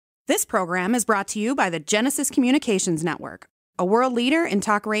This program is brought to you by the Genesis Communications Network, a world leader in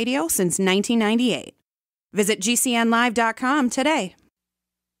talk radio since 1998. Visit GCNlive.com today.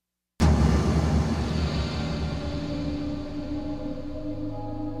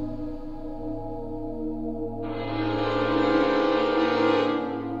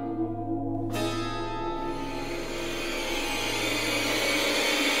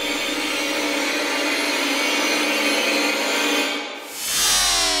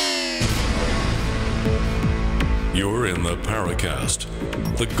 You're in the Paracast,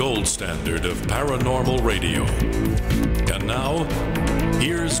 the gold standard of paranormal radio. And now,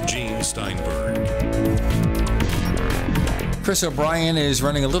 here's Gene Steinberg. Chris O'Brien is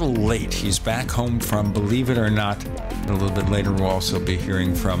running a little late. He's back home from Believe It or Not. A little bit later, we'll also be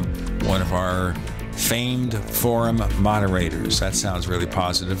hearing from one of our famed forum moderators. That sounds really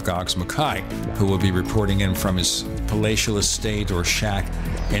positive. Goggs Mackay, who will be reporting in from his palatial estate or shack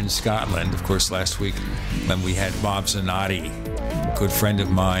in Scotland. Of course, last week when we had Bob Zanotti, a good friend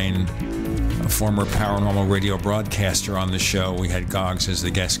of mine, a former paranormal radio broadcaster on the show, we had Goggs as the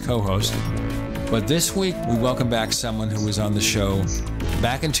guest co-host. But this week, we welcome back someone who was on the show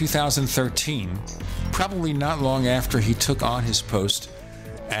back in 2013, probably not long after he took on his post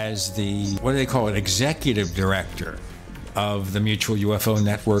as the, what do they call it, executive director of the Mutual UFO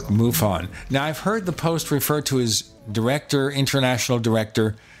Network, MUFON. Now, I've heard the post referred to as director, international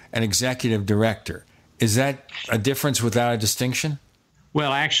director, and executive director. Is that a difference without a distinction?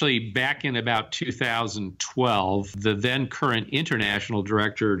 Well, actually, back in about 2012, the then current international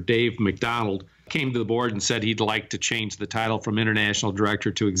director, Dave McDonald, came to the board and said he'd like to change the title from international director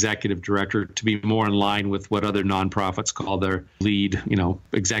to executive director to be more in line with what other nonprofits call their lead,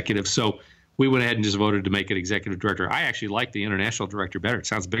 executive. So we went ahead and just voted to make it executive director. I actually like the international director better. It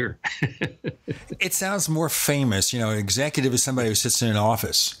sounds bigger. It sounds more famous. Executive is somebody who sits in an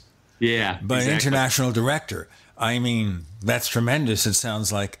office. Yeah. But exactly. International director, I mean, that's tremendous. It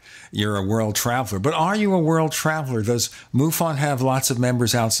sounds like you're a world traveler. But are you a world traveler? Does MUFON have lots of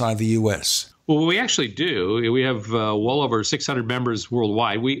members outside the U.S.? Well, we actually do. We have well over 600 members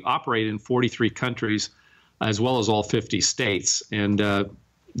worldwide. We operate in 43 countries, as well as all 50 states. And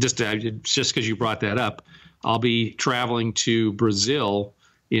just because you brought that up, I'll be traveling to Brazil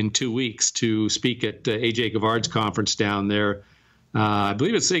in 2 weeks to speak at A.J. Gavard's conference down there. I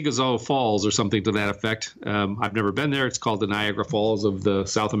believe it's Iguazu Falls or something to that effect. I've never been there. It's called the Niagara Falls of the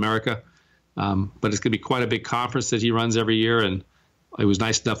South America. But it's going to be quite a big conference that he runs every year, and it was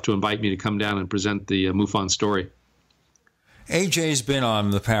nice enough to invite me to come down and present the MUFON story. AJ's been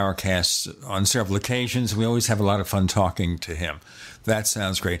on the Paracast on several occasions. We always have a lot of fun talking to him. That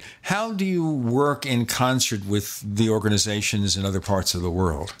sounds great. How do you work in concert with the organizations in other parts of the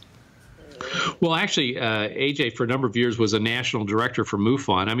world? Well, actually, AJ, for a number of years, was a national director for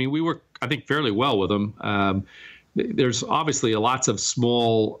MUFON. I mean, we work, I think, fairly well with him. There's obviously lots of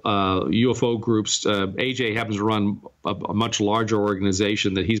small UFO groups. AJ happens to run a much larger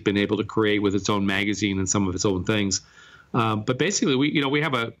organization that he's been able to create with its own magazine and some of its own things. But basically, we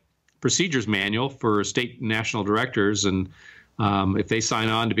have a procedures manual for state and national directors, and if they sign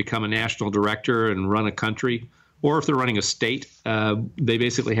on to become a national director and run a country, or if they're running a state, they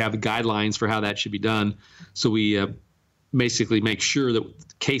basically have guidelines for how that should be done. So we basically make sure that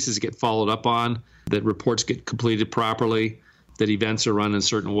cases get followed up on, that reports get completed properly, that events are run in a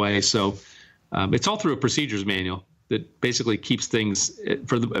certain way. So it's all through a procedures manual that basically keeps things,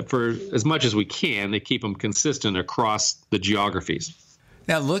 for as much as we can, they keep them consistent across the geographies.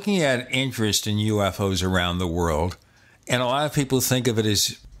 Now, looking at interest in UFOs around the world, and a lot of people think of it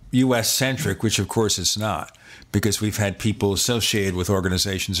as U.S.-centric, which of course it's not, because we've had people associated with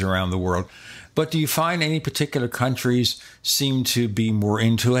organizations around the world. But do you find any particular countries seem to be more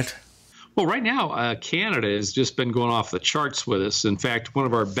into it? Well, right now, Canada has just been going off the charts with us. In fact, one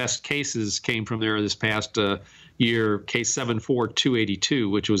of our best cases came from there this past year, case 74282,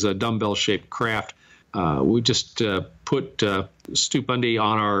 which was a dumbbell-shaped craft. We just put Stu Bundy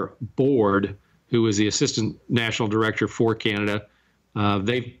on our board, who is the assistant national director for Canada.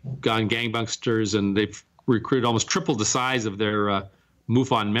 They've gone gangbusters, and they've recruited almost triple the size of their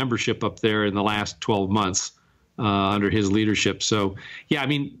MUFON membership up there in the last 12 months under his leadership. So, yeah, I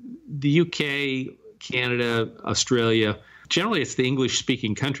mean, the UK, Canada, Australia, generally it's the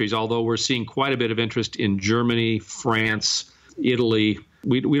English-speaking countries, although we're seeing quite a bit of interest in Germany, France, Italy.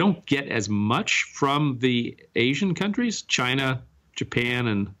 We don't get as much from the Asian countries, China, Japan,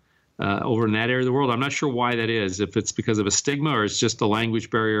 and over in that area of the world. I'm not sure why that is, if it's because of a stigma or it's just the language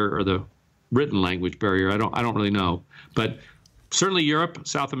barrier or the written language barrier. I don't really know. But certainly Europe,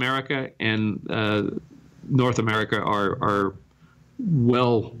 South America, and North America are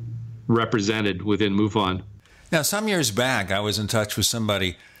well represented within MUFON. Now, some years back, I was in touch with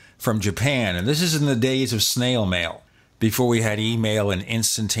somebody from Japan, and this is in the days of snail mail, before we had email and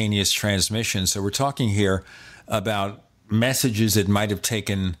instantaneous transmission. So we're talking here about messages that might have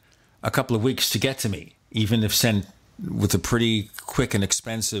taken a couple of weeks to get to me, even if sent with a pretty quick and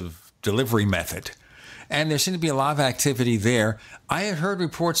expensive delivery method. And there seemed to be a lot of activity there. I had heard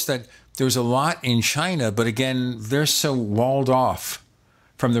reports that there was a lot in China, but again, they're so walled off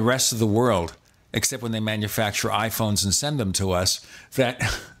from the rest of the world, except when they manufacture iPhones and send them to us, that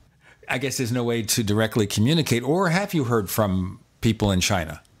I guess there's no way to directly communicate. Or have you heard from people in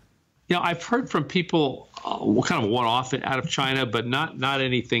China? You know, I've heard from people kind of one-off out of China, but not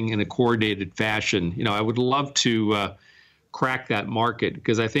anything in a coordinated fashion. You know, I would love to crack that market,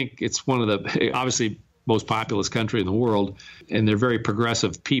 because I think it's one of the obviously most populous country in the world, and they're very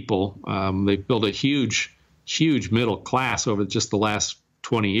progressive people. They've built a huge middle class over just the last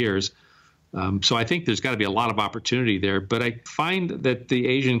 20 years. So I think there's got to be a lot of opportunity there. But I find that the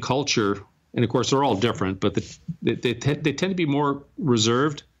Asian culture, and of course they're all different, but they tend to be more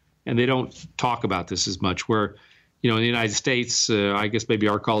reserved, and they don't talk about this as much. Where, you know, in the United States, I guess maybe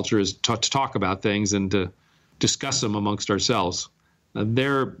our culture is to talk about things and to discuss them amongst ourselves.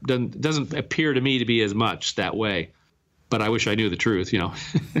 There doesn't appear to me to be as much that way, but I wish I knew the truth, you know.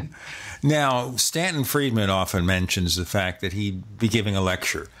 Now, Stanton Friedman often mentions the fact that he'd be giving a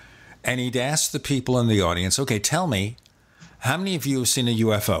lecture, and he'd ask the people in the audience, okay, tell me, how many of you have seen a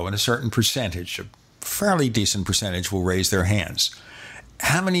UFO? And a certain percentage, a fairly decent percentage, will raise their hands.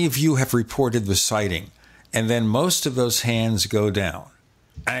 How many of you have reported the sighting? And then most of those hands go down.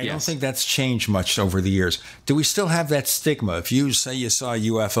 I don't think that's changed much over the years. Do we still have that stigma? If you say you saw a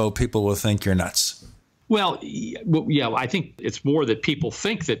UFO, people will think you're nuts. Well, yeah, I think it's more that people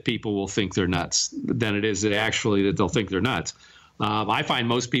think that people will think they're nuts than it is that actually that they'll think they're nuts. I find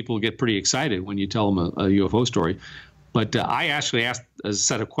most people get pretty excited when you tell them a UFO story. But I actually asked a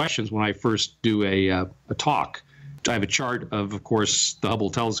set of questions when I first do a talk. I have a chart of course, the Hubble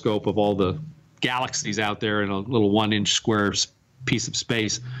telescope of all the galaxies out there in a little 1-inch square piece of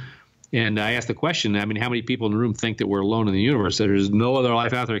space. And I asked the question, I mean, how many people in the room think that we're alone in the universe, that there's no other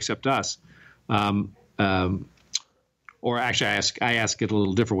life out there except us? Or actually, I ask it a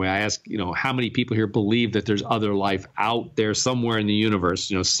little different way. I ask, you know, how many people here believe that there's other life out there somewhere in the universe?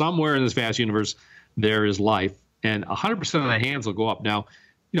 You know, somewhere in this vast universe, there is life. And 100% of the hands will go up. Now,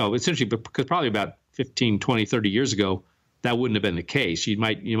 you know, essentially, because probably about 15, 20, 30 years ago, that wouldn't have been the case. You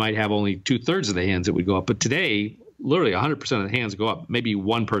might have only 2/3 of the hands that would go up. But today, literally 100% of the hands go up. Maybe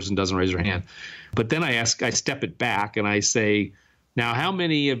one person doesn't raise their hand. But then I step it back and I say, now, how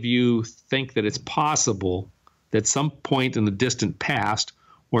many of you think that it's possible that some point in the distant past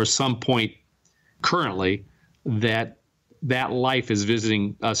or some point currently that life is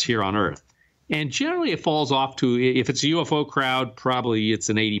visiting us here on Earth? And generally it falls off to, if it's a UFO crowd, probably it's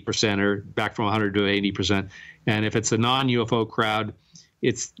an 80% or back from 100 to 80%. And if it's a non-UFO crowd,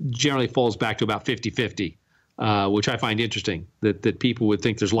 it's generally falls back to about 50-50. Which I find interesting, that people would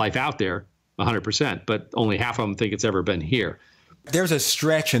think there's life out there 100%, but only half of them think it's ever been here. There's a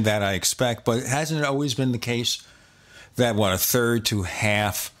stretch in that, I expect, but hasn't it always been the case that, a third to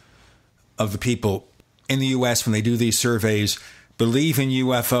half of the people in the U.S., when they do these surveys, believe in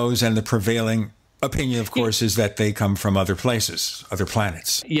UFOs, and the prevailing opinion, of course, is that they come from other places, other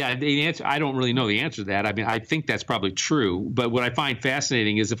planets? Yeah, the answer, I don't really know the answer to that. I mean, I think that's probably true. But what I find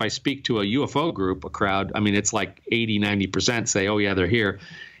fascinating is if I speak to a UFO group, a crowd, I mean, it's like 80-90% say, oh, yeah, they're here.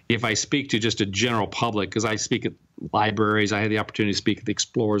 If I speak to just a general public, because I speak at libraries, I had the opportunity to speak at the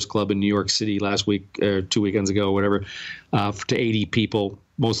Explorers Club in New York City last week, 2 weekends ago, or whatever, to 80 people,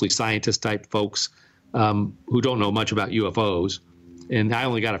 mostly scientist-type folks who don't know much about UFOs. And I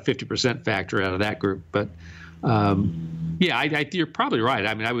only got a 50% factor out of that group. But, you're probably right.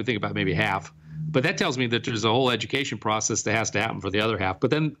 I mean, I would think about maybe half. But that tells me that there's a whole education process that has to happen for the other half.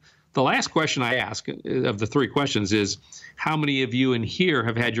 But then the last question I ask of the three questions is, how many of you in here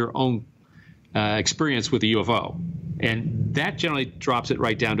have had your own experience with a UFO? And that generally drops it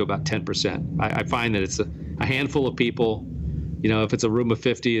right down to about 10%. I find that it's a handful of people. You know, if it's a room of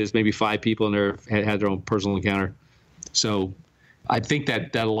 50, there's maybe 5 people in there had their own personal encounter. So I think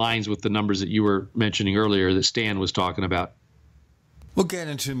that aligns with the numbers that you were mentioning earlier that Stan was talking about. We'll get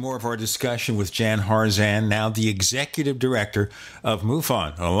into more of our discussion with Jan Harzan, now the executive director of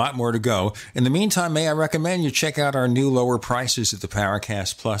MUFON. A lot more to go. In the meantime, may I recommend you check out our new lower prices at the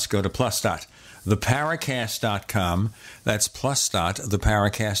Paracast Plus. Go to plus.theparacast.com. That's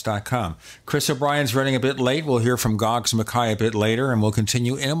plus.theparacast.com. Chris O'Brien's running a bit late. We'll hear from Goggs Mackay a bit later, and we'll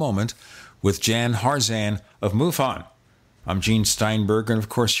continue in a moment with Jan Harzan of MUFON. I'm Gene Steinberg, and of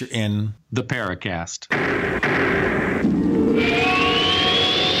course you're in The Paracast.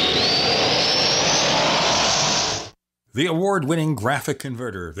 The award-winning graphic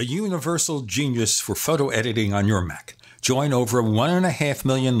converter, the universal genius for photo editing on your Mac. Join over 1.5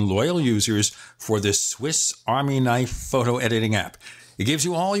 million loyal users for this Swiss Army knife photo editing app. It gives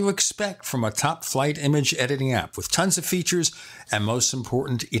you all you expect from a top-flight image editing app with tons of features, and most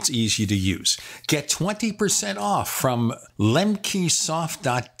important, it's easy to use. Get 20% off from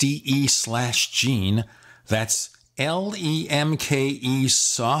lemkesoft.de/Gene. That's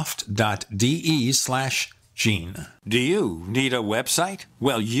lemkesoft.de/Gene. Do you need a website?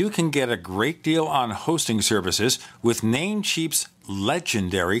 Well, you can get a great deal on hosting services with Namecheap's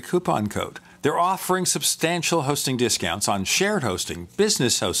legendary coupon code. They're offering substantial hosting discounts on shared hosting,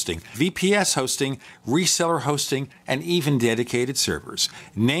 business hosting, VPS hosting, reseller hosting, and even dedicated servers.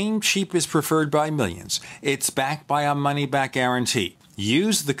 Namecheap is preferred by millions. It's backed by a money-back guarantee.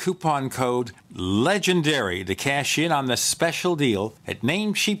 Use the coupon code LEGENDARY to cash in on the special deal at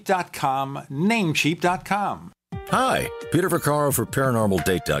Namecheap.com, Namecheap.com. Hi, Peter Vaccaro for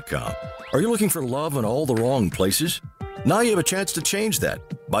ParanormalDate.com. Are you looking for love in all the wrong places? Now you have a chance to change that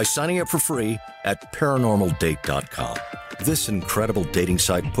by signing up for free at ParanormalDate.com. This incredible dating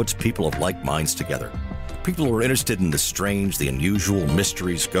site puts people of like minds together. People who are interested in the strange, the unusual,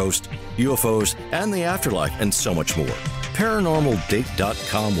 mysteries, ghosts, UFOs, and the afterlife, and so much more.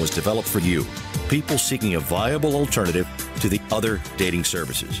 ParanormalDate.com was developed for you, people seeking a viable alternative to the other dating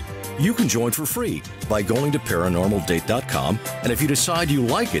services. You can join for free by going to ParanormalDate.com, and if you decide you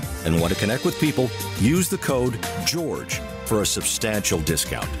like it and want to connect with people, use the code GEORGE for a substantial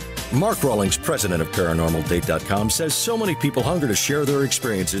discount. Mark Rawlings, president of ParanormalDate.com, says so many people hunger to share their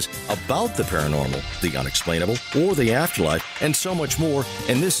experiences about the paranormal, the unexplainable, or the afterlife, and so much more,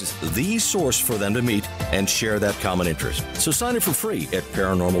 and this is the source for them to meet and share that common interest. So sign up for free at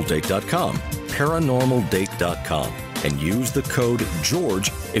ParanormalDate.com, ParanormalDate.com, and use the code GEORGE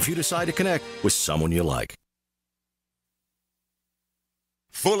if you decide to connect with someone you like.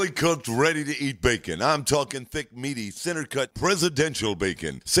 Fully cooked, ready-to-eat bacon. I'm talking thick, meaty, center-cut presidential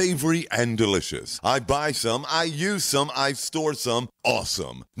bacon. Savory and delicious. I buy some, I use some, I store some.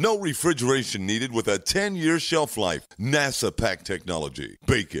 Awesome. No refrigeration needed with a 10-year shelf life. NASA-packed technology.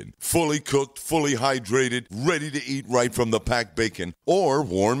 Bacon. Fully cooked, fully hydrated, ready to eat right from the packed bacon. Or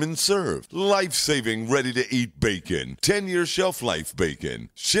warm and served. Life-saving, ready-to-eat bacon. 10-year shelf life bacon.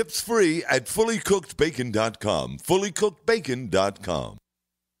 Ships free at fullycookedbacon.com. Fullycookedbacon.com.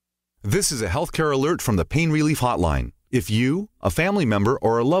 This is a healthcare alert from the Pain Relief Hotline. If you, a family member,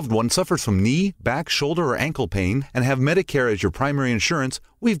 or a loved one suffers from knee, back, shoulder, or ankle pain and have Medicare as your primary insurance,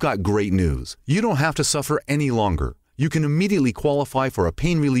 we've got great news. You don't have to suffer any longer. You can immediately qualify for a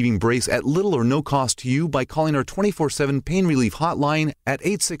pain-relieving brace at little or no cost to you by calling our 24/7 Pain Relief Hotline at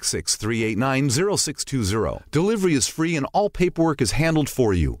 866-389-0620. Delivery is free and all paperwork is handled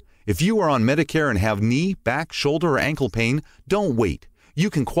for you. If you are on Medicare and have knee, back, shoulder, or ankle pain, don't wait. You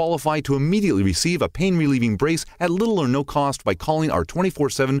can qualify to immediately receive a pain-relieving brace at little or no cost by calling our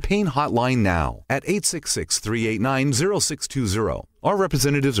 24/7 Pain Hotline now at 866-389-0620. Our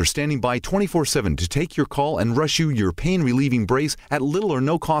representatives are standing by 24/7 to take your call and rush you your pain-relieving brace at little or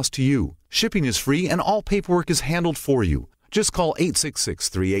no cost to you. Shipping is free and all paperwork is handled for you. Just call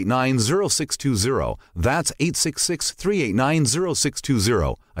 866-389-0620. That's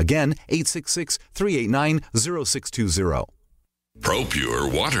 866-389-0620. Again, 866-389-0620.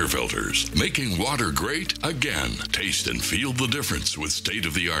 ProPure water filters, making water great again. Taste and feel the difference with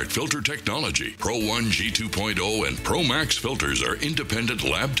state-of-the-art filter technology. Pro 1 G2.0 and Pro Max filters are independent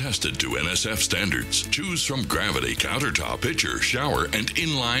lab-tested to NSF standards. Choose from Gravity, Countertop, Pitcher, Shower, and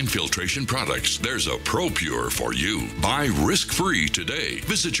Inline filtration products. There's a ProPure for you. Buy risk-free today.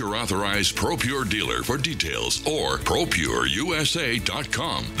 Visit your authorized ProPure dealer for details or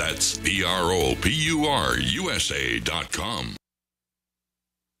ProPureUSA.com. That's ProPureUSA.com.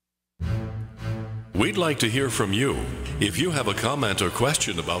 We'd like to hear from you. If you have a comment or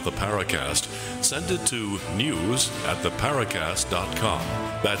question about the Paracast, send it to news@theparacast.com.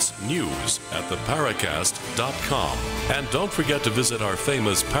 That's news@theparacast.com. And don't forget to visit our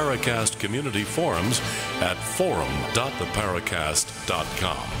famous Paracast community forums at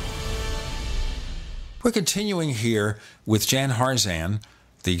forum.theparacast.com. We're continuing here with Jan Harzan,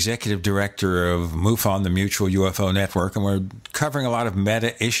 the executive director of MUFON, the Mutual UFO Network, and we're covering a lot of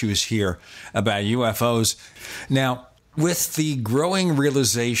meta issues here about UFOs. Now, with the growing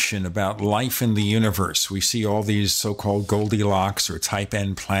realization about life in the universe, we see all these so-called Goldilocks or Type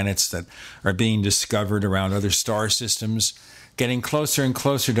N planets that are being discovered around other star systems, getting closer and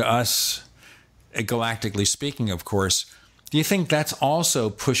closer to us, galactically speaking, of course. Do you think that's also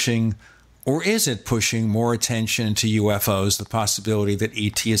pushing, or is it pushing more attention to UFOs, the possibility that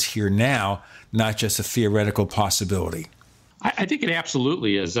ET is here now, not just a theoretical possibility? I think it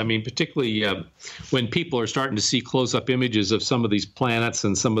absolutely is. I mean, particularly when people are starting to see close-up images of some of these planets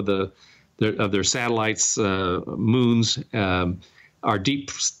and some of their satellites, moons, our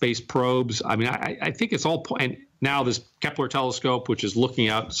deep space probes. I mean, I think it's all. And now this Kepler telescope, which is looking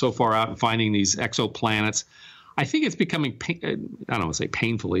out so far out and finding these exoplanets, I think it's becoming, I don't want to say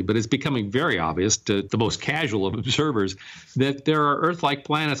painfully, but it's becoming very obvious to the most casual of observers that there are Earth-like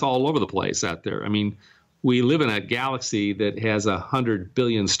planets all over the place out there. I mean, we live in a galaxy that has 100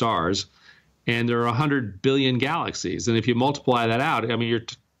 billion stars, and there are 100 billion galaxies. And if you multiply that out, I mean, you're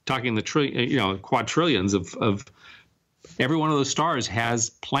talking the quadrillions of every one of those stars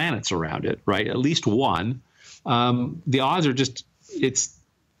has planets around it, right? At least one. The odds are just, it's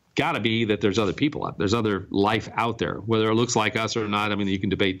got to be that there's other people out, there's other life out there, whether it looks like us or not. I mean, you can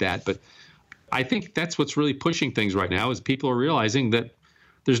debate that, but I think that's what's really pushing things right now is people are realizing that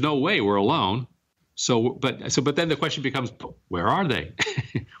there's no way we're alone. But then the question becomes, where are they?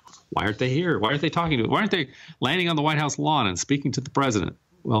 Why aren't they here? Why aren't they talking to us? Why aren't they landing on the White House lawn and speaking to the president?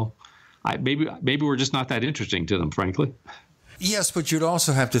 Well, maybe we're just not that interesting to them, frankly. Yes, but you'd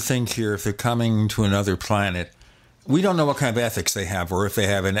also have to think here, if they're coming to another planet, we don't know what kind of ethics they have, or if they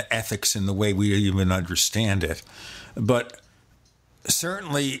have an ethics in the way we even understand it. But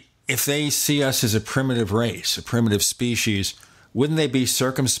certainly, if they see us as a primitive race, a primitive species, wouldn't they be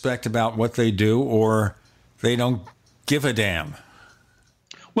circumspect about what they do, or they don't give a damn?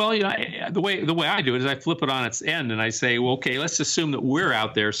 Well, you know, the way I do it is I flip it on its end and I say, well, okay, let's assume that we're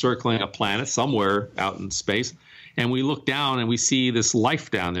out there circling a planet somewhere out in space, and we look down and we see this life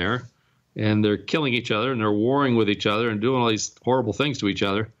down there, and they're killing each other and they're warring with each other and doing all these horrible things to each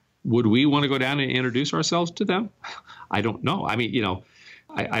other. Would we want to go down and introduce ourselves to them? I don't know. I mean, you know,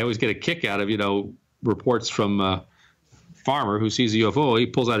 I always get a kick out of, you know, reports from farmer who sees a UFO, he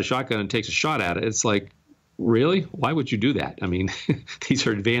pulls out a shotgun and takes a shot at it. It's like, really? Why would you do that? I mean, these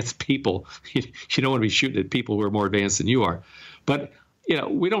are advanced people. You don't want to be shooting at people who are more advanced than you are. But, you know,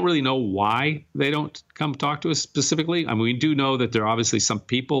 we don't really know why they don't come talk to us specifically. I mean, we do know that there are obviously some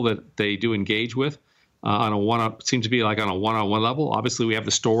people that they do engage with on a one-on-one level. Obviously, we have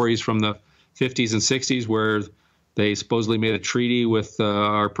the stories from the 50s and 60s where they supposedly made a treaty with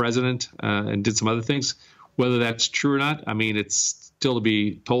our president and did some other things. Whether that's true or not, I mean, it's still to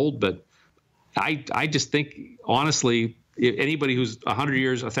be told. But I just think, honestly, if anybody who's 100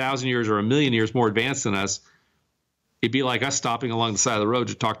 years, 1,000 years, or 1,000,000 years more advanced than us, it'd be like us stopping along the side of the road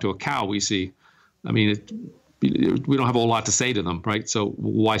to talk to a cow we see. I mean, we don't have a whole lot to say to them, right? So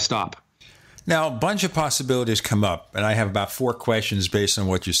why stop? Now, a bunch of possibilities come up, and I have about 4 questions based on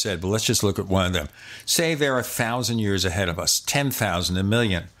what you said, but let's just look at one of them. Say they're 1,000 years ahead of us, 10,000,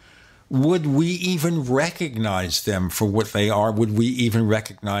 1,000,000. Would we even recognize them for what they are? Would we even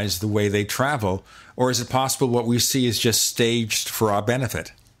recognize the way they travel? Or is it possible what we see is just staged for our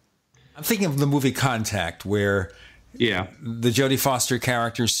benefit? I'm thinking of the movie Contact, where the Jodie Foster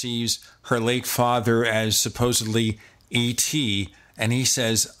character sees her late father as supposedly E.T., and he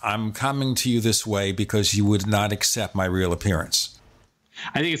says, I'm coming to you this way because you would not accept my real appearance.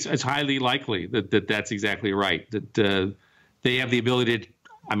 I think it's highly likely that that's exactly right, that they have the ability to,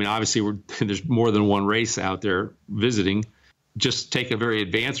 I mean, obviously, there's more than one race out there visiting. Just take a very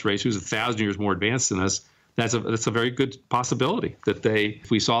advanced race who's 1,000 years more advanced than us. That's a very good possibility that if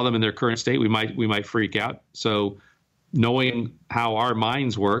we saw them in their current state, we might freak out. So knowing how our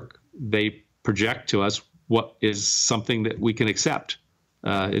minds work, they project to us what is something that we can accept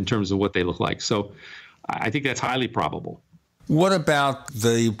in terms of what they look like. So I think that's highly probable. What about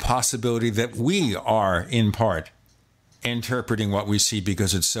the possibility that we are, in part, interpreting what we see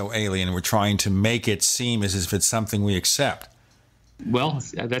because it's so alien? We're trying to make it seem as if it's something we accept. Well,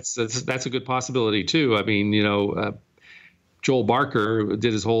 that's a good possibility, too. I mean, you know, Joel Barker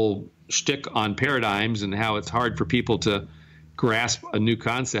did his whole shtick on paradigms and how it's hard for people to grasp a new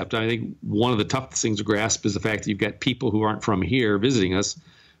concept. I think one of the toughest things to grasp is the fact that you've got people who aren't from here visiting us,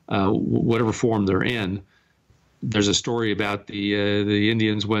 whatever form they're in. There's a story about the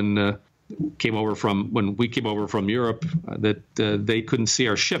Indians when we came over from Europe, that they couldn't see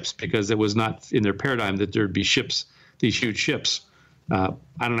our ships because it was not in their paradigm that there'd be ships, these huge ships. I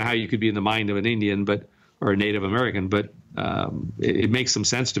don't know how you could be in the mind of an Indian, or a Native American, but it makes some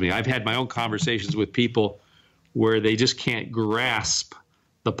sense to me. I've had my own conversations with people where they just can't grasp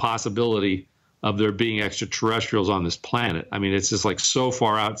the possibility of there being extraterrestrials on this planet. I mean, it's just like so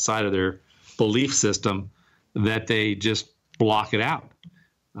far outside of their belief system that they just block it out.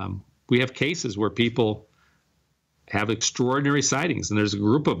 We have cases where people have extraordinary sightings, and there's a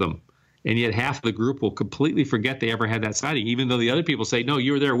group of them. And yet half of the group will completely forget they ever had that sighting, even though the other people say, no,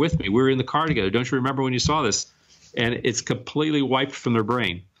 you were there with me. We were in the car together. Don't you remember when you saw this? And it's completely wiped from their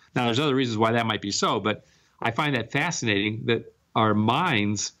brain. Now, there's other reasons why that might be so, but I find that fascinating that our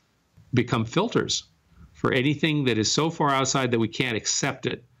minds become filters for anything that is so far outside that we can't accept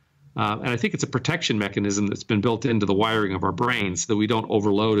it. And I think it's a protection mechanism that's been built into the wiring of our brains so that we don't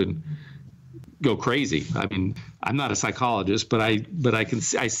overload and go crazy. I mean, I'm not a psychologist, but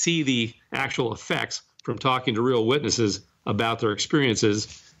I see the actual effects from talking to real witnesses about their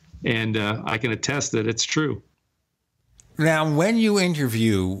experiences, and I can attest that it's true. Now, when you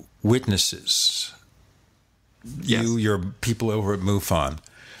interview witnesses, Yes. your people over at MUFON,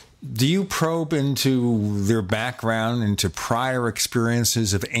 do you probe into their background, into prior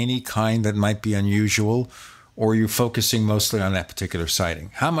experiences of any kind that might be unusual? Or are you focusing mostly on that particular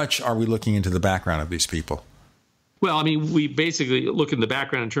sighting? How much are we looking into the background of these people? Well, I mean, we basically look in the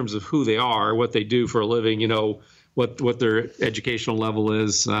background in terms of who they are, what they do for a living, what their educational level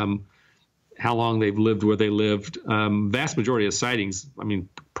is, how long they've lived where they lived. Vast majority of sightings, I mean,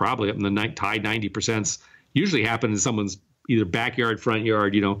 probably up in the high 90%, usually happen in someone's either backyard, front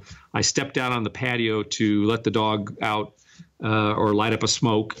yard. I stepped out on the patio to let the dog out or light up a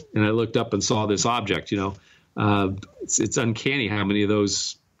smoke, and I looked up and saw this object, It's uncanny how many of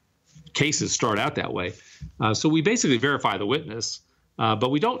those cases start out that way. So we basically verify the witness,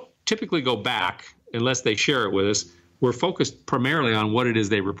 but we don't typically go back unless they share it with us. We're focused primarily on what it is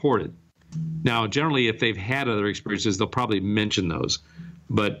they reported. Now, generally, if they've had other experiences, they'll probably mention those,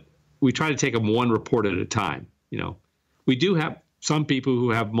 but we try to take them one report at a time. We do have some people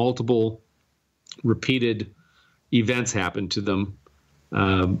who have multiple repeated events happen to them.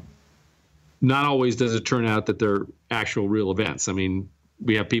 Not always does it turn out that they're actual real events. I mean,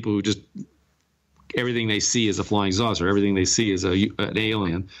 we have people who just everything they see is a flying saucer, everything they see is an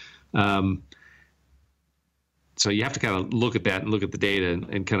alien. So you have to kind of look at that and look at the data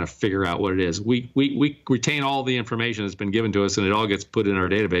and kind of figure out what it is. We retain all the information that's been given to us, and it all gets put in our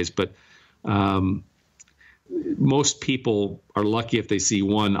database. But most people are lucky if they see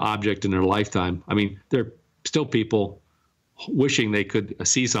one object in their lifetime. I mean, there are still people wishing they could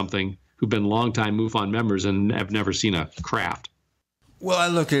see something who've been longtime MUFON members and have never seen a craft. Well, I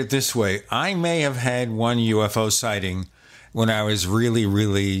look at it this way. I may have had one UFO sighting when I was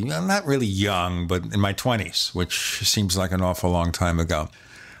really, not really young, but in my 20s, which seems like an awful long time ago.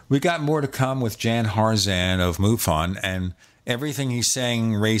 We got more to come with Jan Harzan of MUFON, and everything he's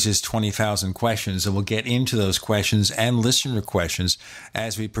saying raises 20,000 questions, and we'll get into those questions and listener questions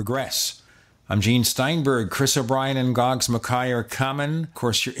as we progress. I'm Gene Steinberg. Chris O'Brien and Goggs Mackay are coming. Of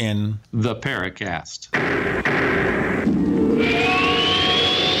course, you're in The Paracast.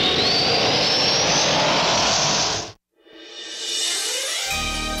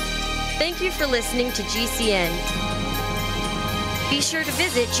 Thank you for listening to GCN. Be sure to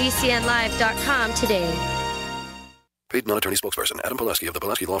visit GCNlive.com today. Paid non-attorney spokesperson Adam Pulaski of the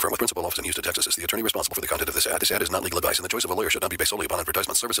Pulaski Law Firm with principal office in Houston, Texas is the attorney responsible for the content of this ad. This ad is not legal advice, and the choice of a lawyer should not be based solely upon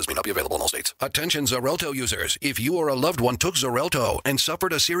advertisement. Services may not be available in all states. Attention Xarelto users. If you or a loved one took Xarelto and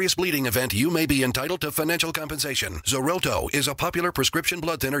suffered a serious bleeding event, you may be entitled to financial compensation. Xarelto is a popular prescription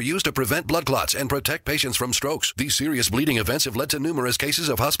blood thinner used to prevent blood clots and protect patients from strokes. These serious bleeding events have led to numerous cases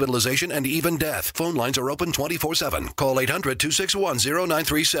of hospitalization and even death. Phone lines are open 24/7. Call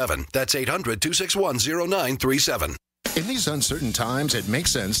 800-261-0937. That's 800-261-0937. In these uncertain times, it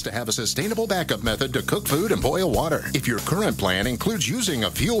makes sense to have a sustainable backup method to cook food and boil water. If your current plan includes using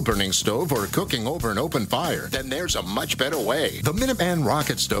a fuel-burning stove or cooking over an open fire, then there's a much better way. The Minuteman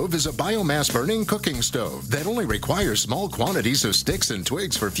Rocket Stove is a biomass-burning cooking stove that only requires small quantities of sticks and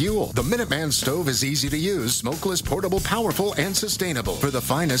twigs for fuel. The Minuteman Stove is easy to use, smokeless, portable, powerful, and sustainable. For the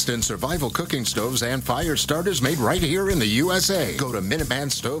finest in survival cooking stoves and fire starters made right here in the USA, go to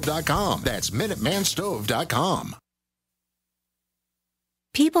MinutemanStove.com. That's MinutemanStove.com.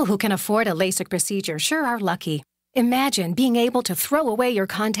 People who can afford a LASIK procedure sure are lucky. Imagine being able to throw away your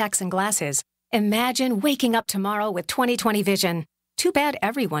contacts and glasses. Imagine waking up tomorrow with 20/20 vision. Too bad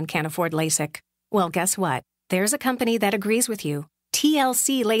everyone can't afford LASIK. Well, guess what? There's a company that agrees with you.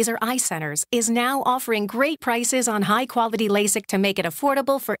 TLC Laser Eye Centers is now offering great prices on high-quality LASIK to make it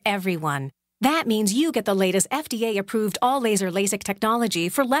affordable for everyone. That means you get the latest FDA-approved all-laser LASIK technology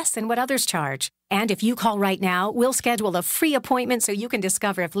for less than what others charge. And if you call right now, we'll schedule a free appointment so you can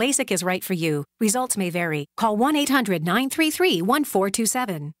discover if LASIK is right for you. Results may vary. Call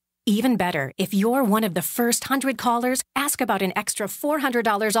 1-800-933-1427. Even better, if you're one of the first 100 callers, ask about an extra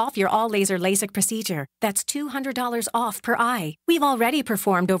 $400 off your all-laser LASIK procedure. That's $200 off per eye. We've already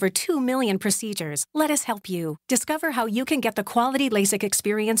performed over 2 million procedures. Let us help you. Discover how you can get the quality LASIK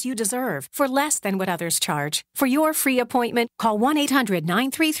experience you deserve for less than what others charge. For your free appointment, call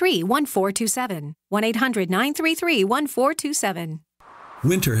 1-800-933-1427. 1-800-933-1427.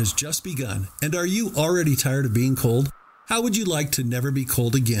 Winter has just begun, and are you already tired of being cold? How would you like to never be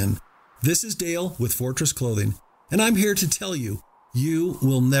cold again? This is Dale with Fortress Clothing, and I'm here to tell you, you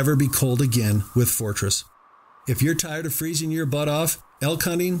will never be cold again with Fortress. If you're tired of freezing your butt off, elk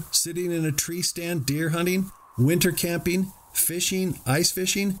hunting, sitting in a tree stand, deer hunting, winter camping, fishing, ice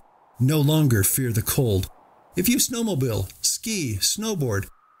fishing, no longer fear the cold. If you snowmobile, ski, snowboard,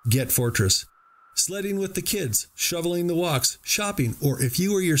 get Fortress. Sledding with the kids, shoveling the walks, shopping, or if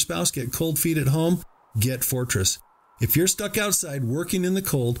you or your spouse get cold feet at home, get Fortress. If you're stuck outside working in the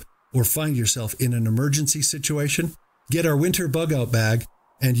cold or find yourself in an emergency situation, get our winter bug out bag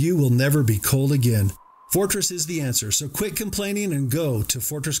and you will never be cold again. Fortress is the answer, so quit complaining and go to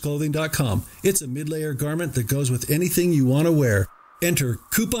fortressclothing.com. It's a mid-layer garment that goes with anything you want to wear. Enter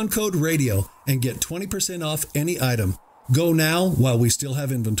coupon code RADIO and get 20% off any item. Go now while we still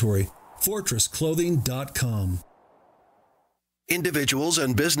have inventory. fortressclothing.com. Individuals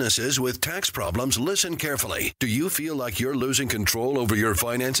and businesses with tax problems, listen carefully. Do you feel like you're losing control over your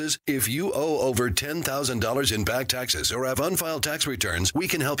finances? If you owe over $10,000 in back taxes or have unfiled tax returns, we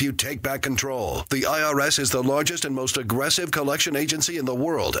can help you take back control. The IRS is the largest and most aggressive collection agency in the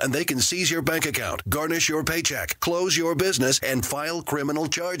world, and they can seize your bank account, garnish your paycheck, close your business, and file criminal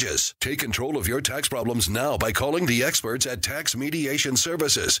charges. Take control of your tax problems now by calling the experts at Tax Mediation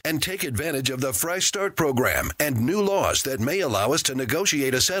Services and take advantage of the Fresh Start program and new laws that may allow us to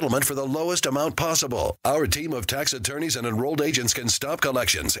negotiate a settlement for the lowest amount possible. Our team of tax attorneys and enrolled agents can stop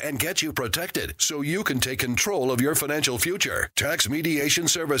collections and get you protected so you can take control of your financial future. Tax Mediation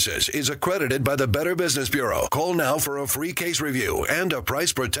Services is accredited by the Better Business Bureau. Call now for a free case review and a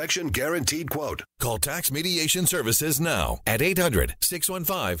price protection guaranteed quote. Call Tax Mediation Services now at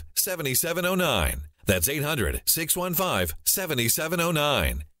 800-615-7709. That's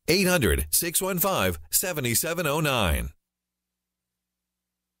 800-615-7709. 800-615-7709.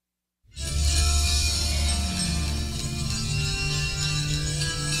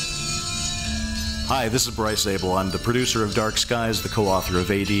 Hi, this is Bryce Abel. I'm the producer of Dark Skies, the co-author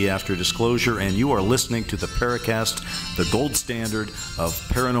of AD After Disclosure, and you are listening to the Paracast, the gold standard of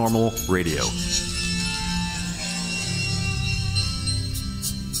paranormal radio.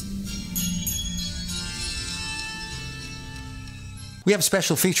 We have a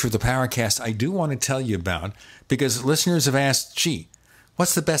special feature of the Paracast I do want to tell you about because listeners have asked, gee,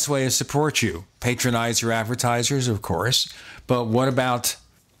 what's the best way to support you? Patronize your advertisers, of course, but what about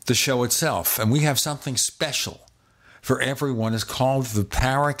the show itself? And we have something special for everyone. It's called the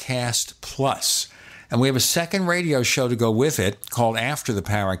Paracast Plus. And we have a second radio show to go with it called After the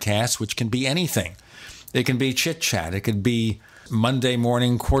Paracast, which can be anything. It can be chit-chat. It could be Monday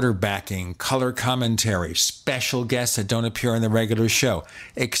morning quarterbacking, color commentary, special guests that don't appear in the regular show,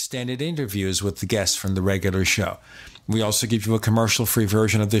 extended interviews with the guests from the regular show. We also give you a commercial-free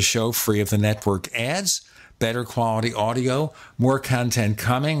version of this show, free of the network ads, better quality audio, more content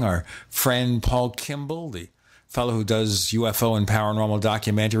coming. Our friend Paul Kimball, the fellow who does UFO and paranormal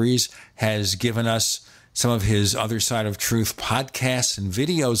documentaries, has given us some of his Other Side of Truth podcasts and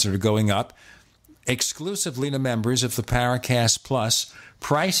videos that are going up exclusively to members of the Paracast Plus.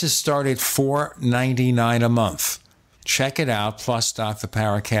 Prices start at $4.99 a month. Check it out,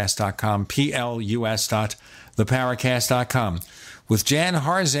 plus.theparacast.com, plus.theparacast.com. With Jan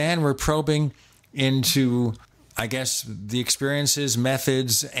Harzan, we're probing into, I guess, the experiences,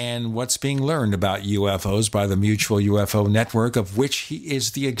 methods, and what's being learned about UFOs by the Mutual UFO Network, of which he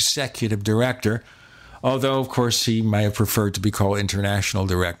is the executive director, although, of course, he might have preferred to be called international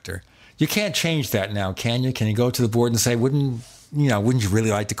director. You can't change that now, can you? Can you go to the board and say, wouldn't you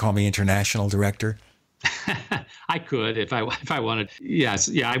really like to call me international director? I could if I wanted. Yes,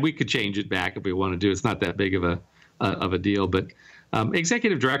 yeah, we could change it back if we want to do. It's not that big of a deal, but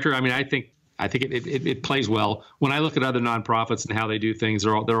executive director. I mean, I think it plays well. When I look at other nonprofits and how they do things,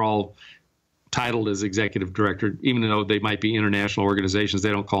 they're all titled as executive director, even though they might be international organizations. They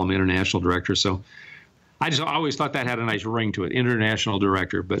don't call them international director. So I always thought that had a nice ring to it, international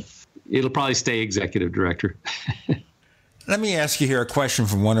director, but it'll probably stay executive director. Let me ask you here a question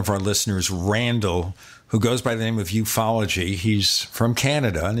from one of our listeners, Randall, who goes by the name of Ufology. He's from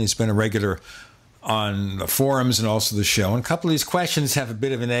Canada, and he's been a regular on the forums and also the show. And a couple of these questions have a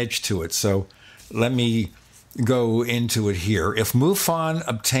bit of an edge to it, so let me go into it here. If MUFON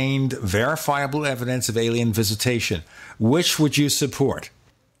obtained verifiable evidence of alien visitation, which would you support?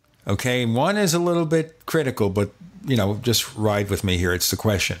 Okay, one is a little bit critical, but, just ride with me here. It's the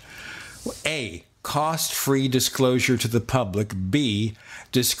question. A, cost-free disclosure to the public. B,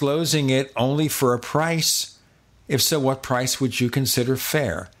 disclosing it only for a price. If so, what price would you consider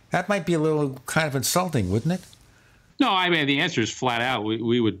fair? That might be a little kind of insulting, wouldn't it? No, I mean, the answer is flat out.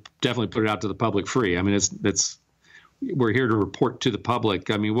 We would definitely put it out to the public free. I mean, we're here to report to the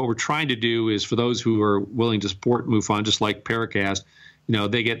public. I mean, what we're trying to do is for those who are willing to support MUFON, just like Paracast,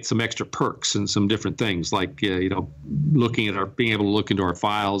 they get some extra perks and some different things like, being able to look into our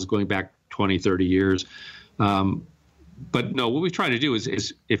files going back 20, 30 years. But no, what we try to do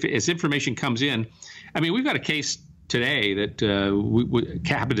is if as information comes in, I mean, we've got a case today that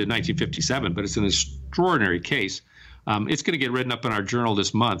happened in 1957, but it's an extraordinary case. It's going to get written up in our journal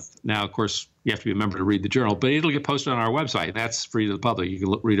this month. Now, of course, you have to be a member to read the journal, but it'll get posted on our website. That's free to the public. You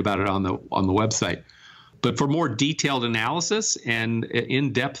can read about it on the website. But for more detailed analysis and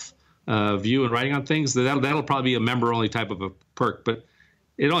in-depth view and writing on things, that'll probably be a member-only type of a perk. But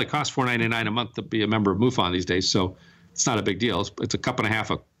it only costs $4.99 a month to be a member of MUFON these days, so it's not a big deal. It's a cup and a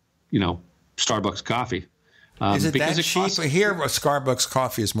half of, Starbucks coffee. Is it that cheap? Here, Starbucks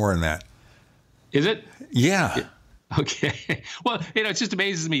coffee is more than that. Is it? Yeah. Okay. Well, it just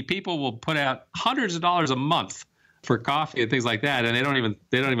amazes me. People will put out hundreds of dollars a month for coffee and things like that, and they don't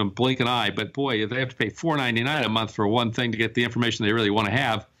even blink an eye. But boy, if they have to pay $4.99 a month for one thing to get the information they really want to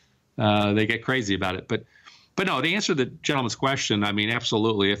have, they get crazy about it. But no, to answer the gentleman's question, I mean,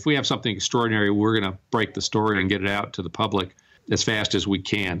 absolutely. If we have something extraordinary, we're going to break the story and get it out to the public as fast as we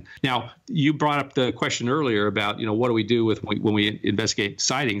can. Now, you brought up the question earlier about, what do we do when we investigate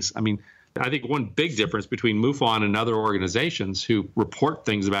sightings? I mean, I think one big difference between MUFON and other organizations who report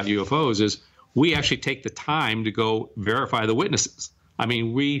things about UFOs is we actually take the time to go verify the witnesses. I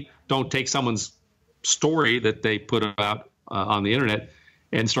mean, we don't take someone's story that they put out on the internet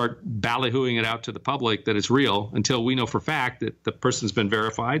and start ballyhooing it out to the public that it's real until we know for fact that the person's been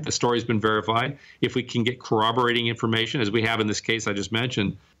verified, the story's been verified. If we can get corroborating information, as we have in this case I just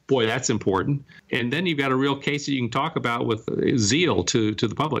mentioned, boy, that's important. And then you've got a real case that you can talk about with zeal to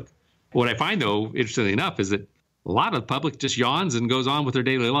the public. What I find, though, interestingly enough, is that a lot of the public just yawns and goes on with their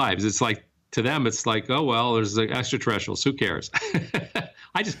daily lives. It's like, to them, it's like, oh, well, there's the extraterrestrials. Who cares?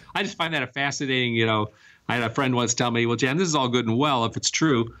 I just find that a fascinating, I had a friend once tell me, well, Jan, this is all good and well if it's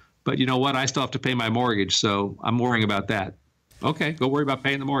true, but you know what? I still have to pay my mortgage, so I'm worrying about that. Okay, go worry about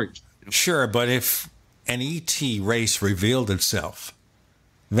paying the mortgage. Sure, but if an ET race revealed itself,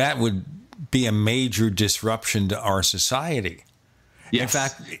 that would be a major disruption to our society. Yes. In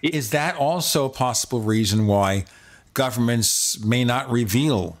fact, is that also a possible reason why governments may not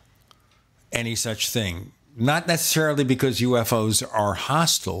reveal any such thing? Not necessarily because UFOs are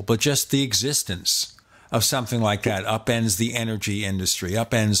hostile, but just the existence of something like that upends the energy industry,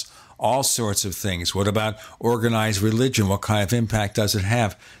 upends all sorts of things. What about organized religion? What kind of impact does it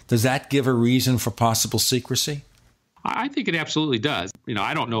have? Does that give a reason for possible secrecy? I think it absolutely does.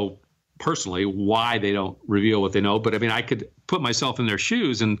 I don't know personally why they don't reveal what they know, but I mean, I could put myself in their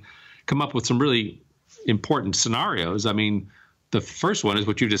shoes and come up with some really important scenarios. I mean, the first one is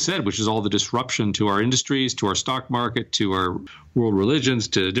what you just said, which is all the disruption to our industries, to our stock market, to our world religions,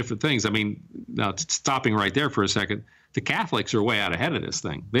 to different things. I mean, now stopping right there for a second, the Catholics are way out ahead of this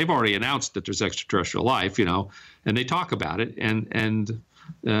thing. They've already announced that there's extraterrestrial life, and they talk about it, and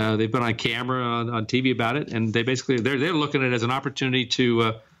they've been on camera, on TV about it, and they basically they're looking at it as an opportunity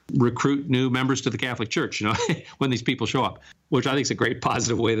to recruit new members to the Catholic Church, when these people show up, which I think is a great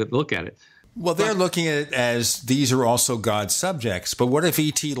positive way to look at it. Well, they're looking at it as these are also God's subjects. But what if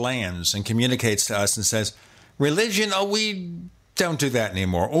ET lands and communicates to us and says, religion, we don't do that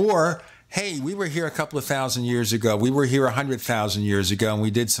anymore. Or, hey, we were here a couple of thousand years ago. We were here 100,000 years ago, and we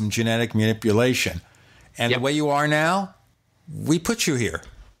did some genetic manipulation. And the way you are now, we put you here.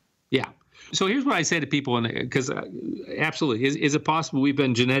 Yeah. So here's what I say to people, because absolutely, is it possible we've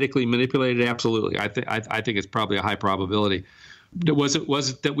been genetically manipulated? Absolutely. I think it's probably a high probability. Was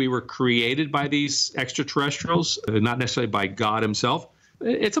it that we were created by these extraterrestrials, not necessarily by God himself?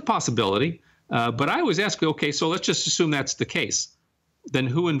 It's a possibility. But I always ask, okay, so let's just assume that's the case. Then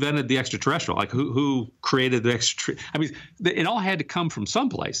who invented the extraterrestrial? Like who created the extraterrestrial? I mean, it all had to come from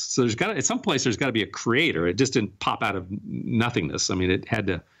someplace. So at some place there's got to be a creator. It just didn't pop out of nothingness. I mean, it had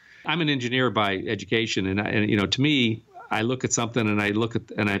to. I'm an engineer by education, and to me, I look at something and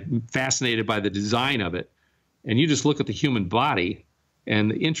I'm fascinated by the design of it. And you just look at the human body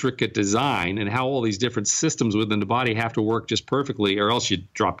and the intricate design and how all these different systems within the body have to work just perfectly, or else you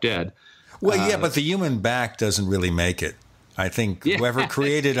drop dead. Well, yeah, but the human back doesn't really make it. I think whoever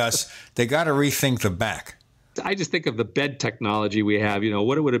created us, they got to rethink the back. I just think of the bed technology we have.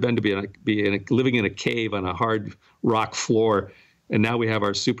 What it would have been to living in a cave on a hard rock floor, and now we have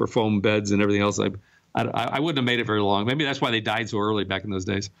our super foam beds and everything else. I wouldn't have made it very long. Maybe that's why they died so early back in those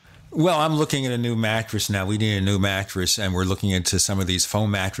days. Well, I'm looking at a new mattress now. We need a new mattress, and we're looking into some of these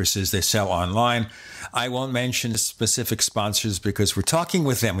foam mattresses they sell online. I won't mention specific sponsors because we're talking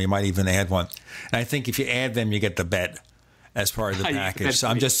with them. We might even add one. And I think if you add them, you get the bed as part of the package.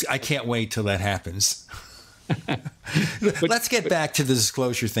 So I can't wait till that happens. Let's get back to the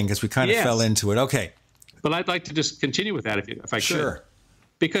disclosure thing because we kind of fell into it. Okay. But I'd like to just continue with that if I could. Sure.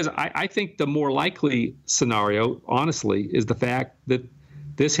 Because I think the more likely scenario, honestly, is the fact that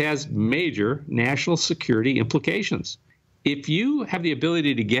this has major national security implications. If you have the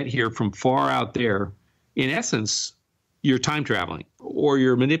ability to get here from far out there, in essence, you're time traveling or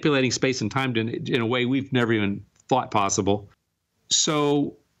you're manipulating space and time in a way we've never even thought possible.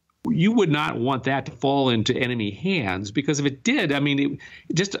 So you would not want that to fall into enemy hands, because if it did,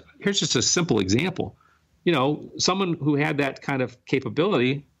 here's just a simple example. Someone who had that kind of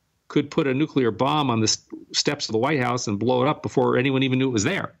capability could put a nuclear bomb on the steps of the White House and blow it up before anyone even knew it was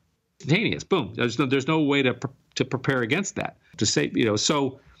there. Instantaneous, boom. There's no way to prepare against that. To say,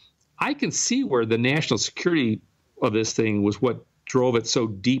 so I can see where the national security of this thing was what drove it so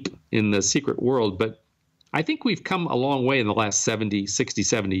deep in the secret world. But I think we've come a long way in the last 70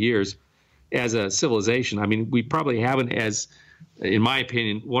 years as a civilization. We probably haven't, as in my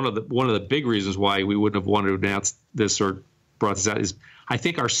opinion, one of the big reasons why we wouldn't have wanted to announce this or brought this out is I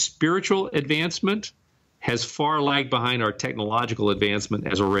think our spiritual advancement has far lagged behind our technological advancement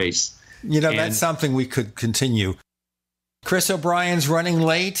as a race. That's something we could continue. Chris O'Brien's running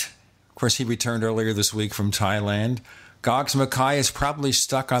late. Of course, he returned earlier this week from Thailand. Goggs Mackay is probably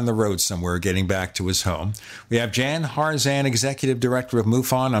stuck on the road somewhere getting back to his home. We have Jan Harzan, Executive Director of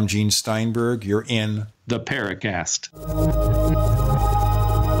MUFON. I'm Gene Steinberg. You're in The Paracast.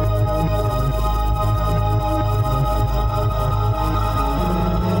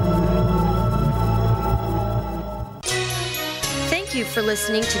 Thank you for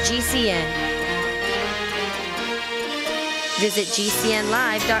listening to GCN. Visit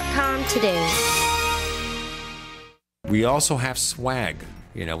GCNlive.com today. We also have swag.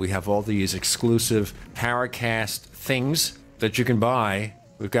 We have all these exclusive Paracast things that you can buy.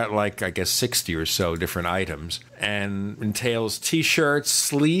 We've got 60 or so different items, and entails T-shirts,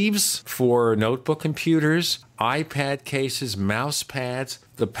 sleeves for notebook computers, iPad cases, mouse pads,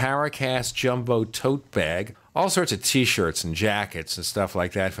 the Paracast Jumbo tote bag, all sorts of T-shirts and jackets and stuff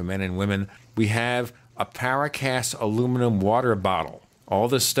like that for men and women. We have a Paracast aluminum water bottle. All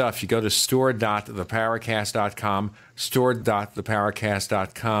this stuff, you go to store.theparacast.com,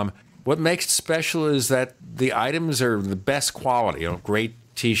 store.theparacast.com. What makes it special is that the items are the best quality, great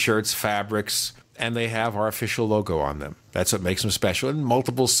T-shirts, fabrics, and they have our official logo on them. That's what makes them special, in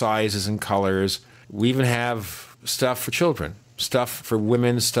multiple sizes and colors. We even have stuff for children, stuff for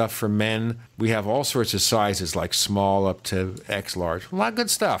women, stuff for men. We have all sorts of sizes, like small up to X large. A lot of good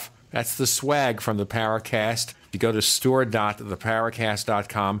stuff. That's the swag from the Paracast. You go to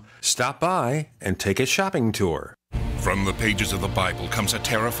store.theparacast.com, stop by, and take a shopping tour. From the pages of the Bible comes a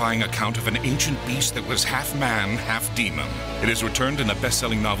terrifying account of an ancient beast that was half man, half demon. It is returned in the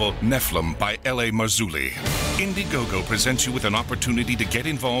best-selling novel Nephilim by L.A. Marzulli. Indiegogo presents you with an opportunity to get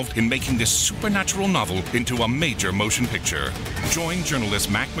involved in making this supernatural novel into a major motion picture. Join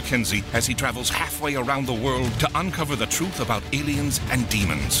journalist Mac McKenzie as he travels halfway around the world to uncover the truth about aliens and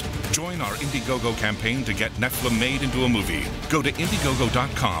demons. Join our Indiegogo campaign to get Nephilim made into a movie. Go to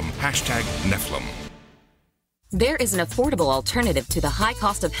Indiegogo.com, #Nephilim. There is an affordable alternative to the high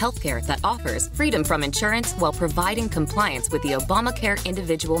cost of healthcare that offers freedom from insurance while providing compliance with the Obamacare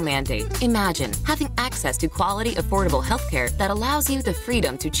individual mandate. Imagine having access to quality, affordable healthcare that allows you the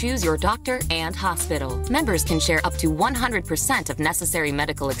freedom to choose your doctor and hospital. Members can share up to 100% of necessary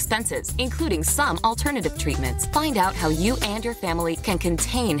medical expenses, including some alternative treatments. Find out how you and your family can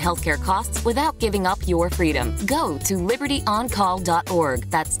contain healthcare costs without giving up your freedom. Go to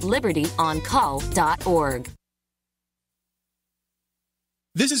libertyoncall.org. That's libertyoncall.org.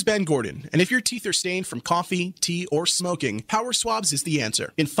 This is Ben Gordon, and if your teeth are stained from coffee, tea, or smoking, Power Swabs is the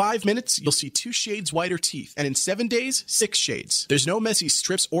answer. In 5 minutes, you'll see 2 shades whiter teeth, and in 7 days, 6 shades. There's no messy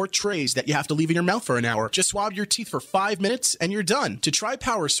strips or trays that you have to leave in your mouth for an hour. Just swab your teeth for 5 minutes, and you're done. To try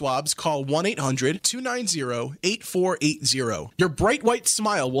Power Swabs, call 1-800-290-8480. Your bright white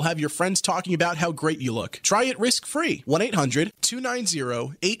smile will have your friends talking about how great you look. Try it risk-free.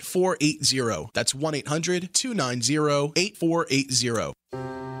 1-800-290-8480. That's 1-800-290-8480.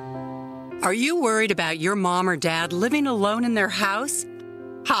 Are you worried about your mom or dad living alone in their house?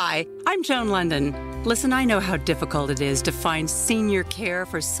 Hi, I'm Joan London. Listen, I know how difficult it is to find senior care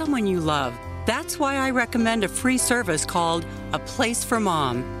for someone you love. That's why I recommend a free service called A Place for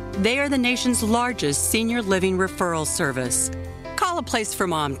Mom. They are the nation's largest senior living referral service. Call A Place for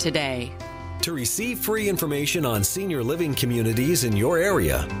Mom today. To receive free information on senior living communities in your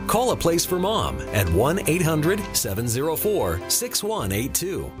area, call A Place for Mom at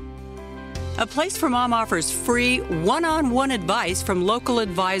 1-800-704-6182. A Place for Mom offers free one-on-one advice from local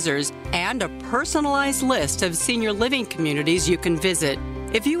advisors and a personalized list of senior living communities you can visit.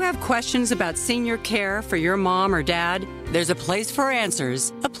 If you have questions about senior care for your mom or dad, there's a place for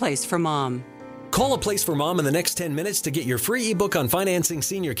answers, A Place for Mom. Call A Place for Mom in the next 10 minutes to get your free ebook on financing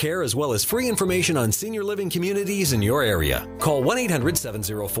senior care as well as free information on senior living communities in your area. Call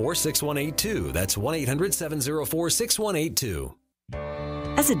 1-800-704-6182. That's 1-800-704-6182.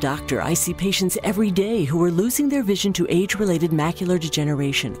 As a doctor, I see patients every day who are losing their vision to age-related macular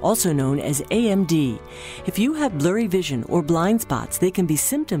degeneration, also known as AMD. If you have blurry vision or blind spots, they can be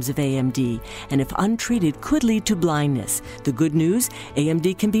symptoms of AMD, and if untreated, could lead to blindness. The good news,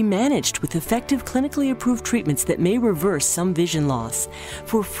 AMD can be managed with effective clinically approved treatments that may reverse some vision loss.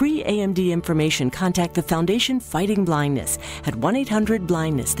 For free AMD information, contact the Foundation Fighting Blindness at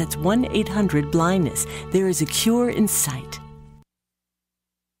 1-800-BLINDNESS. That's 1-800-BLINDNESS. There is a cure in sight.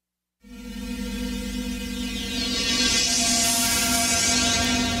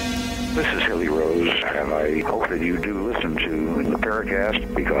 This is Hilly Rose, and I hope that you do listen to the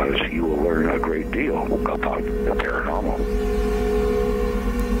Paracast because you will learn a great deal about the paranormal.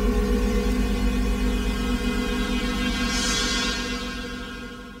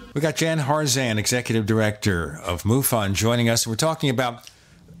 We got Jan Harzan, Executive Director of MUFON, joining us. We're talking about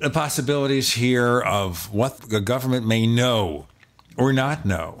the possibilities here of what the government may know or not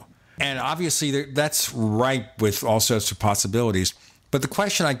know. And obviously, that's ripe with all sorts of possibilities. But the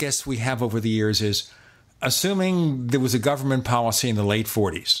question I guess we have over the years is, assuming there was a government policy in the late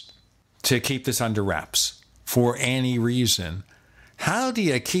 40s to keep this under wraps for any reason, how do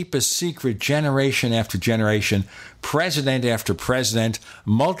you keep a secret generation after generation, president after president,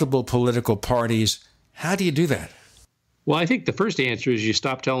 multiple political parties? How do you do that? Well, I think the first answer is you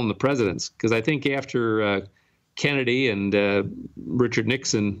stop telling the presidents, because I think after Kennedy and Richard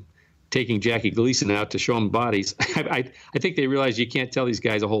Nixon taking Jackie Gleason out to show him bodies, I think they realized you can't tell these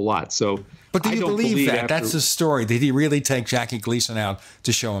guys a whole lot. So, but do you believe that? That's the story. Did he really take Jackie Gleason out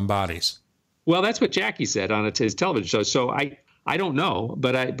to show him bodies? Well, that's what Jackie said on his television show. So I don't know,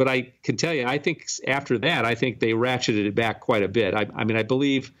 but I can tell you, I think after that, I think they ratcheted it back quite a bit. I mean, I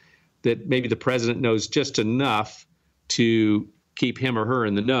believe that maybe the president knows just enough to keep him or her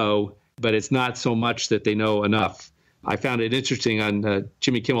in the know, but it's not so much that they know enough. I found it interesting on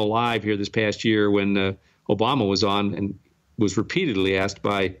Jimmy Kimmel Live here this past year when Obama was on and was repeatedly asked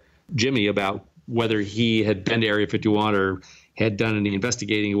by Jimmy about whether he had been to Area 51 or had done any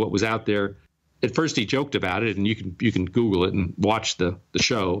investigating of what was out there. At first he joked about it, and you can Google it and watch the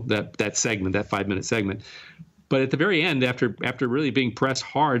show, that segment, that 5-minute segment. But at the very end, after really being pressed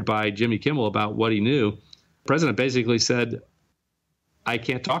hard by Jimmy Kimmel about what he knew, the president basically said, I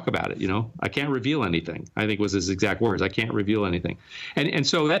can't talk about it, I can't reveal anything, I think was his exact words. I can't reveal anything. And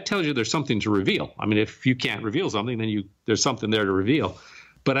so that tells you there's something to reveal. I mean, if you can't reveal something, then there's something there to reveal.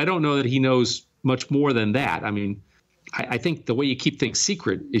 But I don't know that he knows much more than that. I mean, I think the way you keep things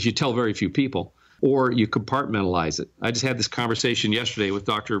secret is you tell very few people, or you compartmentalize it. I just had this conversation yesterday with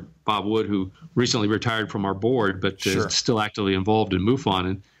Dr. Bob Wood, who recently retired from our board, but is still actively involved in MUFON.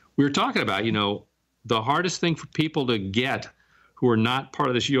 And we were talking about, the hardest thing for people to get who are not part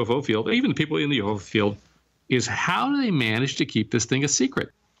of this UFO field, even the people in the UFO field, is how do they manage to keep this thing a secret?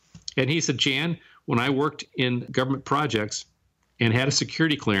 And he said, Jan, when I worked in government projects and had a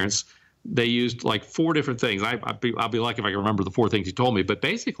security clearance, they used like 4 different things. I'll be lucky if I can remember the 4 things he told me. But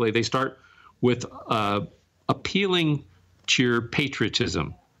basically, they start with appealing to your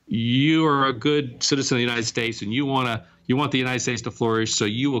patriotism. You are a good citizen of the United States, and you want the United States to flourish, so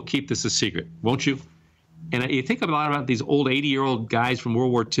you will keep this a secret, won't you? And you think a lot about these old 80-year-old guys from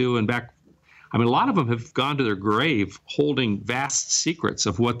World War II and back. I mean, a lot of them have gone to their grave holding vast secrets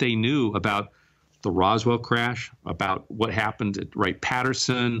of what they knew about the Roswell crash, about what happened at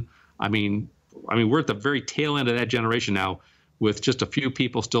Wright-Patterson. I mean, we're at the very tail end of that generation now with just a few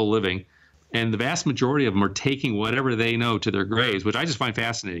people still living. And the vast majority of them are taking whatever they know to their graves, which I just find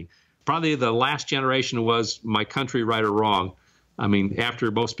fascinating. Probably the last generation was my country, right or wrong. I mean,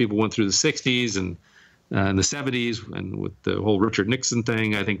 after most people went through the 60s and in the 70s, and with the whole Richard Nixon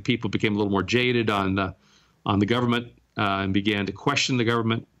thing, I think people became a little more jaded on the government and began to question the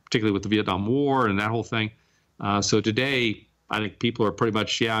government, particularly with the Vietnam War and that whole thing. So today, I think people are pretty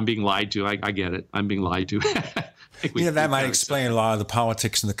much, I'm being lied to. I get it. I'm being lied to. That might explain a lot of the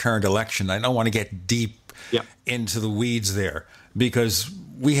politics in the current election. I don't want to get deep into the weeds there, because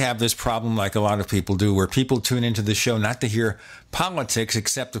we have this problem, like a lot of people do, where people tune into the show not to hear politics,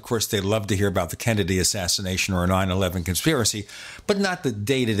 except, of course, they love to hear about the Kennedy assassination or a 9/11 conspiracy, but not the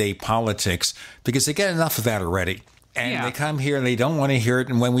day-to-day politics, because they get enough of that already. And they come here and they don't want to hear it.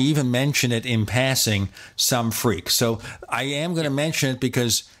 And when we even mention it in passing, some freak. So I am going to mention it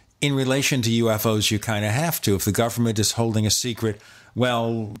because in relation to UFOs, you kind of have to. If the government is holding a secret,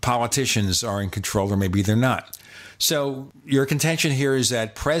 well, politicians are in control, or maybe they're not. So your contention here is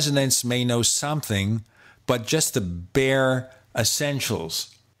that presidents may know something, but just the bare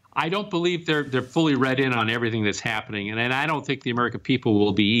essentials. I don't believe they're fully read in on everything that's happening. And I don't think the American people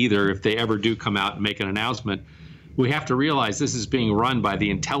will be either if they ever do come out and make an announcement. We have to realize this is being run by the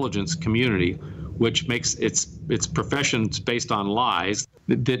intelligence community, which makes its professions based on lies.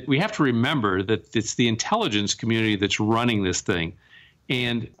 That we have to remember that it's the intelligence community that's running this thing.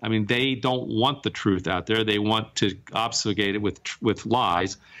 And, I mean, they don't want the truth out there. They want to obfuscate it with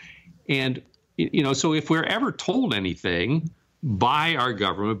lies. And, so if we're ever told anything by our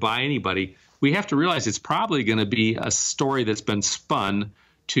government, by anybody, we have to realize it's probably going to be a story that's been spun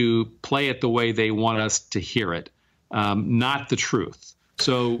to play it the way they want us to hear it. Not the truth.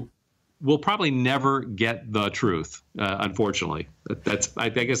 So we'll probably never get the truth, unfortunately. I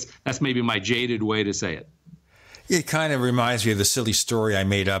guess that's maybe my jaded way to say it. It kind of reminds me of the silly story I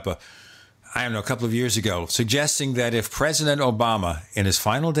made up, a couple of years ago, suggesting that if President Obama, in his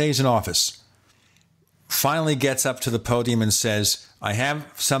final days in office, finally gets up to the podium and says, I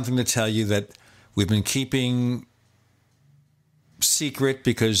have something to tell you that we've been keeping secret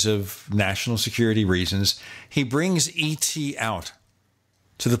because of national security reasons, he brings E.T. out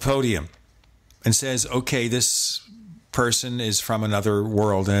to the podium and says, okay, this person is from another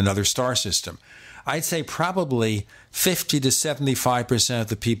world and another star system. I'd say probably 50 to 75% of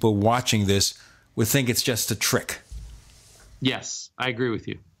the people watching this would think it's just a trick. Yes, I agree with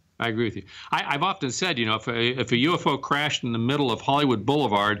you. I've often said, if a UFO crashed in the middle of Hollywood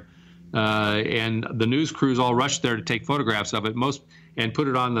Boulevard, and the news crews all rushed there to take photographs of it, and put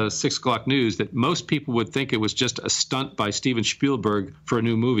it on the 6 o'clock news, that most people would think it was just a stunt by Steven Spielberg for a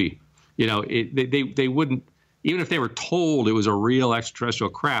new movie. They wouldn't, even if they were told it was a real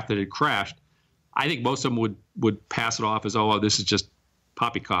extraterrestrial craft that had crashed, I think most of them would pass it off as, this is just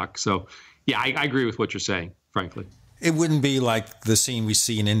poppycock. So, I agree with what you're saying, frankly. It wouldn't be like the scene we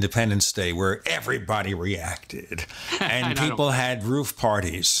see in Independence Day where everybody reacted and people had roof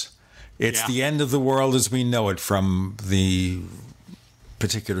parties. It's the end of the world as we know it from the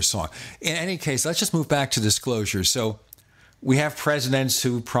particular song. In any case, let's just move back to disclosure. So we have presidents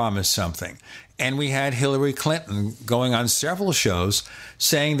who promise something. And we had Hillary Clinton going on several shows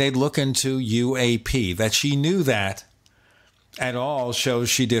saying they'd look into UAP. That she knew that at all shows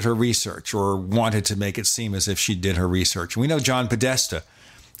she did her research, or wanted to make it seem as if she did her research. We know John Podesta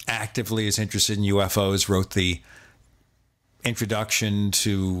actively is interested in UFOs, wrote the introduction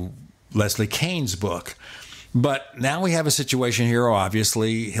to Leslie Kane's book. But now we have a situation here,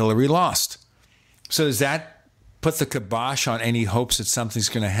 obviously, Hillary lost. So does that put the kibosh on any hopes that something's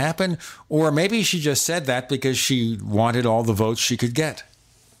going to happen? Or maybe she just said that because she wanted all the votes she could get.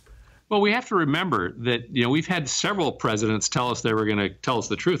 Well, we have to remember that, we've had several presidents tell us they were going to tell us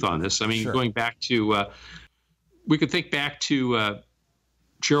the truth on this. I mean, going back to, we could think back to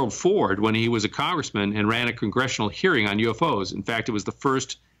Gerald Ford when he was a congressman and ran a congressional hearing on UFOs. In fact, it was the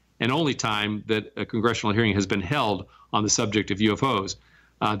first and only time that a congressional hearing has been held on the subject of UFOs.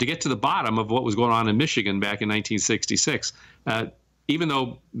 To get to the bottom of what was going on in Michigan back in 1966, even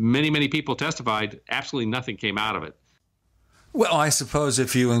though many, many people testified, absolutely nothing came out of it. Well, I suppose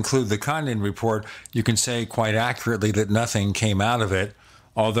if you include the Condon report, you can say quite accurately that nothing came out of it,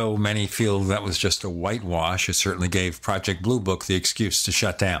 although many feel that was just a whitewash. It certainly gave Project Blue Book the excuse to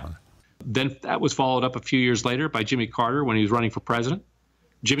shut down. Then that was followed up a few years later by Jimmy Carter when he was running for president.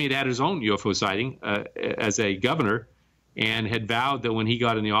 Jimmy had had his own UFO sighting as a governor and had vowed that when he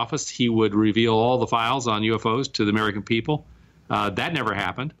got in the office, he would reveal all the files on UFOs to the American people. That never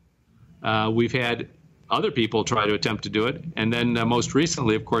happened. We've had other people try to attempt to do it. And then most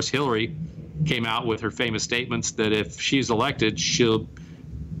recently, of course, Hillary came out with her famous statements that if she's elected, she'll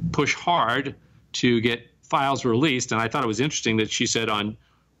push hard to get files released. And I thought it was interesting that she said on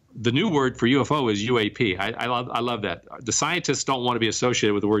the new word for UFO is UAP. I love that. The scientists don't want to be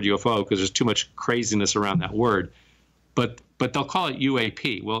associated with the word UFO because there's too much craziness around that word. But they'll call it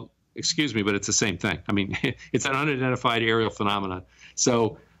UAP. Well, excuse me, but it's the same thing. I mean, it's an unidentified aerial phenomenon.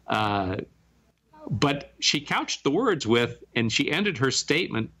 So But she couched the words with, and she ended her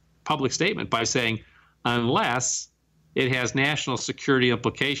public statement by saying, unless it has national security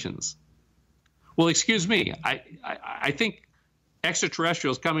implications. Well, excuse me, I think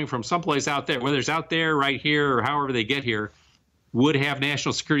extraterrestrials coming from someplace out there, whether it's out there, right here, or however they get here, would have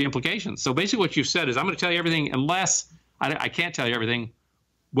national security implications. So basically what you've said is, I'm going to tell you everything unless I can't tell you everything,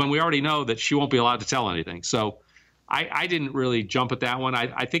 when we already know that she won't be allowed to tell anything. So I didn't really jump at that one.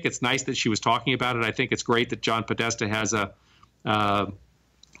 I think it's nice that she was talking about it. I think it's great that John Podesta has a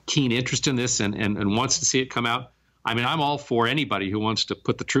keen interest in this and wants to see it come out. I mean, I'm all for anybody who wants to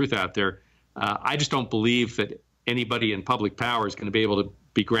put the truth out there. I just don't believe that anybody in public power is going to be able to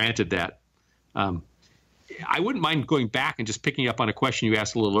be granted that. I wouldn't mind going back and just picking up on a question you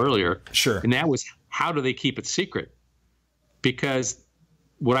asked a little earlier. Sure. And that was, how do they keep it secret? Because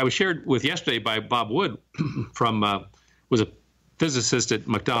what I was shared with yesterday by Bob Wood was a physicist at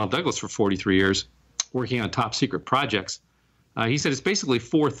McDonnell Douglas for 43 years, working on top secret projects. He said it's basically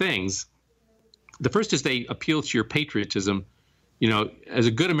four things. The first is they appeal to your patriotism. You know, as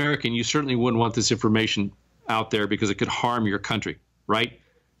a good American, you certainly wouldn't want this information out there because it could harm your country, right?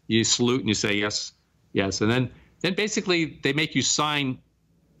 You salute and you say yes, yes. And then basically they make you sign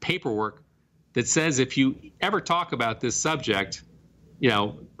paperwork that says if you ever talk about this subject, you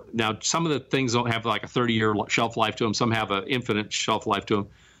know, now some of the things don't have like a 30-year shelf life to them. Some have an infinite shelf life to them.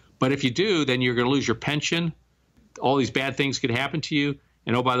 But if you do, then you're going to lose your pension. All these bad things could happen to you.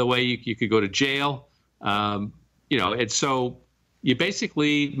 And oh, by the way, you could go to jail. You know, and so you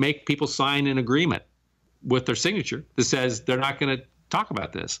basically make people sign an agreement with their signature that says they're not going to talk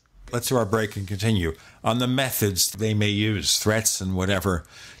about this. Let's do our break and continue on the methods they may use, threats and whatever,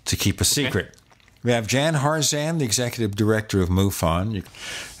 to keep a secret. Okay. We have Jan Harzan, the executive director of MUFON.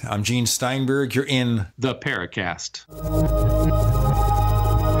 I'm Gene Steinberg. You're in The Paracast.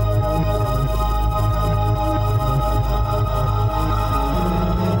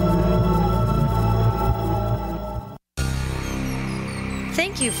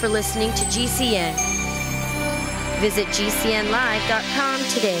 Thank you for listening to GCN. Visit GCNlive.com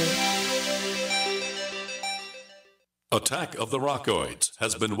today. Attack of the Rockoids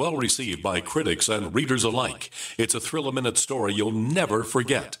has been well received by critics and readers alike. It's a thrill-a-minute story you'll never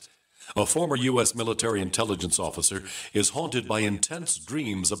forget. A former U.S. military intelligence officer is haunted by intense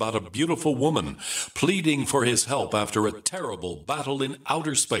dreams about a beautiful woman pleading for his help after a terrible battle in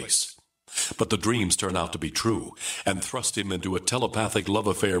outer space. But the dreams turn out to be true and thrust him into a telepathic love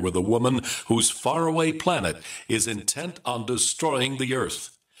affair with a woman whose faraway planet is intent on destroying the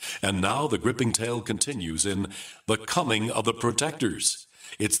Earth. And now the gripping tale continues in The Coming of the Protectors.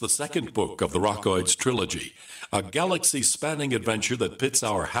 It's the second book of the Rockoids trilogy, a galaxy-spanning adventure that pits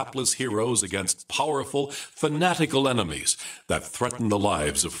our hapless heroes against powerful, fanatical enemies that threaten the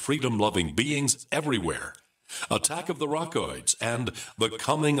lives of freedom-loving beings everywhere. Attack of the Rockoids and The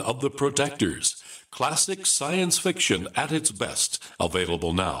Coming of the Protectors. Classic science fiction at its best,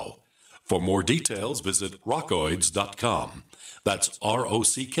 available now. For more details, visit rockoids.com. That's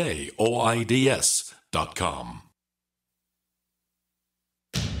ROCKOIDS.com.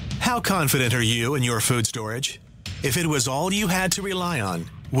 How confident are you in your food storage? If it was all you had to rely on,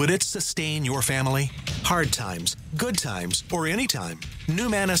 would it sustain your family? Hard times, good times, or any time,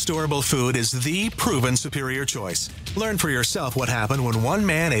 Numana Storable Food is the proven superior choice. Learn for yourself what happened when one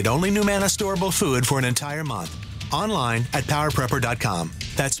man ate only Numana Storable Food for an entire month. Online at PowerPrepper.com.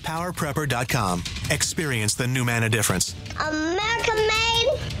 That's PowerPrepper.com. Experience the Numana difference. American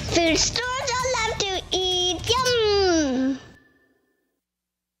made food stores I love to eat. Yum!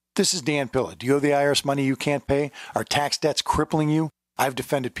 This is Dan Pilla. Do you owe the IRS money you can't pay? Are tax debts crippling you? I've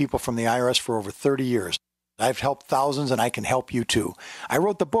defended people from the IRS for over 30 years. I've helped thousands, and I can help you too. I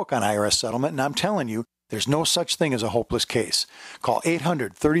wrote the book on IRS settlement, and I'm telling you, there's no such thing as a hopeless case. Call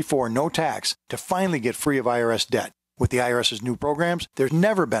 800-34-NO-TAX to finally get free of IRS debt. With the IRS's new programs, there's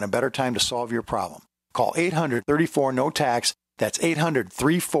never been a better time to solve your problem. Call 800-34-NO-TAX. That's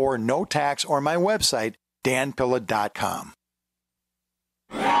 800-34-NO-TAX, or my website, danpilla.com.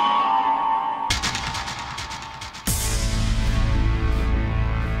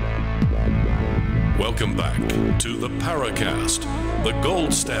 Welcome back to the Paracast, the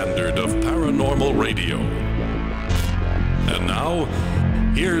gold standard of paranormal radio. And now,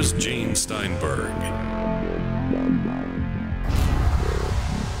 here's Gene Steinberg.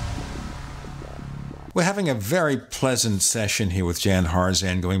 We're having a very pleasant session here with Jan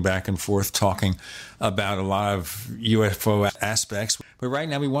Harzan, going back and forth, talking about a lot of UFO aspects. But right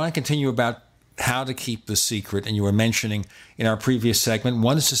now, we want to continue about how to keep the secret. And you were mentioning in our previous segment,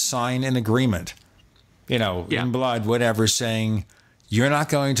 one is to sign an agreement. You know, in blood, whatever, saying You're not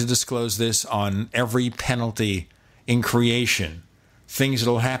going to disclose this on every penalty in creation, things that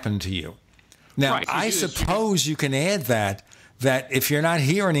will happen to you. Now, Right. I suppose you can add that if you're not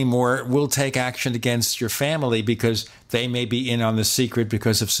here anymore, we'll take action against your family because they may be in on the secret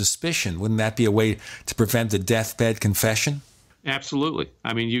because of suspicion. Wouldn't that be a way to prevent the deathbed confession? Absolutely.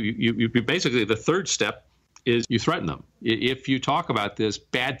 I mean, you basically, the third step is you threaten them. If you talk about this,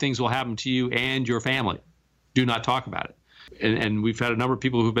 bad things will happen to you and your family. Do not talk about it. And we've had a number of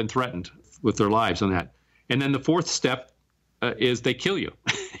people who've been threatened with their lives on that. And then the fourth step is they kill you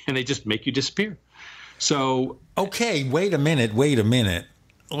and they just make you disappear. So, okay, wait a minute.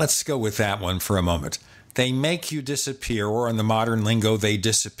 Let's go with that one for a moment. They make you disappear, or in the modern lingo, they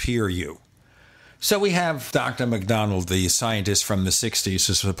disappear you. So we have Dr. McDonald, the scientist from the 60s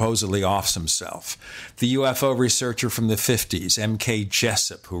who supposedly offs himself. The UFO researcher from the 50s, M.K.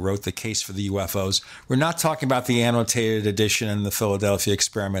 Jessup, who wrote The Case for the UFOs. We're not talking about the annotated edition and the Philadelphia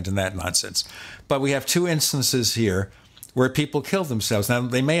experiment and that nonsense. But we have two instances here where people kill themselves. Now,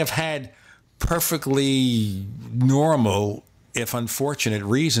 they may have had perfectly normal, if unfortunate,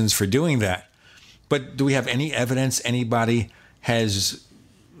 reasons for doing that. But do we have any evidence anybody has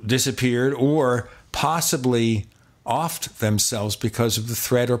disappeared or possibly offed themselves because of the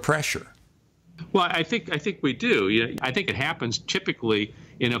threat or pressure? Well, I think we do. I think it happens typically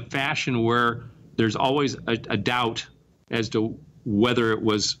in a fashion where there's always a doubt as to whether it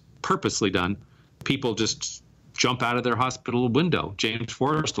was purposely done. People just jump out of their hospital window. James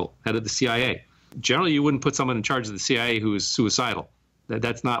Forrestal, head of the CIA. Generally, you wouldn't put someone in charge of the CIA who is suicidal.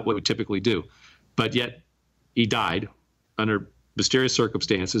 That's not what we typically do. But yet, he died under mysterious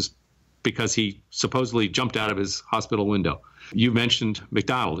circumstances because he supposedly jumped out of his hospital window. You mentioned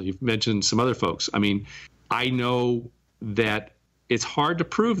McDonald. You've mentioned some other folks. I mean, I know that it's hard to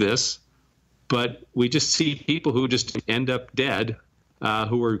prove this, but we just see people who just end up dead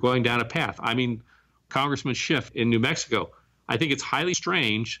who are going down a path. I mean, Congressman Schiff in New Mexico, I think it's highly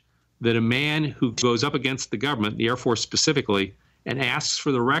strange that a man who goes up against the government, the Air Force specifically, and asks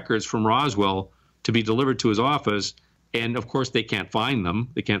for the records from Roswell to be delivered to his office, and of course they can't find them.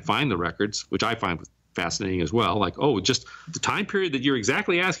 They can't find the records, which I find fascinating as well. Like, oh, just the time period that you're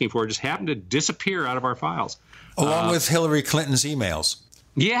exactly asking for just happened to disappear out of our files. Along with Hillary Clinton's emails.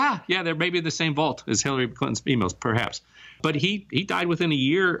 Yeah, they're maybe in the same vault as Hillary Clinton's emails, perhaps. But he died within a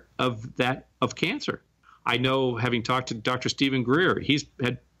year of cancer. I know, having talked to Dr. Stephen Greer, he's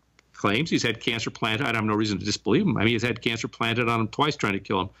had claims he's had cancer planted. I have no reason to disbelieve him. I mean, he's had cancer planted on him twice trying to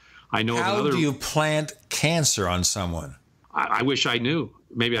kill him. I know. How do you plant cancer on someone? I wish I knew.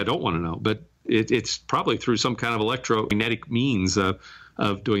 Maybe I don't want to know, but it's probably through some kind of electromagnetic means of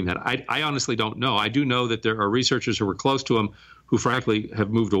doing that. I honestly don't know. I do know that there are researchers who were close to him who frankly have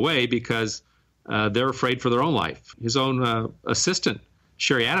moved away because they're afraid for their own life. His own assistant,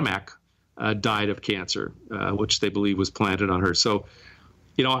 Sherry Adamak, died of cancer, which they believe was planted on her. So,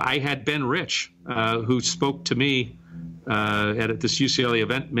 I had Ben Rich, who spoke to me at this UCLA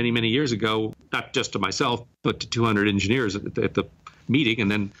event many, many years ago, not just to myself, but to 200 engineers at the meeting,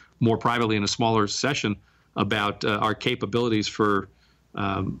 and then more privately in a smaller session about our capabilities for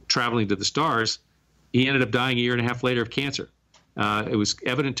traveling to the stars. He ended up dying a year and a half later of cancer. It was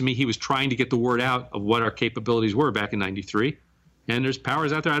evident to me he was trying to get the word out of what our capabilities were back in '93. And there's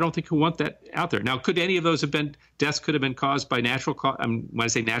powers out there I don't think who want that out there. Now, could any of those have been, deaths could have been caused by natural causes? When I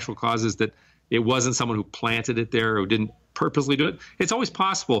say natural causes, that it wasn't someone who planted it there or didn't purposely do it. It's always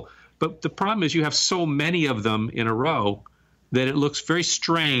possible. But the problem is you have so many of them in a row that it looks very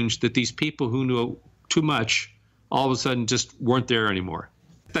strange that these people who knew too much all of a sudden just weren't there anymore.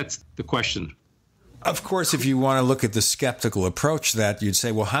 That's the question. Of course, if you want to look at the skeptical approach to that, you'd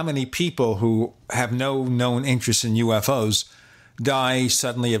say, well, how many people who have no known interest in UFOs die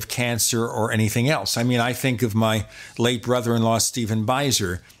suddenly of cancer or anything else? I mean, I think of my late brother-in-law, Stephen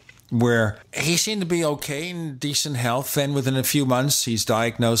Beiser, where he seemed to be okay, in decent health. Then within a few months, he's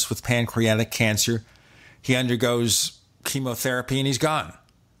diagnosed with pancreatic cancer. He undergoes chemotherapy and he's gone.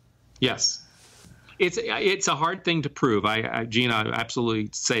 Yes. It's a hard thing to prove. Gene, I absolutely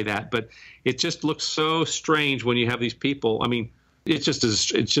say that, but it just looks so strange when you have these people. I mean, it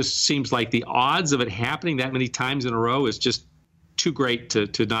just seems like the odds of it happening that many times in a row is just too great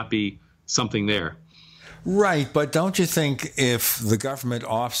to not be something there. Right, but don't you think if the government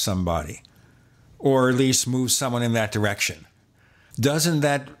offs somebody, or at least moves someone in that direction, doesn't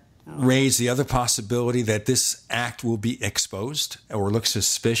that raise the other possibility that this act will be exposed or look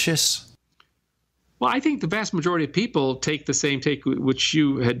suspicious? Well, I think the vast majority of people take the same take which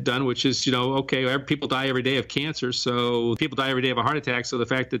you had done, which is, okay, people die every day of cancer, so people die every day of a heart attack, so the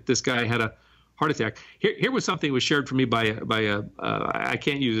fact that this guy had a heart attack. Here was something that was shared for me by I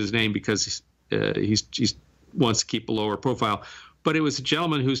can't use his name because he's wants to keep a lower profile, but it was a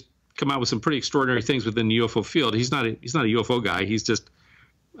gentleman who's come out with some pretty extraordinary things within the UFO field. He's not a UFO guy. He's just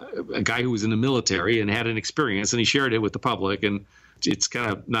a guy who was in the military and had an experience, and he shared it with the public, and it's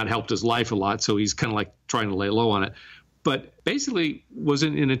kind of not helped his life a lot. So he's kind of like trying to lay low on it. But basically was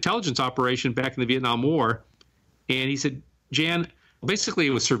in an intelligence operation back in the Vietnam War. And he said, Jan, basically it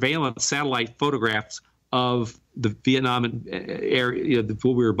was surveillance satellite photographs of the Vietnam area,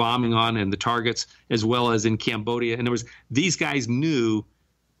 what we were bombing on and the targets, as well as in Cambodia. And these guys knew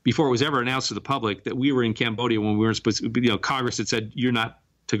before it was ever announced to the public that we were in Cambodia when we weren't supposed to, Congress had said, you're not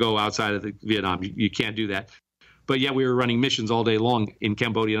to go outside of the Vietnam. You can't do that. But yet we were running missions all day long in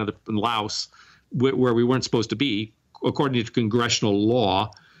Cambodia and Laos where we weren't supposed to be, according to congressional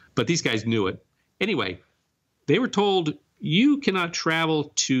law. But these guys knew it. Anyway, they were told you cannot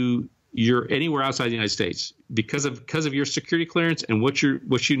travel to anywhere outside the United States because of your security clearance and what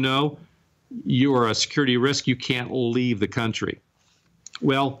you know, you are a security risk. You can't leave the country.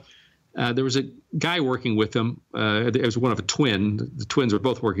 Well, there was a guy working with them. It was one of a twin. The twins were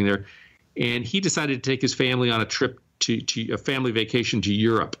both working there. And he decided to take his family on a trip to a family vacation to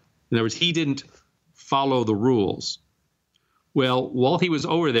Europe. In other words, he didn't follow the rules. Well, while he was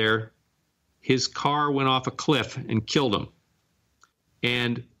over there, his car went off a cliff and killed him.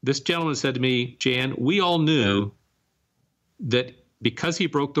 And this gentleman said to me, Jan, we all knew that because he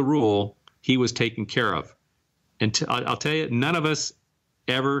broke the rule, he was taken care of. And I'll tell you, none of us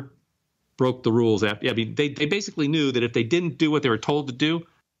ever broke the rules. I mean, they basically knew that if they didn't do what they were told to do,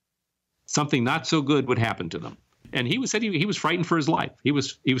 something not so good would happen to them. And he said he was frightened for his life. He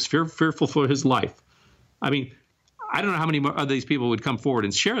was fearful for his life. I mean, I don't know how many more of these people would come forward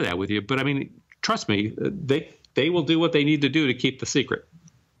and share that with you, but I mean, trust me, they will do what they need to do to keep the secret.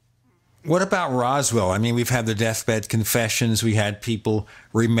 What about Roswell? I mean, we've had the deathbed confessions. We had people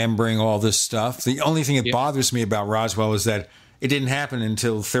remembering all this stuff. The only thing that bothers me about Roswell is that it didn't happen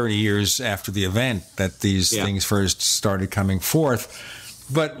until 30 years after the event that these things first started coming forth.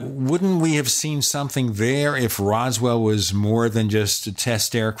 But wouldn't we have seen something there if Roswell was more than just a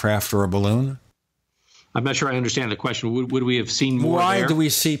test aircraft or a balloon? I'm not sure I understand the question. Would we have seen more Why there? do we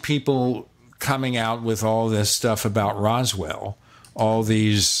see people coming out with all this stuff about Roswell, all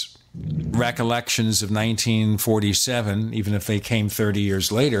these recollections of 1947, even if they came 30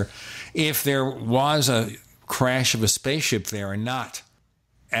 years later, if there was a crash of a spaceship there and not,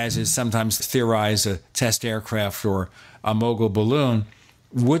 as is sometimes theorized, a test aircraft or a mogul balloon,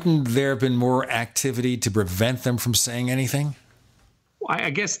 wouldn't there have been more activity to prevent them from saying anything?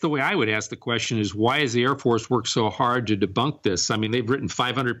 I guess the way I would ask the question is, why has the Air Force worked so hard to debunk this? I mean, they've written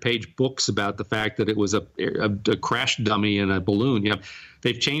 500-page books about the fact that it was a crash dummy in a balloon.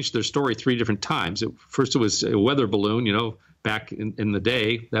 They've changed their story 3 different times. First, it was a weather balloon, back in the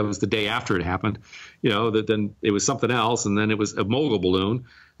day. That was the day after it happened. Then it was something else, and then it was a mogul balloon,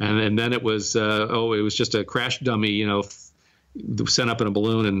 and then it was, it was just a crash dummy, sent up in a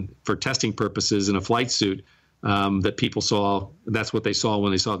balloon and for testing purposes in a flight suit. That people saw. That's what they saw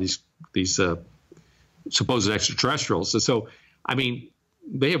when they saw these supposed extraterrestrials. So, I mean,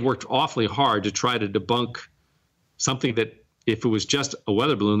 they have worked awfully hard to try to debunk something that, if it was just a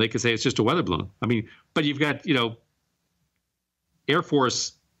weather balloon, they could say it's just a weather balloon. I mean, but you've got, Air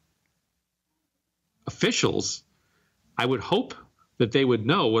Force officials. I would hope that they would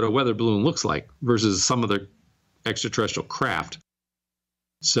know what a weather balloon looks like versus some other extraterrestrial craft.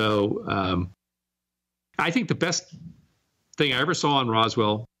 So, I think the best thing I ever saw on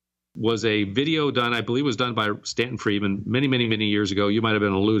Roswell was a video done, I believe it was done by Stanton Friedman many, many, many years ago. You might have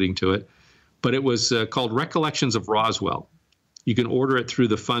been alluding to it, but it was called Recollections of Roswell. You can order it through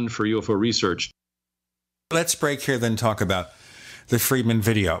the Fund for UFO Research. Let's break here, then talk about the Friedman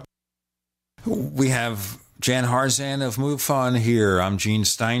video. We have Jan Harzan of MUFON here. I'm Gene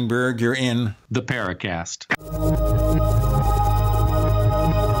Steinberg. You're in The Paracast.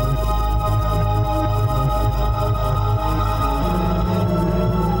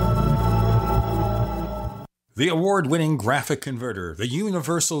 The award-winning graphic converter, the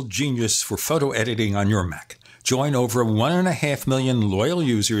universal genius for photo editing on your Mac. Join over 1.5 million loyal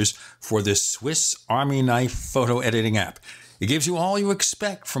users for this Swiss Army knife photo editing app. It gives you all you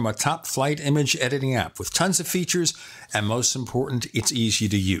expect from a top-flight image editing app with tons of features, and most important, it's easy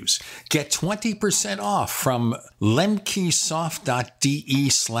to use. Get 20% off from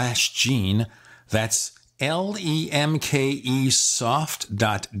lemkesoft.de/Gene. That's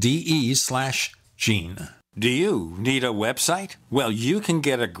lemkesoft.de/Gene. Do you need a website? Well, you can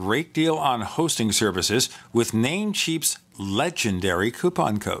get a great deal on hosting services with Namecheap's legendary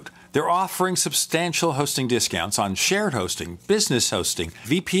coupon code. They're offering substantial hosting discounts on shared hosting, business hosting,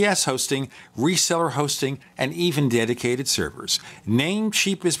 VPS hosting, reseller hosting, and even dedicated servers.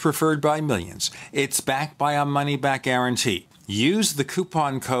 Namecheap is preferred by millions. It's backed by a money-back guarantee. Use the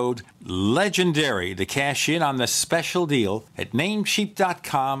coupon code LEGENDARY to cash in on the special deal at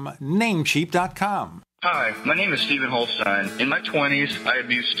Namecheap.com, Namecheap.com. Hi, my name is Stephen Holstein. In my 20s, I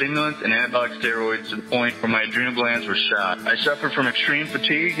abused stimulants and anabolic steroids to the point where my adrenal glands were shot. I suffered from extreme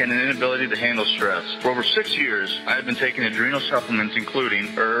fatigue and an inability to handle stress. For over 6 years, I have been taking adrenal supplements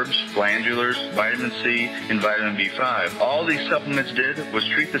including herbs, glandulars, vitamin C, and vitamin B5. All these supplements did was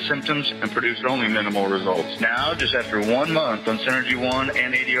treat the symptoms and produced only minimal results. Now, just after 1 month on Synergy 1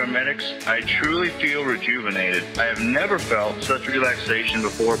 and ADR Medics, I truly feel rejuvenated. I have never felt such relaxation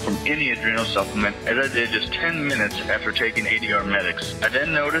before from any adrenal supplement as I did just 10 minutes after taking ADR Medics. I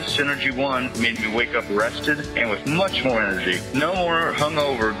then noticed Synergy 1 made me wake up rested and with much more energy. No more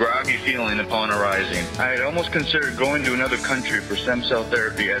hungover, groggy feeling upon arising. I had almost considered going to another country for stem cell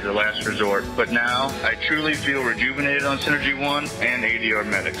therapy as a last resort, but now I truly feel rejuvenated on Synergy 1 and ADR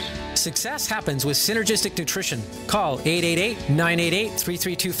Medics. Success happens with synergistic nutrition. Call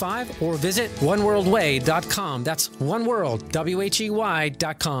 888-988-3325 or visit oneworldway.com. That's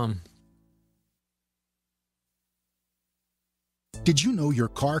oneworld.com. Did you know your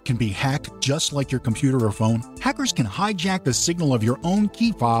car can be hacked just like your computer or phone? Hackers can hijack the signal of your own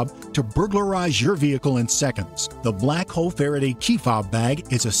key fob to burglarize your vehicle in seconds. The Black Hole Faraday key fob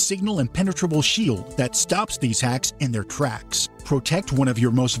bag is a signal impenetrable shield that stops these hacks in their tracks. Protect one of your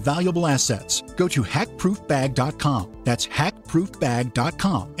most valuable assets. Go to hackproofbag.com. That's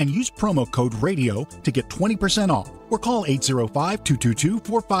hackproofbag.com and use promo code RADIO to get 20% off. Or call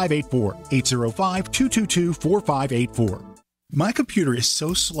 805-222-4584. 805-222-4584. My computer is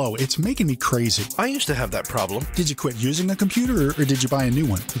so slow, it's making me crazy. I used to have that problem. Did you quit using a computer or did you buy a new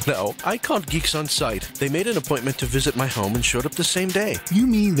one? No, I called Geeks On Site. They made an appointment to visit my home and showed up the same day. You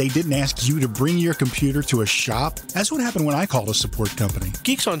mean they didn't ask you to bring your computer to a shop? That's what happened when I called a support company.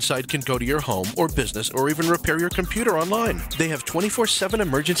 Geeks On Site can go to your home or business or even repair your computer online. They have 24/7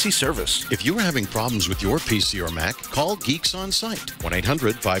 emergency service. If you are having problems with your PC or Mac, call Geeks On Site,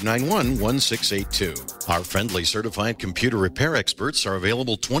 1-800-591-1682. Our friendly certified computer repair experts are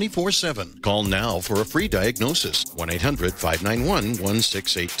available 24/7. Call now for a free diagnosis,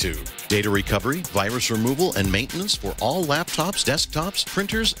 1-800-591-1682. Data recovery, virus removal, and maintenance for all laptops, desktops,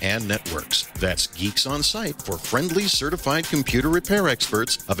 printers, and networks. That's Geeks On Site for friendly certified computer repair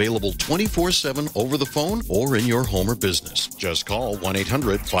experts, available 24/7 over the phone or in your home or business. Just call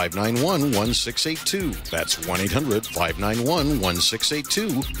 1-800-591-1682. That's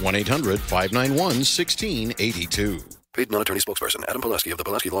 1-800-591-1682, 1-800-591-1682. Paid non-attorney spokesperson Adam Pulaski of the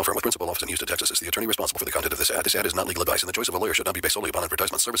Pulaski Law Firm with principal office in Houston, Texas is the attorney responsible for the content of this ad. This ad is not legal advice, and the choice of a lawyer should not be based solely upon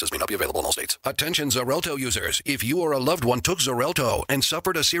advertisement. Services may not be available in all states. Attention Xarelto users. If you or a loved one took Xarelto and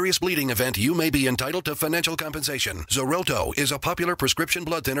suffered a serious bleeding event, you may be entitled to financial compensation. Xarelto is a popular prescription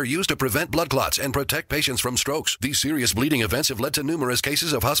blood thinner used to prevent blood clots and protect patients from strokes. These serious bleeding events have led to numerous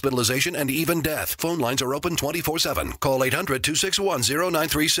cases of hospitalization and even death. Phone lines are open 24/7. Call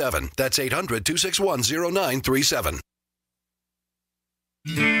 800-261-0937. That's 800-261-0937.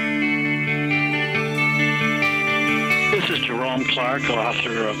 This is Jerome Clark,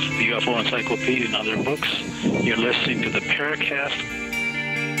 author of the UFO Encyclopedia and other books. You're listening to the Paracast.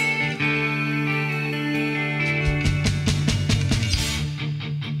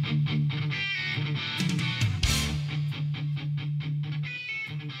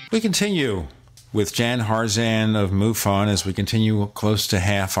 We continue with Jan Harzan of MUFON as we continue close to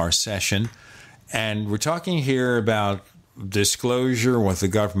half our session. And we're talking here about disclosure, what the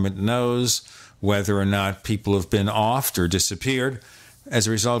government knows, whether or not people have been offed or disappeared as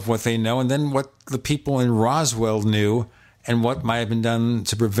a result of what they know, and then what the people in Roswell knew and what might have been done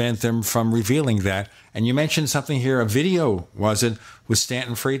to prevent them from revealing that. And you mentioned something here, a video, was it, with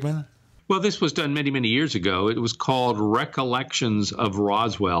Stanton Friedman? Well, this was done many, many years ago. It was called Recollections of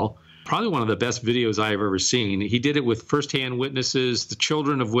Roswell. Probably one of the best videos I've ever seen. He did it with firsthand witnesses, the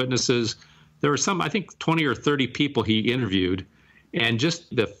children of witnesses. There were some, I think, 20 or 30 people he interviewed, and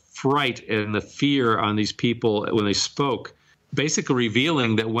just the fright and the fear on these people when they spoke, basically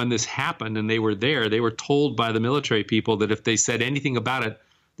revealing that when this happened and they were there, they were told by the military people that if they said anything about it,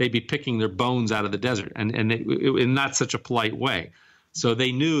 they'd be picking their bones out of the desert, and in not such a polite way. So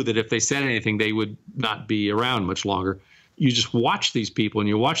they knew that if they said anything, they would not be around much longer. You just watch these people, and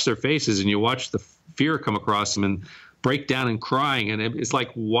you watch their faces, and you watch the fear come across them, and break down and crying. And it's like,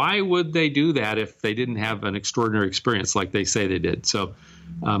 why would they do that if they didn't have an extraordinary experience like they say they did? So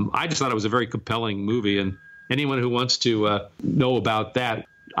I just thought it was a very compelling movie. And anyone who wants to know about that,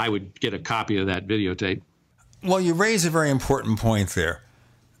 I would get a copy of that videotape. Well, you raise a very important point there.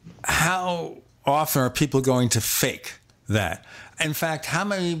 How often are people going to fake that? In fact, how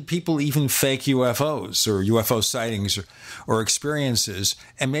many people even fake UFOs or UFO sightings or experiences?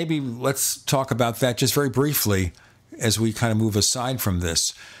 And maybe let's talk about that just very briefly as we kind of move aside from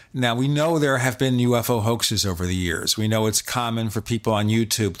this. Now, we know there have been UFO hoaxes over the years. We know it's common for people on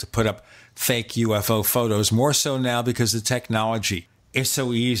YouTube to put up fake UFO photos, more so now because the technology is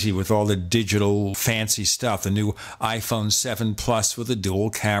so easy with all the digital fancy stuff. The new iPhone 7 Plus with the dual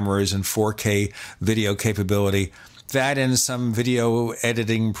cameras and 4K video capability. That and some video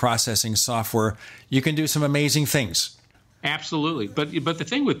editing processing software, you can do some amazing things. Absolutely. But the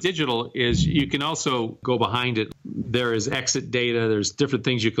thing with digital is you can also go behind it. There is exit data. There's different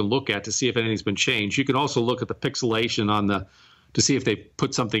things you can look at to see if anything's been changed. You can also look at the pixelation to see if they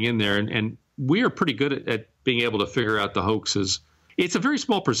put something in there. And we are pretty good at being able to figure out the hoaxes. It's a very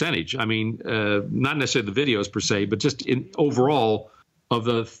small percentage. I mean, not necessarily the videos per se, but just in overall of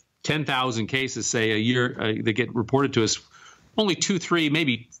the 10,000 cases, say, a year that get reported to us, only 2, 3,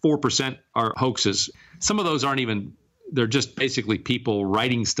 maybe 4% are hoaxes. Some of those aren't even, they're just basically people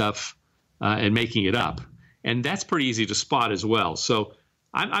writing stuff and making it up. And that's pretty easy to spot as well. So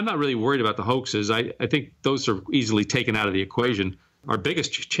I'm not really worried about the hoaxes. I think those are easily taken out of the equation. Our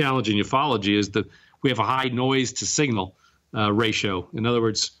biggest challenge in ufology is that we have a high noise to signal ratio. In other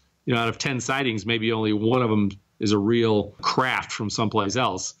words, out of 10 sightings, maybe only one of them is a real craft from someplace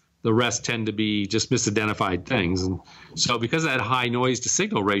else. The rest tend to be just misidentified things. And so because of that high noise to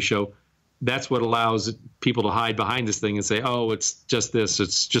signal ratio, that's what allows people to hide behind this thing and say, oh, it's just this,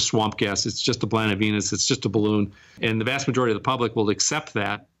 it's just swamp gas, it's just a planet Venus, it's just a balloon. And the vast majority of the public will accept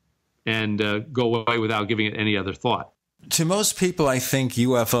that and go away without giving it any other thought. To most people, I think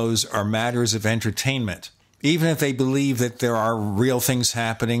UFOs are matters of entertainment. Even if they believe that there are real things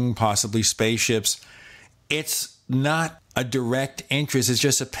happening, possibly spaceships, it's not a direct interest. It's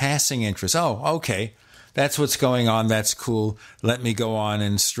just a passing interest. Oh, okay. That's what's going on. That's cool. Let me go on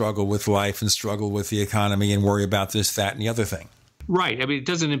and struggle with life and struggle with the economy and worry about this, that, and the other thing. Right. I mean, it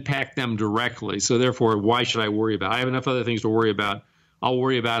doesn't impact them directly. So therefore, why should I worry about it? I have enough other things to worry about. I'll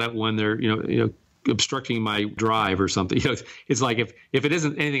worry about it when they're, obstructing my drive or something. It's like if it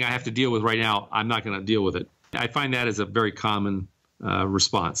isn't anything I have to deal with right now, I'm not going to deal with it. I find that as a very common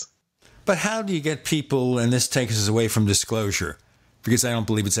response. But how do you get people, and this takes us away from disclosure, because I don't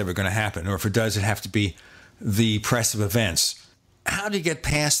believe it's ever going to happen, or if it does, it have to be the press of events. How do you get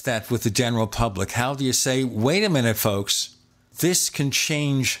past that with the general public? How do you say, wait a minute, folks, this can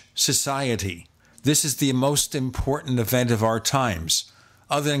change society. This is the most important event of our times,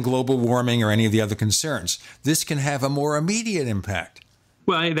 other than global warming or any of the other concerns. This can have a more immediate impact.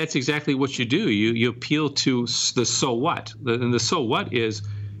 Well, that's exactly what you do. You appeal to the so what. And the so what is,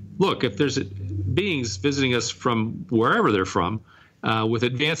 look, if there's beings visiting us from wherever they're from with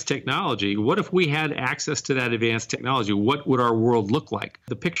advanced technology, what if we had access to that advanced technology? What would our world look like?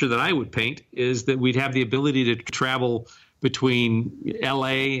 The picture that I would paint is that we'd have the ability to travel between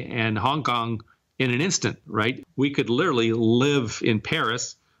L.A. and Hong Kong in an instant, right? We could literally live in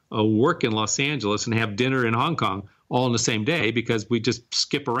Paris, work in Los Angeles, and have dinner in Hong Kong all in the same day because we just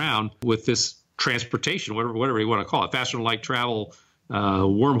skip around with this transportation, whatever you want to call it, faster than light travel,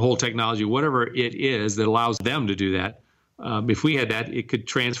 wormhole technology, whatever it is that allows them to do that. If we had that, it could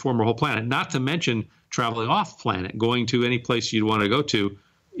transform our whole planet, not to mention traveling off planet, going to any place you'd want to go to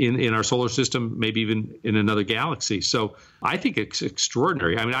in our solar system, maybe even in another galaxy. So I think it's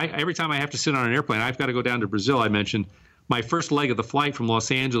extraordinary. I mean, every time I have to sit on an airplane, I've got to go down to Brazil, I mentioned. My first leg of the flight from Los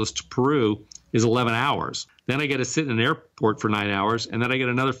Angeles to Peru is 11 hours. Then I get to sit in an airport for 9 hours, and then I get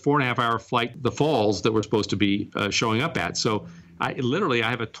another 4.5-hour flight, the falls that we're supposed to be showing up at. So I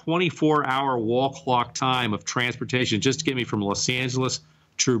have a 24-hour wall clock time of transportation just to get me from Los Angeles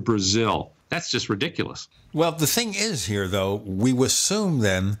to Brazil. That's just ridiculous. Well, the thing is here, though, we assume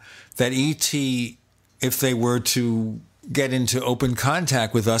then that ET, if they were to get into open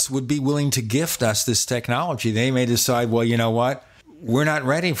contact with us, would be willing to gift us this technology. They may decide, well, you know what? We're not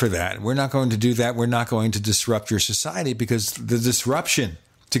ready for that. We're not going to do that. We're not going to disrupt your society, because the disruption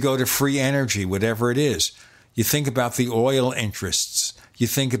to go to free energy, whatever it is, you think about the oil interests, you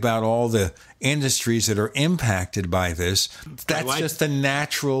think about all the industries that are impacted by this. That's just the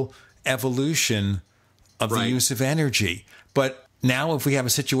natural evolution of the use of energy. But now if we have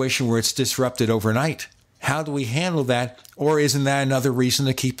a situation where it's disrupted overnight, how do we handle that? Or isn't that another reason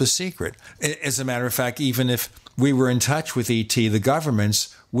to keep a secret? As a matter of fact, even if we were in touch with ET, the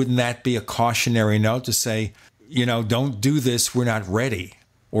governments, wouldn't that be a cautionary note to say, don't do this, we're not ready?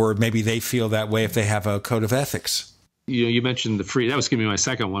 Or maybe they feel that way if they have a code of ethics. You mentioned the free. That was going to be my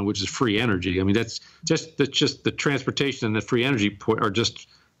second one, which is free energy. I mean, that's just the transportation and the free energy are just,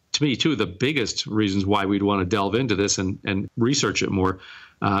 to me, two of the biggest reasons why we'd want to delve into this and research it more.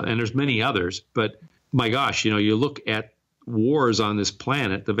 And there's many others, but my gosh, you look at wars on this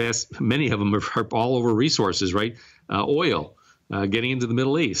planet. Many of them are all over resources, right? Oil, getting into the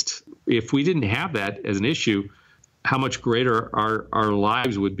Middle East. If we didn't have that as an issue, how much greater our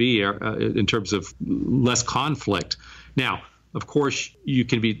lives would be in terms of less conflict. Now, of course, you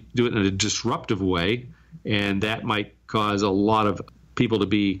can do it in a disruptive way, and that might cause a lot of people to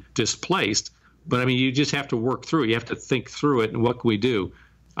be displaced. But I mean, you just have to work through it. You have to think through it, and what can we do?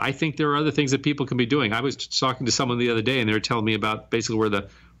 I think there are other things that people can be doing. I was talking to someone the other day, and they were telling me about basically where the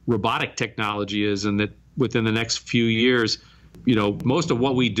robotic technology is, and that within the next few years, most of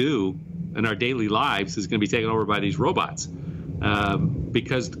what we do in our daily lives is going to be taken over by these robots,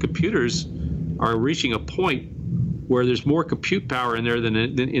 because the computers are reaching a point where there's more compute power in there than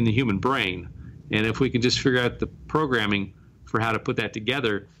in the human brain. And if we can just figure out the programming for how to put that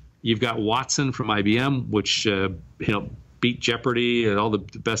together, you've got Watson from IBM, which beat Jeopardy and all the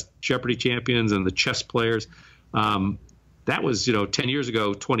best Jeopardy champions and the chess players. That was 10 years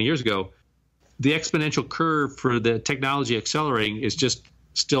ago, 20 years ago. The exponential curve for the technology accelerating is just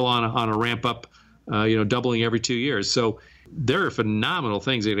still on a ramp up, doubling every 2 years. So there are phenomenal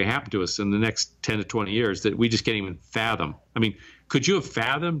things that are going to happen to us in the next 10 to 20 years that we just can't even fathom. I mean, could you have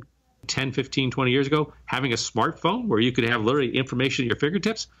fathomed 10, 15, 20 years ago having a smartphone where you could have literally information at your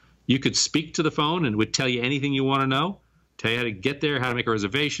fingertips? You could speak to the phone and would tell you anything you want to know, tell you how to get there, how to make a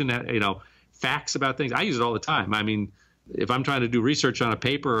reservation, facts about things. I use it all the time. I mean, if I'm trying to do research on a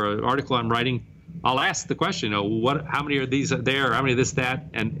paper or an article I'm writing, I'll ask the question, how many are these there, how many of this, that,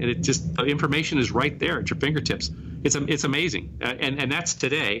 and it just, the information is right there at your fingertips. It's amazing. And that's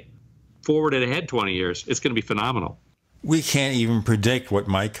today. Forward and ahead 20 years, it's going to be phenomenal. We can't even predict what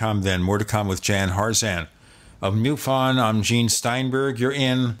might come then. More to come with Jan Harzan. Of MUFON, I'm Gene Steinberg. You're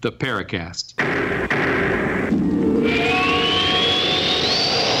in The Paracast.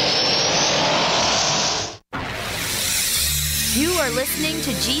 You are listening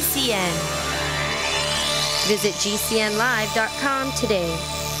to GCN. Visit GCNlive.com today.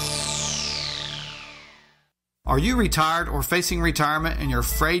 Are you retired or facing retirement and you're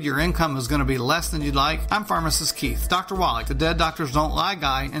afraid your income is going to be less than you'd like? I'm Pharmacist Keith. Dr. Wallach, the Dead Doctors Don't Lie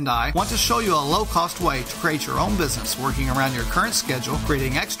guy, and I want to show you a low-cost way to create your own business working around your current schedule,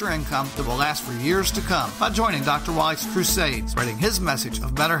 creating extra income that will last for years to come by joining Dr. Wallach's crusade, spreading his message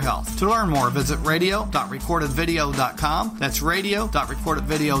of better health. To learn more, visit radio.recordedvideo.com. That's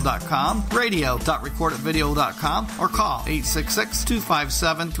radio.recordedvideo.com, radio.recordedvideo.com, or call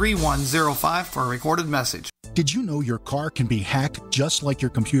 866-257-3105 for a recorded message. Did you know your car can be hacked just like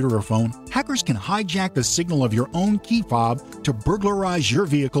your computer or phone? Hackers can hijack the signal of your own key fob to burglarize your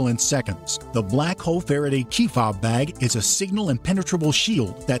vehicle in seconds. The Black Hole Faraday key fob bag is a signal impenetrable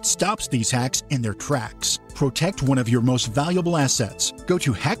shield that stops these hacks in their tracks. Protect one of your most valuable assets. Go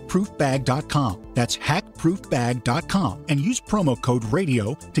to hackproofbag.com. That's hackproofbag.com and use promo code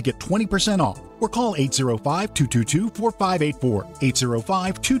RADIO to get 20% off. Or call 805-222-4584.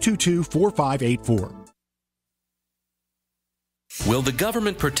 805-222-4584. Will the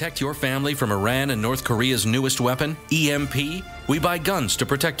government protect your family from Iran and North Korea's newest weapon, EMP? We buy guns to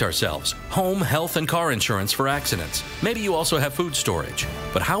protect ourselves, home, health, and car insurance for accidents. Maybe you also have food storage.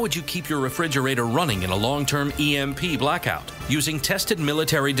 But how would you keep your refrigerator running in a long-term EMP blackout? Using tested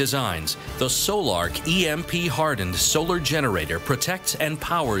military designs, the Solarc EMP-hardened solar generator protects and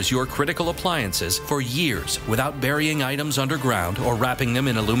powers your critical appliances for years without burying items underground or wrapping them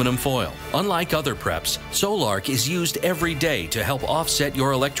in aluminum foil. Unlike other preps, Solarc is used every day to help offset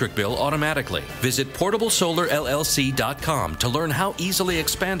your electric bill automatically. Visit portablesolarllc.com to learn how easily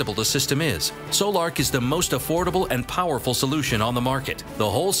expandable the system is. Solarc is the most affordable and powerful solution on the market. The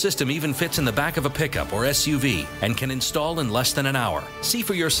whole system even fits in the back of a pickup or SUV and can install in less than an hour. See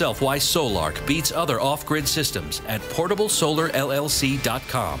for yourself why Solarc beats other off-grid systems at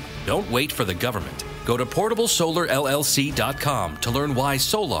portablesolarllc.com. Don't wait for the government. Go to portablesolarllc.com to learn why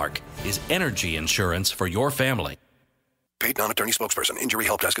Solarc is energy insurance for your family. Paid non-attorney spokesperson. Injury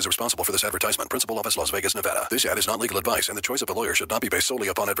Help Desk is responsible for this advertisement. Principal office, Las Vegas, Nevada. This ad is not legal advice, and the choice of a lawyer should not be based solely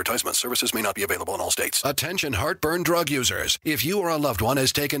upon advertisements. Services may not be available in all states. Attention heartburn drug users. If you or a loved one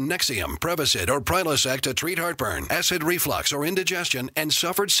has taken Nexium, Prevacid, or Prilosec to treat heartburn, acid reflux, or indigestion, and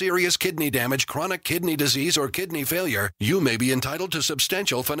suffered serious kidney damage, chronic kidney disease, or kidney failure, you may be entitled to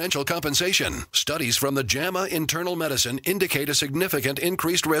substantial financial compensation. Studies from the JAMA Internal Medicine indicate a significant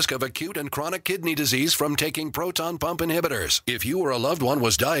increased risk of acute and chronic kidney disease from taking proton pump inhibitors. inhibitors. If you or a loved one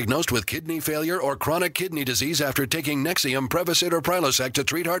was diagnosed with kidney failure or chronic kidney disease after taking Nexium, Prevacid, or Prilosec to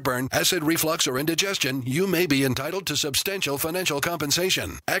treat heartburn, acid reflux, or indigestion, you may be entitled to substantial financial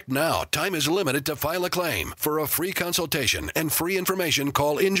compensation. Act now. Time is limited to file a claim. For a free consultation and free information,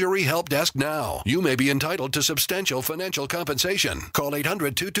 call Injury Help Desk now. You may be entitled to substantial financial compensation. Call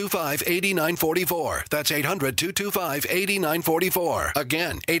 800-225-8944. That's 800-225-8944.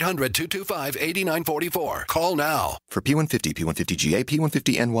 Again, 800-225-8944. Call now. For P150, P150GA,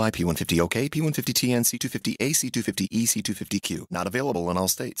 P150NY, P150OK, P150TN, C250A, C250E, C250Q. Not available in all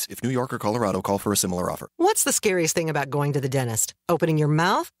states. If New York or Colorado, call for a similar offer. What's the scariest thing about going to the dentist? Opening your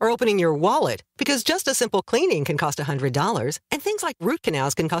mouth or opening your wallet? Because just a simple cleaning can cost $100, and things like root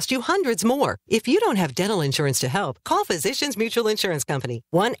canals can cost you hundreds more. If you don't have dental insurance to help, call Physicians Mutual Insurance Company.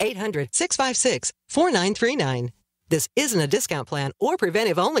 1-800-656-4939. This isn't a discount plan or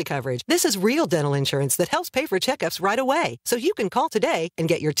preventive-only coverage. This is real dental insurance that helps pay for checkups right away. So you can call today and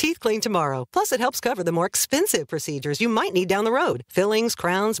get your teeth cleaned tomorrow. Plus, it helps cover the more expensive procedures you might need down the road. Fillings,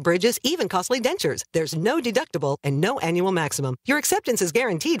 crowns, bridges, even costly dentures. There's no deductible and no annual maximum. Your acceptance is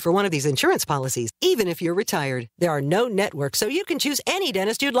guaranteed for one of these insurance policies, even if you're retired. There are no networks, so you can choose any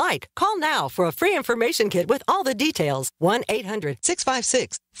dentist you'd like. Call now for a free information kit with all the details.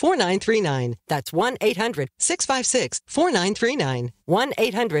 1-800-656-4939. That's 1-800-656-4939. 1-800-656-4939.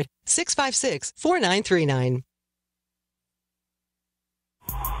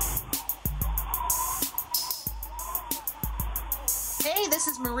 Hey, this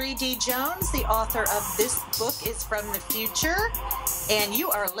is Marie D. Jones, the author of This Book is from the Future, and you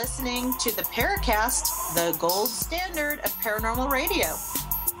are listening to the Paracast, the gold standard of paranormal radio.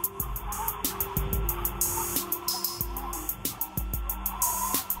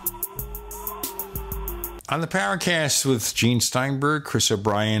 On the Paracast with Gene Steinberg, Chris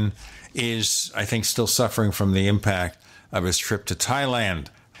O'Brien is, I think, still suffering from the impact of his trip to Thailand.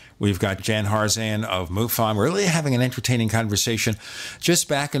 We've got Jan Harzan of MUFON. We're really having an entertaining conversation just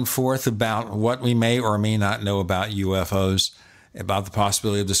back and forth about what we may or may not know about UFOs, about the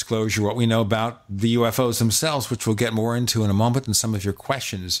possibility of disclosure, what we know about the UFOs themselves, which we'll get more into in a moment, and some of your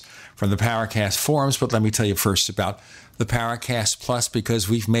questions from the Paracast forums. But let me tell you first about the Paracast Plus, because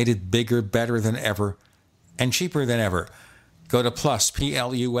we've made it bigger, better than ever, and cheaper than ever. Go to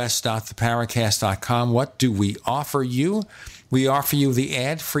plus.theparacast.com. What do we offer you? We offer you the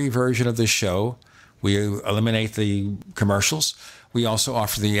ad-free version of the show. We eliminate the commercials. We also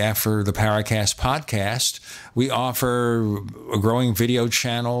offer the After the Paracast podcast. We offer a growing video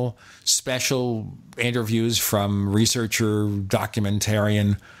channel, special interviews from researcher,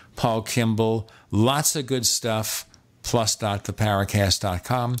 documentarian Paul Kimball. Lots of good stuff.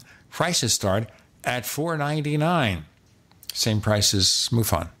 Plus.theparacast.com. Prices start at $4.99. Same price as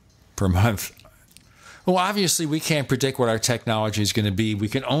MUFON per month. Well, obviously, we can't predict what our technology is going to be. We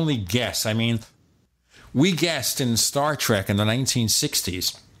can only guess. I mean, we guessed in Star Trek in the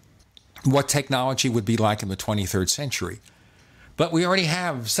 1960s what technology would be like in the 23rd century. But we already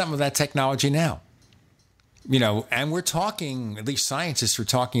have some of that technology now. You know, and we're talking, at least scientists are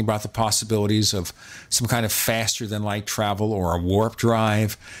talking about the possibilities of some kind of faster than light travel or a warp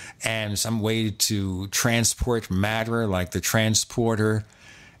drive and some way to transport matter like the transporter.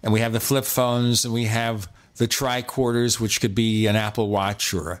 And we have the flip phones and we have the tricorders, which could be an Apple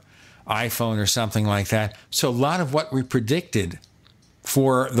Watch or an iPhone or something like that. So a lot of what we predicted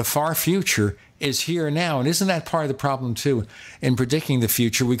for the far future is here now. And isn't that part of the problem too? In predicting the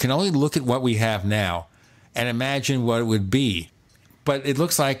future, we can only look at what we have now and imagine what it would be. But it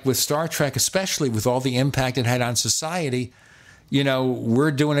looks like with Star Trek, especially with all the impact it had on society, you know,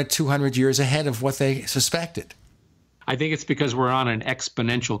 we're doing it 200 years ahead of what they suspected. I think it's because we're on an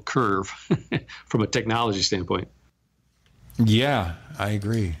exponential curve from a technology standpoint. Yeah, I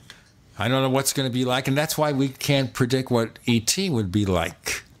agree. I don't know what's going to be like, and that's why we can't predict what ET would be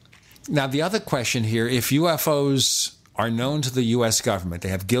like. Now, the other question here, if UFOs are known to the U.S. government, they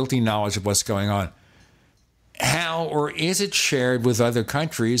have guilty knowledge of what's going on, how or is it shared with other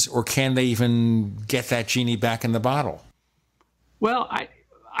countries, or can they even get that genie back in the bottle? Well, I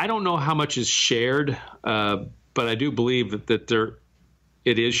don't know how much is shared, but I do believe that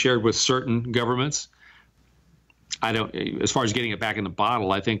it is shared with certain governments. As far as getting it back in the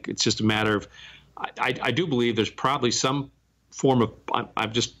bottle, I think it's just a matter of, I do believe there's probably some form of, I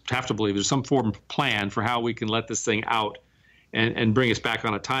just have to believe there's some form of plan for how we can let this thing out and bring us back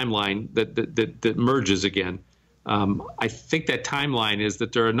on a timeline that merges again. I think that timeline is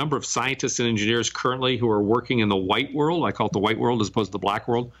that there are a number of scientists and engineers currently who are working in the white world. I call it the white world as opposed to the black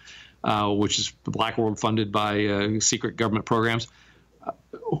world, which is the black world funded by secret government programs.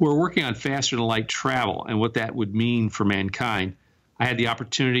 we're working on faster than light travel and what that would mean for mankind. I had the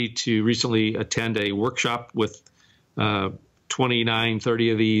opportunity to recently attend a workshop with 29,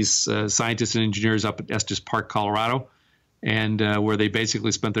 30 of these scientists and engineers up at Estes Park, Colorado, and where they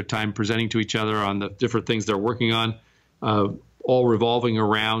basically spent their time presenting to each other on the different things they're working on, all revolving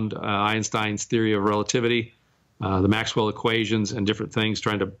around Einstein's theory of relativity, the Maxwell equations, and different things,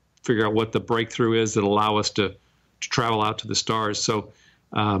 trying to figure out what the breakthrough is that allow us to travel out to the stars. So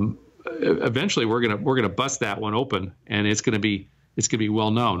eventually we're gonna bust that one open, and it's gonna be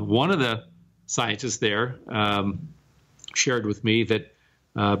well known. One of the scientists there shared with me that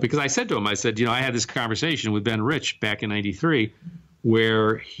because I said to him, I said, you know, I had this conversation with Ben Rich back in '93,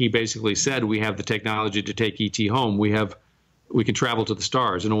 where he basically said we have the technology to take ET home. We can travel to the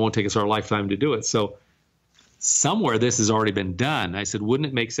stars, and it won't take us our lifetime to do it. So somewhere this has already been done. I said, wouldn't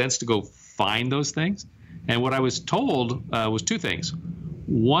it make sense to go find those things? And what I was told was two things.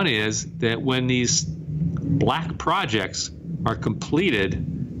 One is that when these black projects are completed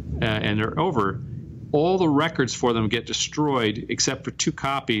and they're over, all the records for them get destroyed except for 2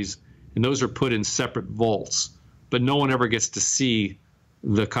 copies, and those are put in separate vaults. But no one ever gets to see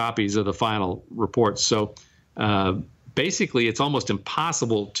the copies of the final reports. So basically, it's almost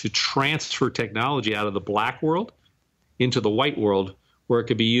impossible to transfer technology out of the black world into the white world, where it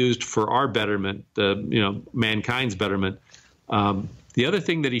could be used for our betterment, mankind's betterment. The other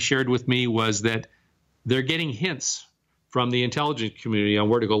thing that he shared with me was that they're getting hints from the intelligence community on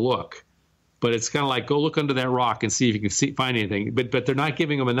where to go look. But it's kind of like, go look under that rock and see if you can find anything. But they're not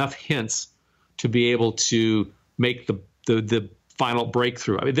giving them enough hints to be able to make the final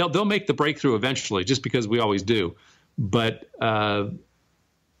breakthrough. I mean, they'll make the breakthrough eventually, just because we always do. But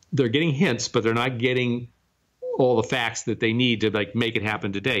they're getting hints, but they're not getting all the facts that they need to make it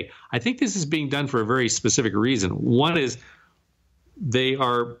happen today. I think this is being done for a very specific reason. One is they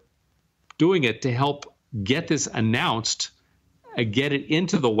are doing it to help get this announced, get it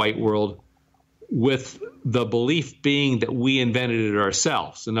into the white world, with the belief being that we invented it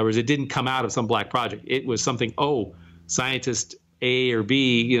ourselves. In other words, it didn't come out of some black project. It was something, scientist A or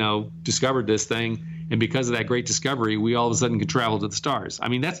B, discovered this thing, and because of that great discovery, we all of a sudden can travel to the stars. I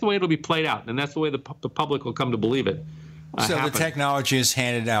mean, that's the way it'll be played out, and that's the way the public will come to believe it. So the technology is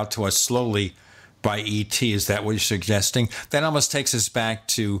handed out to us slowly by ET. Is that what you're suggesting? That almost takes us back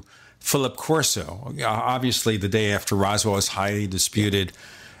to Philip Corso. Obviously, the day after Roswell is highly disputed,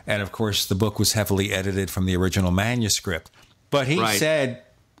 and of course, the book was heavily edited from the original manuscript. But he said,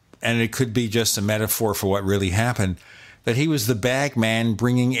 and it could be just a metaphor for what really happened, that he was the bag man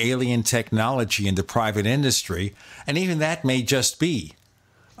bringing alien technology into private industry, and even that may just be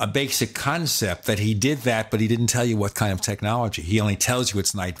a basic concept, that he did that, but he didn't tell you what kind of technology. He only tells you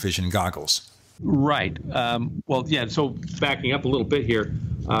it's night vision goggles. Right. Well, yeah, so backing up a little bit here,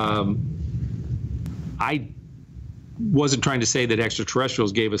 I wasn't trying to say that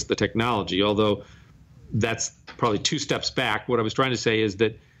extraterrestrials gave us the technology, although that's probably 2 steps back. What I was trying to say is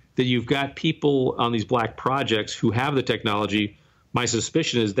that you've got people on these black projects who have the technology. My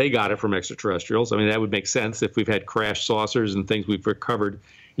suspicion is they got it from extraterrestrials. I mean, that would make sense if we've had crash saucers and things we've recovered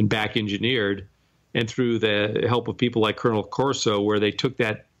and back engineered, and through the help of people like Colonel Corso, where they took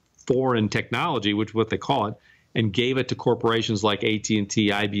that foreign technology, which is what they call it, and gave it to corporations like AT&T,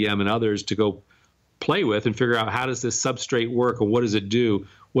 IBM, and others to go play with and figure out, how does this substrate work, or what does it do?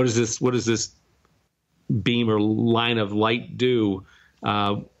 What does this beam or line of light do?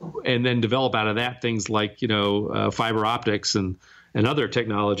 And then develop out of that things like fiber optics and other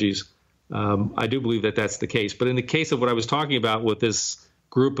technologies. I do believe that that's the case. But in the case of what I was talking about with this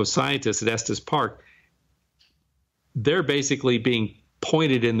group of scientists at Estes Park, they're basically being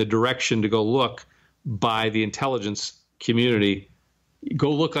pointed in the direction to go look by the intelligence community.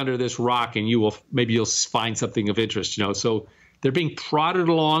 Go look under this rock, and you'll find something of interest. So they're being prodded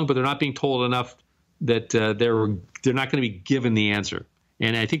along, but they're not being told enough that they're not going to be given the answer.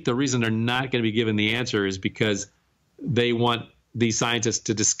 And I think the reason they're not going to be given the answer is because they want these scientists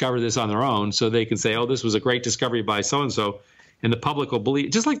to discover this on their own, so they can say, this was a great discovery by so-and-so, and the public will believe.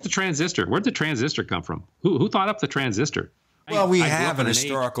 Just like the transistor. Where'd the transistor come from? Who thought up the transistor? Well, we have an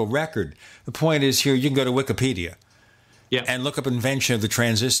historical record. The point is here, you can go to Wikipedia and look up invention of the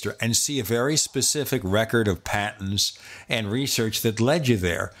transistor and see a very specific record of patents and research that led you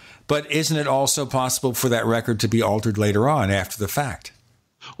there. But isn't it also possible for that record to be altered later on after the fact?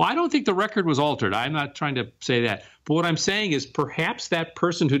 Well, I don't think the record was altered. I'm not trying to say that. But what I'm saying is perhaps that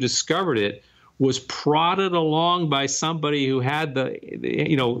person who discovered it was prodded along by somebody who had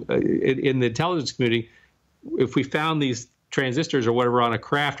in the intelligence community. If we found these transistors or whatever on a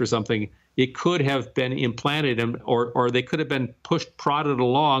craft or something, it could have been implanted, or they could have been prodded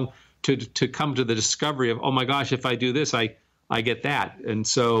along to come to the discovery of, oh my gosh, if I do this, I get that. And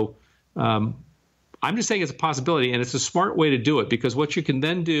so I'm just saying it's a possibility, and it's a smart way to do it, because what you can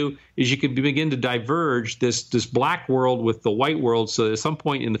then do is you can begin to diverge this black world with the white world, so that at some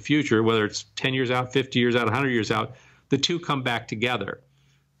point in the future, whether it's 10 years out, 50 years out, 100 years out, the two come back together.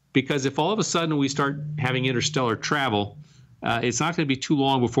 Because if all of a sudden we start having interstellar travel, it's not going to be too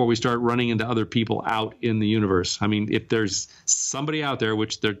long before we start running into other people out in the universe. I mean, if there's somebody out there,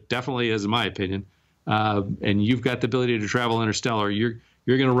 which there definitely is in my opinion, and you've got the ability to travel interstellar, you're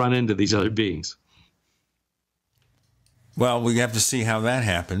going to run into these other beings. Well, we have to see how that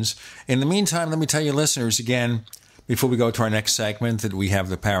happens. In the meantime, let me tell you, listeners, again, before we go to our next segment, that we have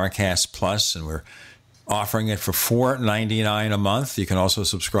the Paracast Plus, and we're offering it for $4.99 a month. You can also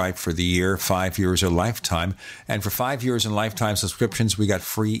subscribe for the year, 5 years, or lifetime. And for 5 years and lifetime subscriptions, we got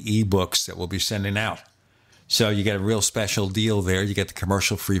free ebooks that we'll be sending out. So you get a real special deal there. You get the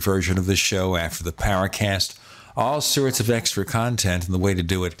commercial-free version of the show After the Paracast, all sorts of extra content, and the way to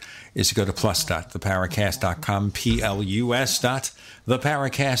do it is to go to plus.theparacast.com,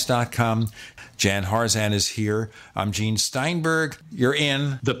 plus.theparacast.com. Jan Harzan is here. I'm Gene Steinberg. You're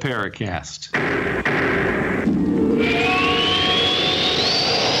in the Paracast.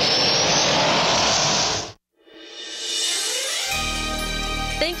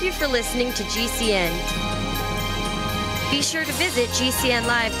 Thank you for listening to GCN. Be sure to visit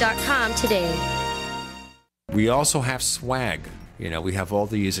GCNlive.com today. We also have swag. You know, we have all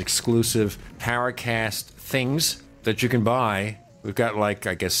these exclusive Paracast things that you can buy. We've got like,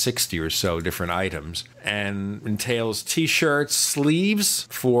 I guess, 60 or so different items, and entails t-shirts, sleeves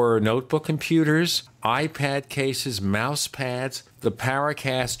for notebook computers, iPad cases, mouse pads, the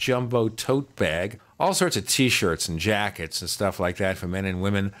Paracast Jumbo tote bag, all sorts of t-shirts and jackets and stuff like that for men and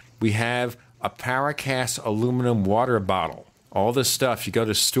women. We have a Paracast aluminum water bottle. All this stuff, you go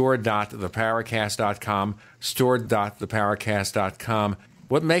to store.theparacast.com, store.theparacast.com.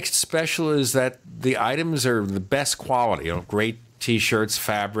 What makes it special is that the items are the best quality, great t-shirts,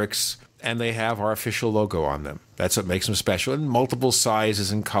 fabrics, and they have our official logo on them. That's what makes them special, in multiple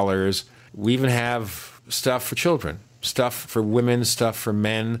sizes and colors. We even have stuff for children, stuff for women, stuff for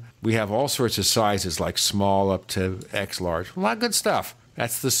men. We have all sorts of sizes, like small up to X large. A lot of good stuff.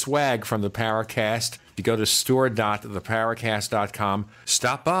 That's the swag from the Paracast. You go to store.theparacast.com,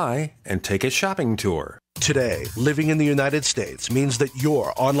 stop by, and take a shopping tour. Today, living in the United States means that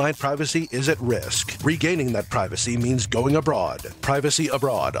your online privacy is at risk. Regaining that privacy means going abroad. Privacy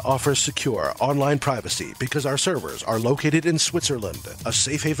Abroad offers secure online privacy because our servers are located in Switzerland, a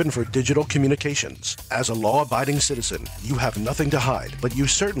safe haven for digital communications. As a law-abiding citizen, you have nothing to hide, but you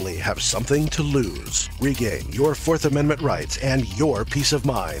certainly have something to lose. Regain your Fourth Amendment rights and your peace of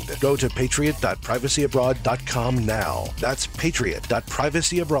mind. Go to patriot.privacyabroad.com now. That's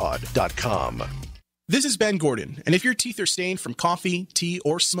patriot.privacyabroad.com. This is Ben Gordon, and if your teeth are stained from coffee, tea,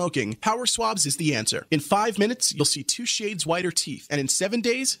 or smoking, Power Swabs is the answer. In 5 minutes, you'll see 2 shades whiter teeth, and in 7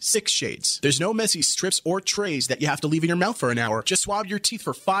 days, 6 shades. There's no messy strips or trays that you have to leave in your mouth for an hour. Just swab your teeth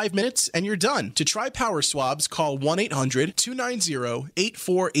for 5 minutes, and you're done. To try Power Swabs, call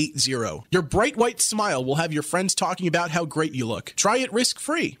 1-800-290-8480. Your bright white smile will have your friends talking about how great you look. Try it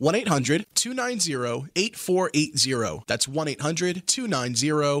risk-free. 1-800-290-8480. That's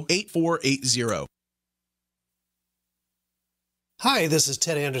 1-800-290-8480. Hi, this is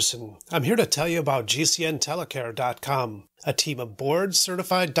Ted Anderson. I'm here to tell you about GCNtelecare.com, a team of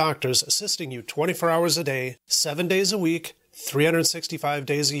board-certified doctors assisting you 24 hours a day, 7 days a week, 365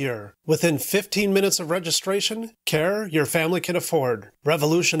 days a year. Within 15 minutes of registration, care your family can afford.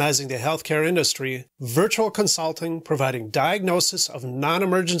 Revolutionizing the healthcare industry, virtual consulting providing diagnosis of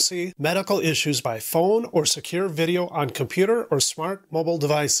non-emergency medical issues by phone or secure video on computer or smart mobile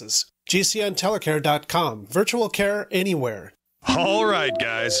devices. GCNtelecare.com, virtual care anywhere. All right,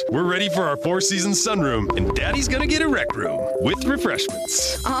 guys, we're ready for our four-season sunroom, and Daddy's gonna get a rec room with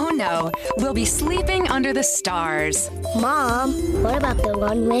refreshments. Oh, no. We'll be sleeping under the stars. Mom, what about the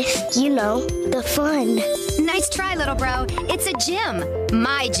one with, the fun? Nice try, little bro. It's a gym.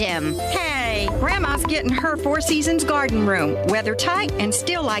 My gym. Hey, Grandma's getting her Four Seasons garden room. Weather tight and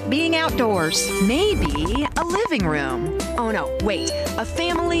still like being outdoors. Maybe a living room. Oh, no, wait. A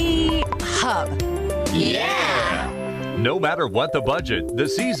family hub. Yeah! No matter what the budget, the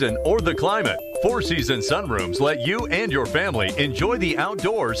season, or the climate, Four Seasons sunrooms let you and your family enjoy the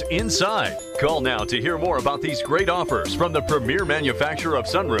outdoors inside. Call now to hear more about these great offers from the premier manufacturer of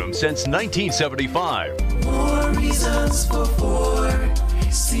sunrooms since 1975. More reasons for Four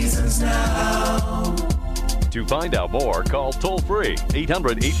Seasons now. To find out more, call toll-free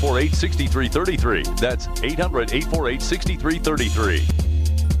 800-848-6333. That's 800-848-6333.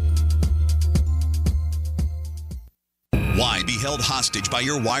 Why be held hostage by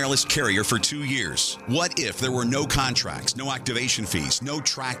your wireless carrier for 2 years? What if there were no contracts, no activation fees, no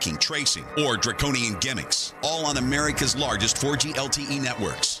tracking, tracing, or draconian gimmicks? All on America's largest 4G LTE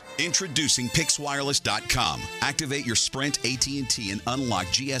networks. Introducing PixWireless.com. Activate your Sprint, AT&T, and unlock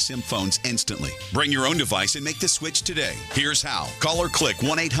GSM phones instantly. Bring your own device and make the switch today. Here's how. Call or click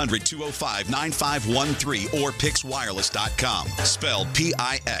 1-800-205-9513 or PixWireless.com. Spelled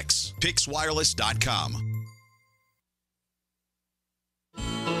P-I-X. PixWireless.com.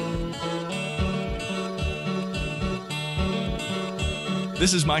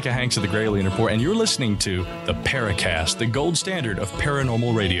 This is Micah Hanks of the Gray Alien Report, and you're listening to The Paracast, the gold standard of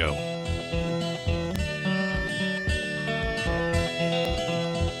paranormal radio.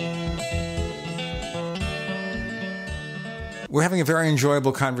 We're having a very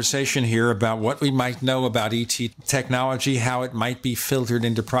enjoyable conversation here about what we might know about ET technology, how it might be filtered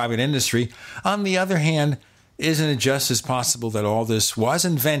into private industry. On the other hand, isn't it just as possible that all this was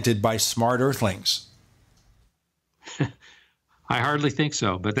invented by smart earthlings? I hardly think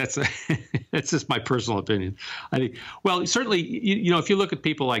so, but that's just my personal opinion. I think, well, certainly, you know, if you look at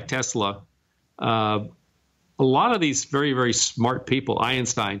people like Tesla, a lot of these very, very smart people,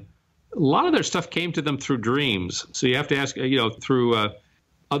 Einstein, a lot of their stuff came to them through dreams. So you have to ask, you know, through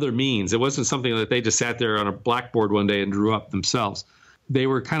other means. It wasn't something that they just sat there on a blackboard one day and drew up themselves. They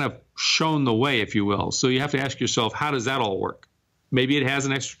were kind of shown the way, if you will. So you have to ask yourself, how does that all work? Maybe it has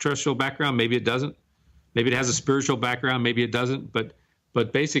an extraterrestrial background, maybe it doesn't. Maybe it has a spiritual background, maybe it doesn't. But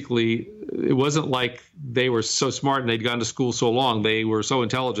basically, it wasn't like they were so smart and they'd gone to school so long. They were so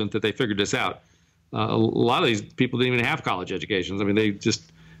intelligent that they figured this out. A lot of these people didn't even have college educations. I mean,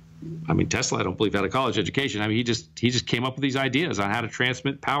 Tesla, I don't believe, had a college education. I mean, he just came up with these ideas on how to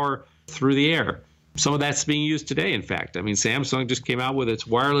transmit power through the air. Some of that's being used today, in fact. I mean, Samsung just came out with its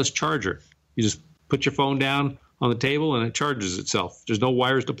wireless charger. You just put your phone down on the table and it charges itself. There's no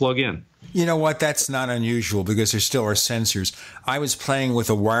wires to plug in. You know what? That's not unusual because there still are sensors. I was playing with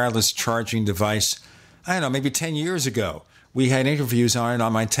a wireless charging device, I don't know, maybe 10 years ago. We had interviews on it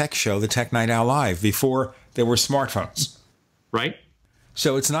on my tech show, the Tech Night Owl Live, before there were smartphones. Right.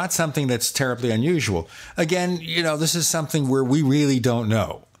 So it's not something that's terribly unusual. Again, you know, this is something where we really don't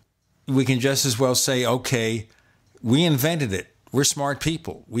know. We can just as well say, okay, we invented it. We're smart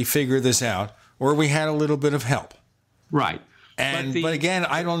people. We figured this out. Or we had a little bit of help. Right. But again,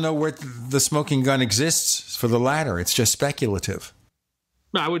 I don't know where the smoking gun exists for the latter. It's just speculative.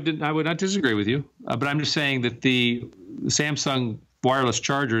 I would not disagree with you. But I'm just saying that the Samsung wireless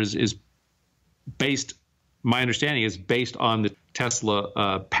charger is based, my understanding is based on the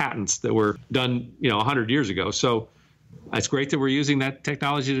Tesla patents that were done, 100 years ago. So it's great that we're using that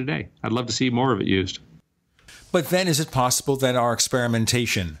technology today. I'd love to see more of it used. But then is it possible that our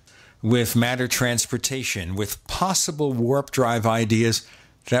experimentation with matter transportation, with possible warp drive ideas,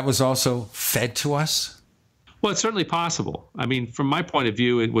 that was also fed to us? Well, it's certainly possible. I mean, from my point of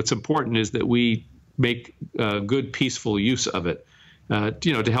view, what's important is that we make good, peaceful use of it,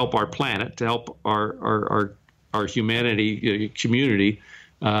 to help our planet, to help our humanity, community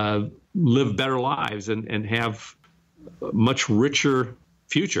live better lives and have a much richer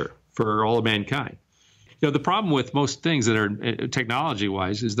future for all of mankind. The problem with most things that are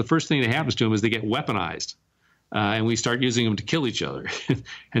technology-wise is the first thing that happens to them is they get weaponized, and we start using them to kill each other.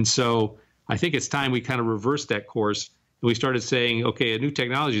 And so I think it's time we kind of reversed that course, and we started saying, okay, a new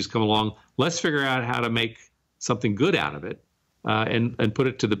technology has come along. Let's figure out how to make something good out of it and put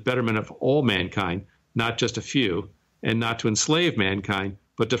it to the betterment of all mankind, not just a few, and not to enslave mankind,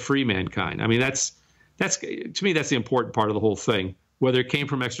 but to free mankind. I mean, that's to me, that's the important part of the whole thing. Whether it came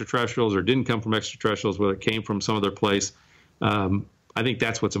from extraterrestrials or didn't come from extraterrestrials, whether it came from some other place, I think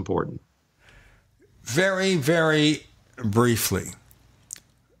that's what's important. Very, very briefly,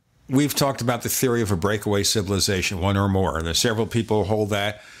 we've talked about the theory of a breakaway civilization, one or more. There's several people who hold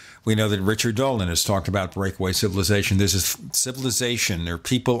that. We know that Richard Dolan has talked about breakaway civilization. There's a civilization, there are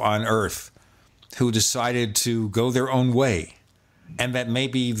people on Earth who decided to go their own way, and that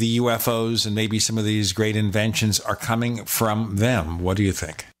maybe the UFOs and maybe some of these great inventions are coming from them. What do you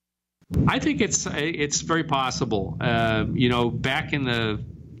think? I think it's very possible. Back in the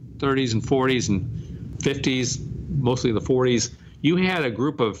 30s and 40s and 50s, mostly the 40s, you had a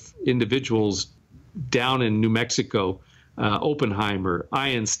group of individuals down in New Mexico, Oppenheimer,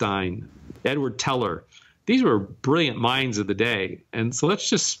 Einstein, Edward Teller. These were brilliant minds of the day. And so let's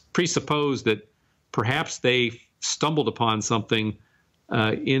just presuppose that perhaps they stumbled upon something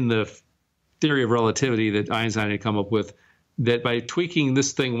in the theory of relativity that Einstein had come up with, that by tweaking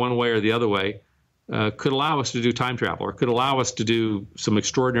this thing one way or the other way, could allow us to do time travel, or could allow us to do some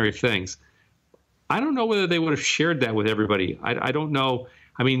extraordinary things. I don't know whether they would have shared that with everybody. I don't know.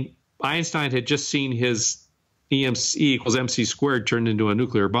 I mean, Einstein had just seen his E equals mc squared turned into a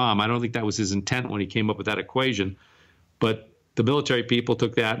nuclear bomb. I don't think that was his intent when he came up with that equation. But the military people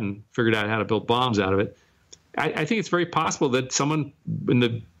took that and figured out how to build bombs out of it. I think it's very possible that someone in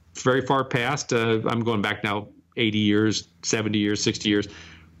the very far past, I'm going back now 80 years, 70 years, 60 years,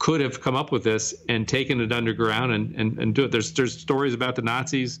 could have come up with this and taken it underground and do it. There's stories about the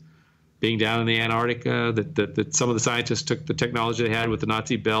Nazis being down in the Antarctica, that some of the scientists took the technology they had with the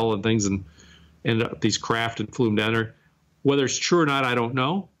Nazi bell and things and ended up these craft and flew them down there. Whether it's true or not, I don't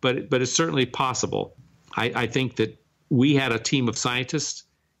know, but it's certainly possible. I think that we had a team of scientists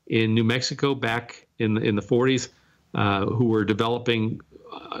in New Mexico back in the 40s who were developing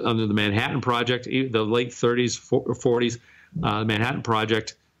under the Manhattan Project, the late 30s, 40s, the Manhattan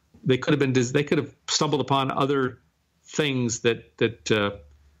Project. They could have stumbled upon other things that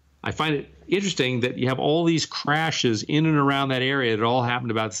I find it interesting that you have all these crashes in and around that area that all happened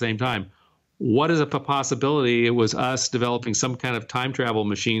about the same time. What is a possibility? It was us developing some kind of time travel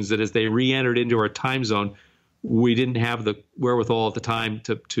machines that as they re-entered into our time zone, we didn't have the wherewithal at the time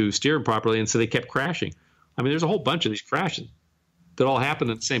to steer them properly, and so they kept crashing. I mean, there's a whole bunch of these crashes that all happened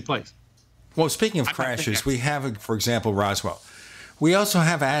in the same place. Well, speaking of crashes, we have, for example, Roswell. We also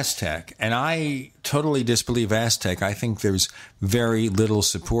have Aztec, and I totally disbelieve Aztec. I think there's very little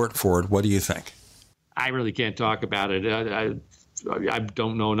support for it. What do you think? I really can't talk about it. I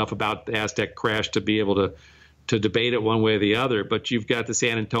don't know enough about the Aztec crash to be able to debate it one way or the other. But you've got the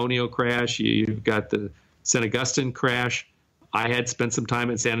San Antonio crash. You've got the San Agustin crash. I had spent some time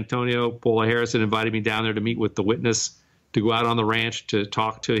in San Antonio. Paula Harrison invited me down there to meet with the witness, to go out on the ranch to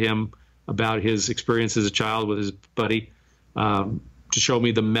talk to him about his experience as a child with his buddy. To show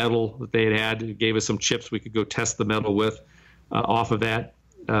me the metal that they had. It gave us some chips we could go test the metal with off of that.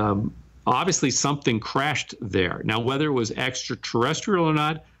 Obviously, something crashed there. Now, whether it was extraterrestrial or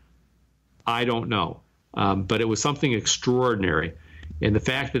not, I don't know. But it was something extraordinary. And the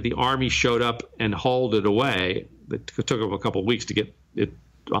fact that the Army showed up and hauled it away, it took them a couple of weeks to get it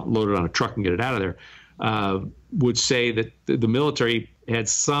loaded on a truck and get it out of there, would say that the military had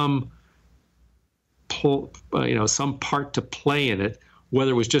some part to play in it,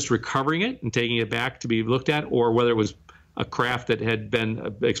 whether it was just recovering it and taking it back to be looked at, or whether it was a craft that had been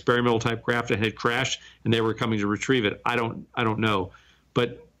an experimental type craft that had crashed and they were coming to retrieve it. I don't know.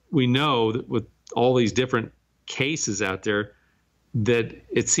 But we know that with all these different cases out there, that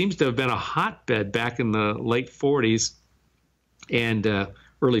it seems to have been a hotbed back in the late 40s and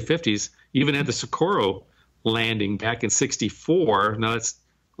early 50s. You even had the Socorro landing back in 64. Now that's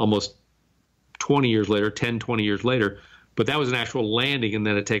almost 20 years later, 10, 20 years later, but that was an actual landing and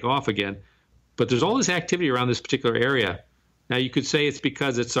then a take off again. But there's all this activity around this particular area. Now you could say it's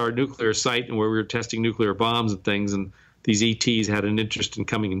because it's our nuclear site and where we were testing nuclear bombs and things, and these ETs had an interest in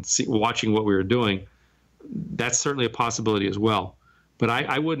coming and watching what we were doing. That's certainly a possibility as well. But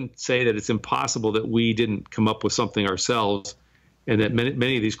I wouldn't say that it's impossible that we didn't come up with something ourselves, and that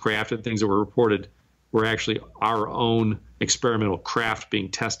many of these craft and things that were reported were actually our own experimental craft being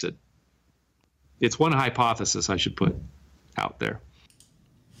tested. It's one hypothesis I should put out there.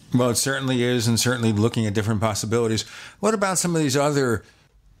 Well, it certainly is, and certainly looking at different possibilities. What about some of these other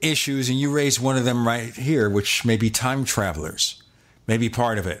issues? And you raised one of them right here, which may be time travelers, maybe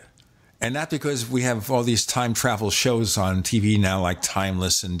part of it. And not because we have all these time travel shows on TV now, like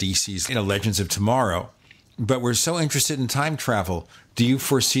Timeless and DC's, Legends of Tomorrow, but we're so interested in time travel. Do you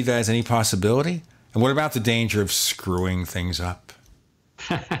foresee that as any possibility? And what about the danger of screwing things up?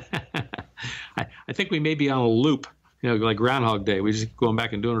 I think we may be on a loop, like Groundhog Day. We're just going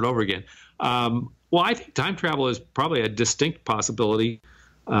back and doing it over again. Well, I think time travel is probably a distinct possibility.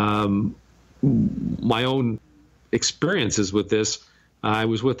 My own experiences with this, I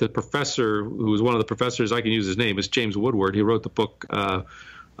was with a professor who was one of the professors, I can use his name, it's James Woodward. He wrote the book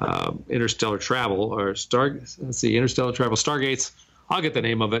Interstellar Travel, or Interstellar Travel, Stargates. I'll get the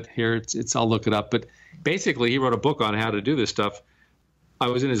name of it here. I'll look it up. But basically, he wrote a book on how to do this stuff. I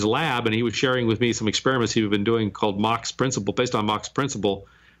was in his lab, and he was sharing with me some experiments he'd been doing called Mach's Principle, based on Mach's Principle,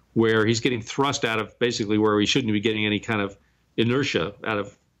 where he's getting thrust out of basically where he shouldn't be getting any kind of inertia out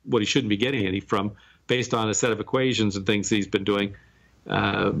of what he shouldn't be getting any from, based on a set of equations and things that he's been doing.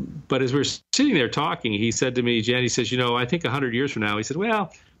 But as we were sitting there talking, he said to me, Jan, he says, I think 100 years from now, he said,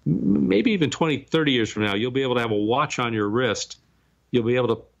 well, maybe even 20, 30 years from now, you'll be able to have a watch on your wrist. You'll be able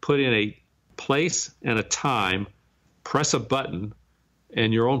to put in a place and a time, press a button,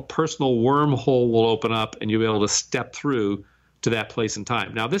 and your own personal wormhole will open up, and you'll be able to step through to that place in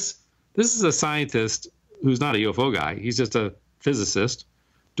time. Now, this is a scientist who's not a UFO guy. He's just a physicist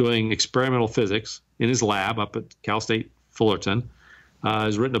doing experimental physics in his lab up at Cal State Fullerton.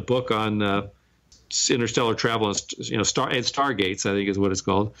 Has written a book on interstellar travel and stargates, I think is what it's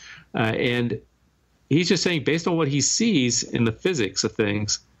called. And he's just saying, based on what he sees in the physics of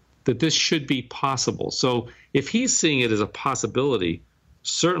things, that this should be possible. So if he's seeing it as a possibility,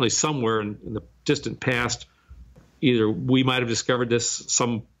 certainly somewhere in the distant past, either we might have discovered this,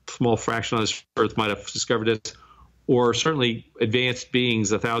 some small fraction on this Earth might have discovered this, or certainly advanced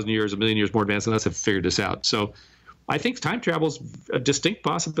beings 1,000 years, 1,000,000 years more advanced than us have figured this out. So I think time travel is a distinct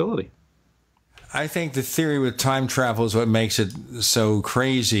possibility. I think the theory with time travel is what makes it so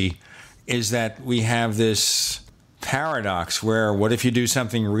crazy, is that we have this paradox where what if you do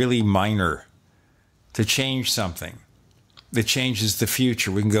something really minor to change something that changes the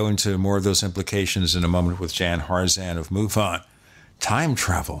future? We can go into more of those implications in a moment with Jan Harzan of MUFON. Time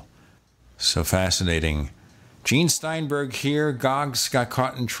travel. So fascinating. Gene Steinberg here. Goggs got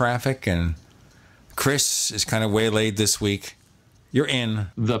caught in traffic, and Chris is kind of waylaid this week. You're in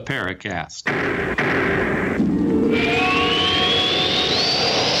the Paracast.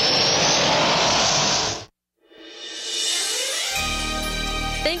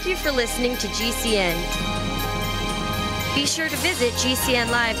 Thank you for listening to GCN. Be sure to visit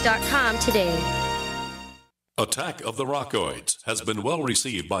GCNlive.com today. Attack of the Rockoids has been well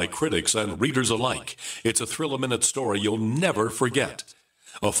received by critics and readers alike. It's a thrill-a-minute story you'll never forget.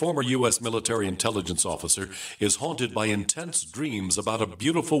 A former U.S. military intelligence officer is haunted by intense dreams about a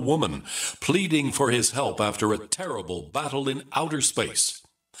beautiful woman pleading for his help after a terrible battle in outer space.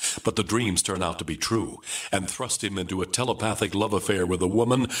 But the dreams turn out to be true and thrust him into a telepathic love affair with a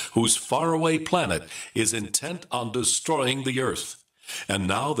woman whose faraway planet is intent on destroying the Earth. And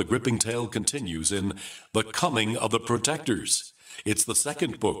now the gripping tale continues in The Coming of the Protectors. It's the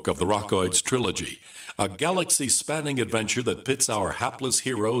second book of the Rockoids trilogy, a galaxy-spanning adventure that pits our hapless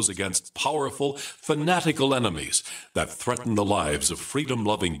heroes against powerful, fanatical enemies that threaten the lives of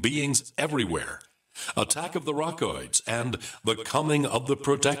freedom-loving beings everywhere. Attack of the Rockoids and The Coming of the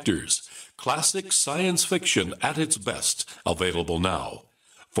Protectors. Classic science fiction at its best, available now.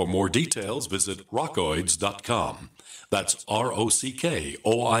 For more details, visit rockoids.com. That's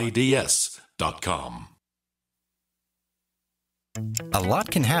ROCKOIDS.com. A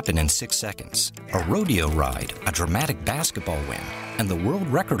lot can happen in 6 seconds. A rodeo ride, a dramatic basketball win, and the world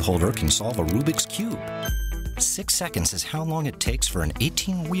record holder can solve a Rubik's Cube. 6 seconds is how long it takes for an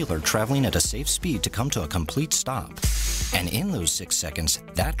 18-wheeler traveling at a safe speed to come to a complete stop. And in those 6 seconds,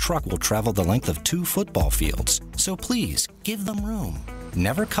 that truck will travel the length of 2 football fields. So please, give them room.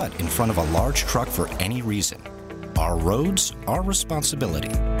 Never cut in front of a large truck for any reason. Our roads, our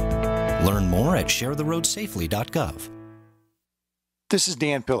responsibility. Learn more at sharetheroadsafely.gov. This is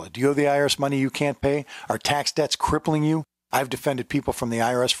Dan Pilla. Do you owe the IRS money you can't pay? Are tax debts crippling you? I've defended people from the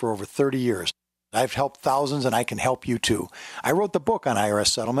IRS for over 30 years. I've helped thousands, and I can help you too. I wrote the book on IRS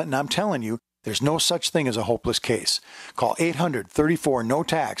settlement, and I'm telling you, there's no such thing as a hopeless case. Call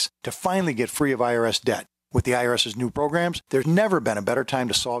 800-34-NO-TAX to finally get free of IRS debt. With the IRS's new programs, there's never been a better time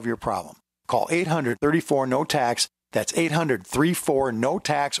to solve your problem. Call 800-34-NO-TAX. That's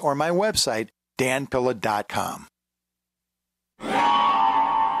 800-34-NO-TAX, or my website, danpilla.com.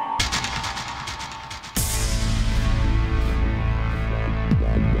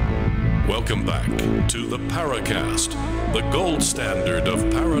 Welcome back to the Paracast, the gold standard of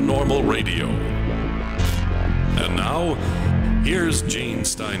paranormal radio. And now, here's Gene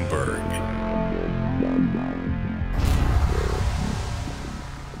Steinberg.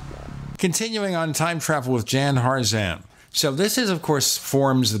 Continuing on time travel with Jan Harzan. So this is, of course,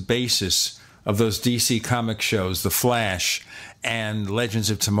 forms the basis of those DC comic shows, The Flash and Legends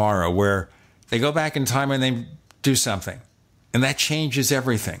of Tomorrow, where they go back in time and they do something, and that changes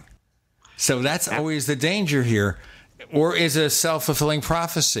everything. So that's always the danger here. Or is it a self-fulfilling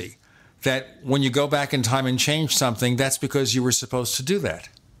prophecy that when you go back in time and change something, that's because you were supposed to do that?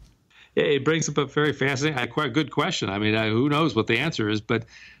 It brings up a very fascinating, quite a good question. I mean, who knows what the answer is, but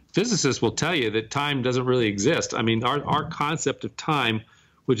physicists will tell you that time doesn't really exist. I mean, our concept of time,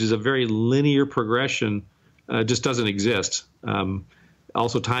 which is a very linear progression, just doesn't exist.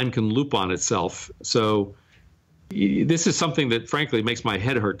 Also, time can loop on itself. So this is something that, frankly, makes my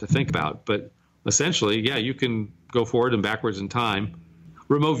head hurt to think about. But essentially, yeah, you can go forward and backwards in time.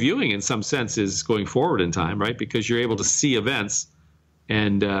 Remote viewing, in some sense, is going forward in time, right? Because you're able to see events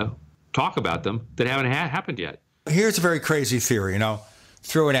and talk about them that haven't happened yet. Here's a very crazy theory,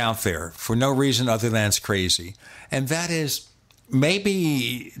 throw it out there for no reason other than it's crazy. And that is,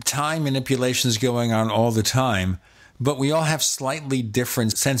 maybe time manipulation is going on all the time, but we all have slightly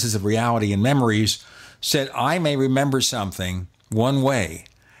different senses of reality and memories. Said I may remember something one way,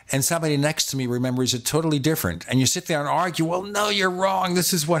 and somebody next to me remembers it totally different. And you sit there and argue, well, no, you're wrong.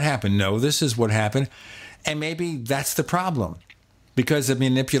 This is what happened. No, this is what happened. And maybe that's the problem. Because of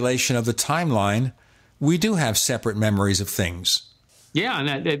manipulation of the timeline, we do have separate memories of things. Yeah,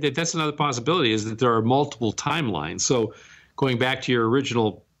 and that's another possibility, is that there are multiple timelines. So going back to your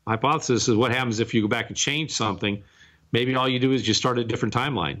original hypothesis is what happens if you go back and change something. Maybe all you do is you start a different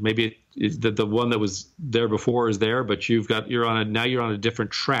timeline. Maybe the one that was there before is there, but you're on a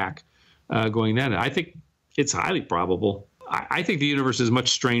different track going then. I think it's highly probable. I think the universe is much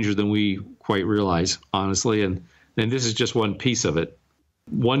stranger than we quite realize, honestly, and this is just one piece of it.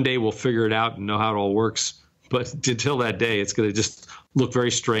 One day we'll figure it out and know how it all works, but until that day, it's going to just look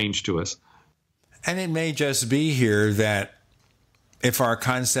very strange to us. And it may just be here that if our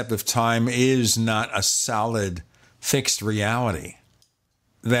concept of time is not a solid, fixed reality,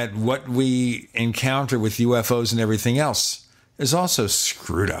 that what we encounter with UFOs and everything else is also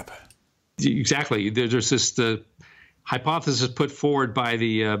screwed up. Exactly. There's this hypothesis put forward by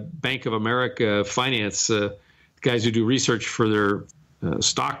the Bank of America finance guys who do research for their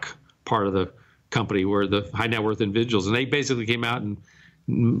stock part of the company, where the high net worth individuals, and they basically came out and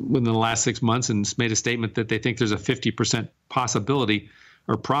within the last 6 months and made a statement that they think there's a 50% possibility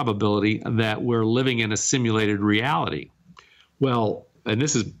or probability that we're living in a simulated reality. Well, and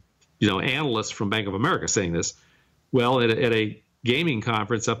this is, analysts from Bank of America saying this. Well, at a gaming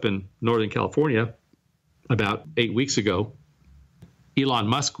conference up in Northern California about 8 weeks ago, Elon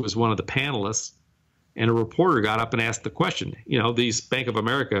Musk was one of the panelists, and a reporter got up and asked the question. These Bank of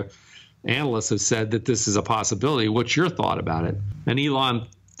America analysts have said that this is a possibility. What's your thought about it? And Elon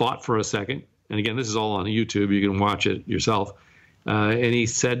thought for a second. And again, this is all on YouTube. You can watch it yourself. And he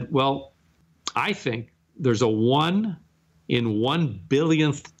said, well, I think there's a 1 in 1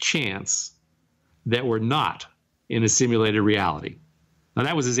 billionth chance that we're not in a simulated reality. Now,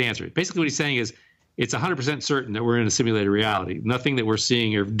 that was his answer. Basically, what he's saying is it's 100% certain that we're in a simulated reality. Nothing that we're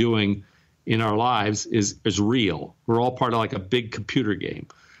seeing or doing in our lives is real. We're all part of like a big computer game.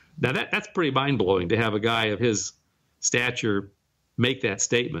 Now, that's pretty mind-blowing to have a guy of his stature make that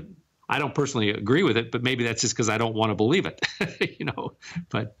statement. I don't personally agree with it, but maybe that's just because I don't want to believe it,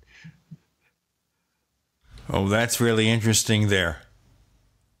 But oh, that's really interesting there.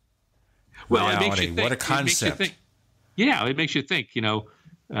 Well, reality. It makes you think. What a concept. It makes you think,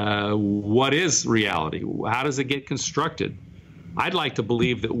 what is reality? How does it get constructed? I'd like to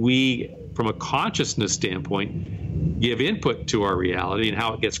believe that we, from a consciousness standpoint, give input to our reality and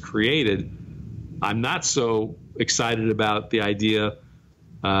how it gets created. I'm not so excited about the idea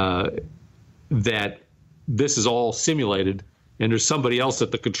that this is all simulated and there's somebody else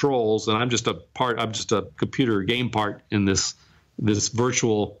at the controls and I'm just a computer game part in this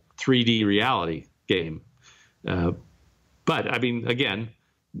virtual 3D reality game. But I mean, again,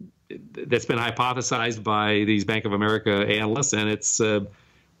 that's been hypothesized by these Bank of America analysts, and it's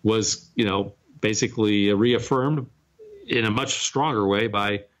was basically reaffirmed in a much stronger way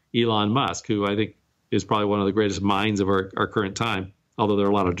by Elon Musk, who I think is probably one of the greatest minds of our current time, although there are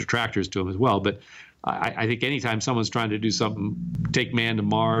a lot of detractors to him as well. But I think anytime someone's trying to do something, take man to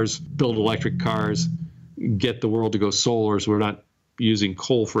Mars, build electric cars, get the world to go solar so we're not using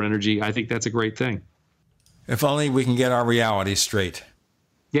coal for energy, I think that's a great thing. If only we can get our reality straight.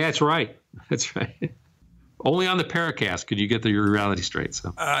 Yeah, that's right. That's right. Only on the Paracast could you get your reality straight.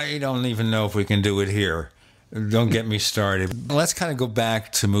 So I don't even know if we can do it here. Don't get me started. Let's kind of go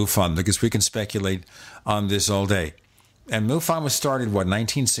back to MUFON, because we can speculate on this all day. And MUFON was started,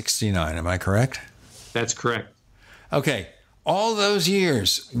 1969, am I correct? That's correct. Okay. All those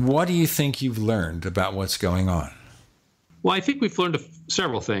years, what do you think you've learned about what's going on? Well, I think we've learned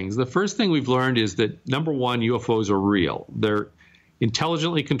several things. The first thing we've learned is that, number one, UFOs are real. They're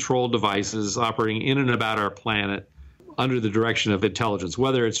intelligently controlled devices operating in and about our planet under the direction of intelligence,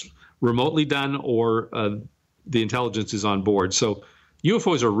 whether it's remotely done or the intelligence is on board. So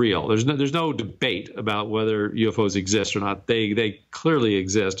UFOs are real. There's no debate about whether UFOs exist or not. They clearly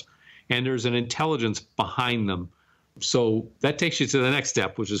exist, and there's an intelligence behind them. So that takes you to the next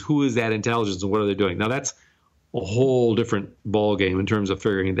step, which is who is that intelligence and what are they doing? Now, that's a whole different ballgame in terms of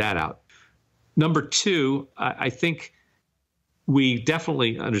figuring that out. Number two, I think we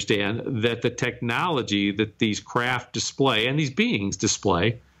definitely understand that the technology that these craft display and these beings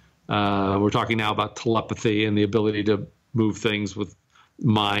display, we're talking now about telepathy and the ability to move things with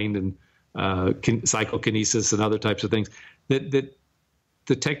mind and psychokinesis and other types of things, that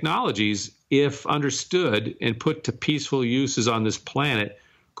the technologies, if understood and put to peaceful uses on this planet,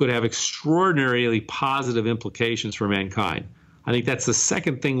 could have extraordinarily positive implications for mankind. I think that's the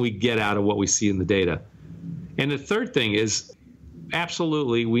second thing we get out of what we see in the data. And the third thing is,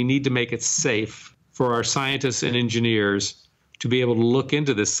 absolutely, we need to make it safe for our scientists and engineers to be able to look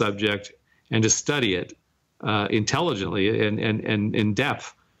into this subject and to study it intelligently and in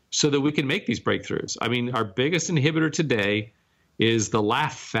depth so that we can make these breakthroughs. I mean, our biggest inhibitor today is the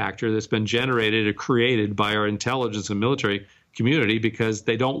laugh factor that's been generated or created by our intelligence and military community because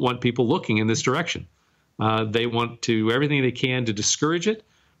they don't want people looking in this direction. They want to do everything they can to discourage it,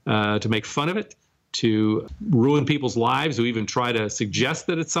 to make fun of it, to ruin people's lives, who even try to suggest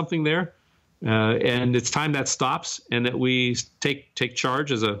that it's something there. And it's time that stops and that we take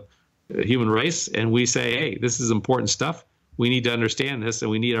charge as a human race and we say, hey, this is important stuff. We need to understand this,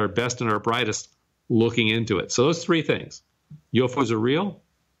 and we need our best and our brightest looking into it. So those three things. UFOs are real.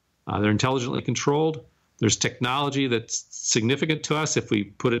 They're intelligently controlled. There's technology that's significant to us if we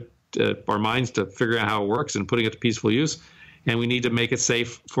put it our minds to figure out how it works and putting it to peaceful use. And we need to make it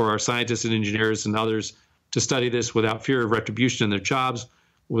safe for our scientists and engineers and others to study this without fear of retribution in their jobs,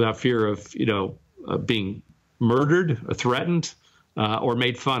 without fear of being murdered or threatened or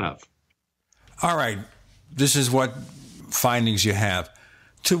made fun of. All right. This is what findings you have.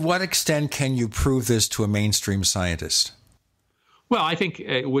 To what extent can you prove this to a mainstream scientist? Well, I think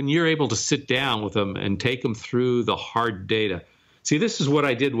when you're able to sit down with them and take them through the hard data. See, this is what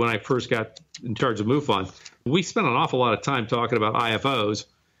I did when I first got in charge of MUFON. We spent an awful lot of time talking about IFOs.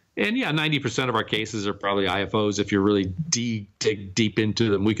 And yeah, 90% of our cases are probably IFOs. If you really dig deep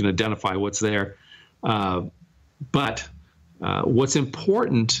into them, we can identify what's there. But what's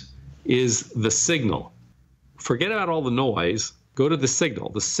important is the signal. Forget about all the noise. Go to the signal.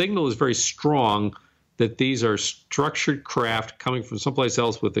 The signal is very strong that these are structured craft coming from someplace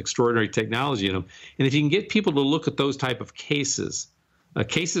else with extraordinary technology in them. And if you can get people to look at those type of cases,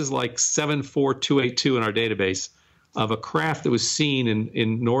 cases like 74282 in our database of a craft that was seen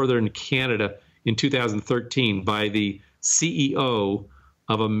in northern Canada in 2013 by the CEO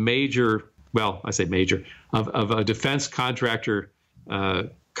of a major, well, I say major, of a defense contractor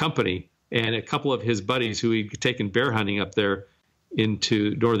company, and a couple of his buddies who he'd taken bear hunting up there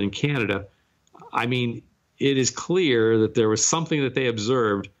into northern Canada. I mean, it is clear that there was something that they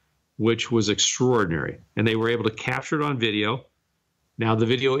observed which was extraordinary, and they were able to capture it on video. Now, the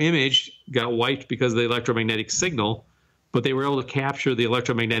video image got wiped because of the electromagnetic signal, but they were able to capture the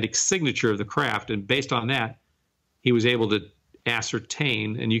electromagnetic signature of the craft, and based on that, he was able to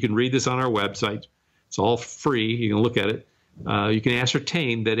ascertain, and you can read this on our website. It's all free. You can look at it. You can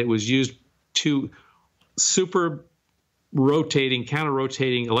ascertain that it was used to super rotating,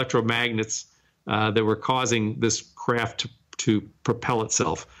 counter-rotating electromagnets that were causing this craft to propel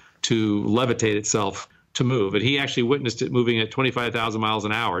itself, to levitate itself, to move. And he actually witnessed it moving at 25,000 miles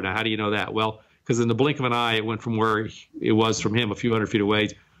an hour. Now, how do you know that? Well, because in the blink of an eye, it went from where it was from him, a few hundred feet away,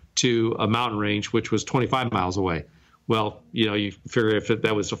 to a mountain range, which was 25 miles away. Well, you figure if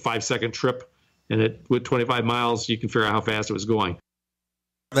that was a 5-second trip, and it with 25 miles, you can figure out how fast it was going.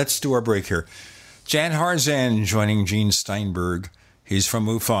 Let's do our break here. Jan Harzan joining Gene Steinberg. He's from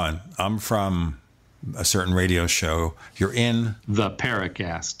MUFON. I'm from a certain radio show. You're in The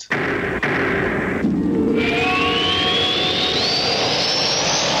Paracast.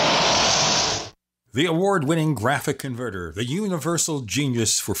 The award-winning graphic converter, the universal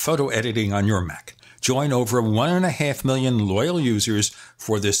genius for photo editing on your Mac. Join over 1.5 million loyal users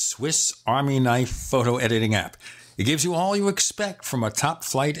for this Swiss Army knife photo editing app. It gives you all you expect from a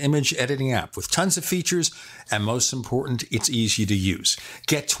top-flight image editing app with tons of features, and most important, it's easy to use.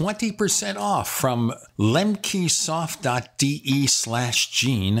 Get 20% off from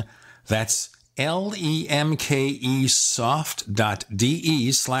lemkesoft.de/Gene. That's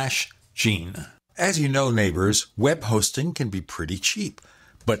lemkesoft.de/Gene. As you know, neighbors, web hosting can be pretty cheap,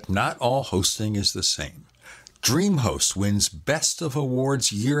 but not all hosting is the same. DreamHost wins Best of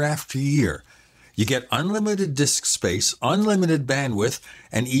Awards year after year. You get unlimited disk space, unlimited bandwidth,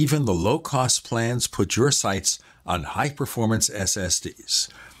 and even the low-cost plans put your sites on high-performance SSDs.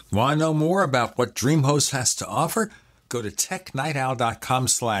 Want to know more about what DreamHost has to offer? Go to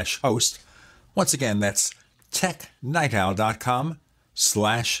technightowl.com/host. Once again, that's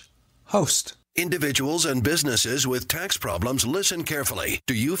technightowl.com/host. Individuals and businesses with tax problems, listen carefully.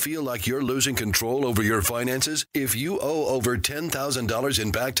 Do you feel like you're losing control over your finances? If you owe over $10,000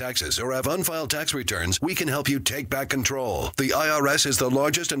 in back taxes or have unfiled tax returns, we can help you take back control. The IRS is the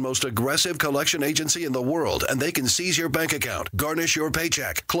largest and most aggressive collection agency in the world, and they can seize your bank account, garnish your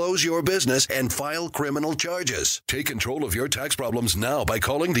paycheck, close your business, and file criminal charges. Take control of your tax problems now by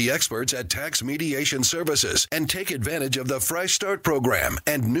calling the experts at Tax Mediation Services and take advantage of the Fresh Start program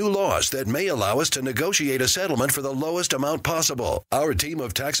and new laws that may allow us to negotiate a settlement for the lowest amount possible. Our team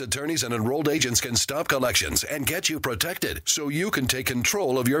of tax attorneys and enrolled agents can stop collections and get you protected so you can take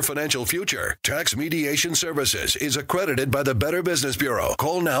control of your financial future. Tax Mediation Services is accredited by the Better Business Bureau.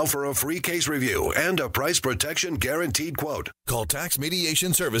 Call now for a free case review and a price protection guaranteed quote. Call Tax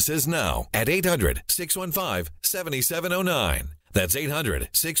Mediation Services now at 800-615-7709. That's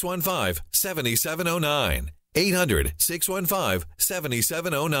 800-615-7709.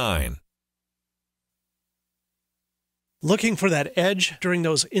 800-615-7709. Looking for that edge during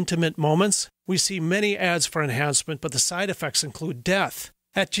those intimate moments? We see many ads for enhancement, but the side effects include death.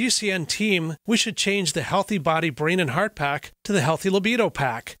 At GCN Team, we should change the Healthy Body, Brain, and Heart Pack to the Healthy Libido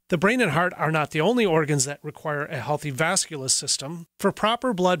Pack. The brain and heart are not the only organs that require a healthy vascular system. For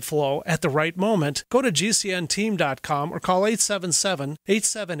proper blood flow at the right moment, go to GCNteam.com or call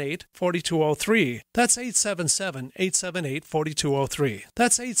 877-878-4203. That's 877-878-4203.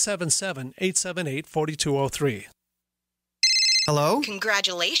 That's 877-878-4203. Hello?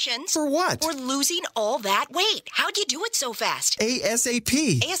 Congratulations. For what? For losing all that weight. How'd you do it so fast?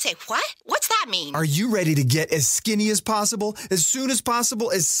 ASAP. ASAP what? What's that mean? Are you ready to get as skinny as possible, as soon as possible,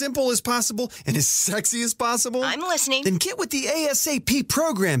 as simple as possible, and as sexy as possible? I'm listening. Then get with the ASAP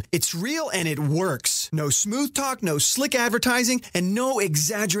program. It's real and it works. No smooth talk, no slick advertising, and no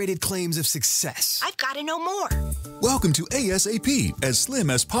exaggerated claims of success. I've got to know more. Welcome to ASAP, as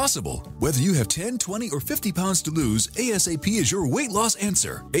slim as possible. Whether you have 10, 20, or 50 pounds to lose, ASAP is your weight loss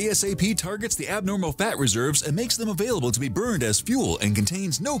answer. ASAP targets the abnormal fat reserves and makes them available to be burned as fuel and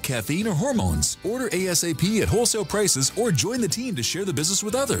contains no caffeine or hormones. Order ASAP at wholesale prices or join the team to share the business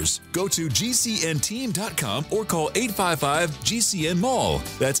with others. Go to GCNteam.com or call 855-GCN-MALL.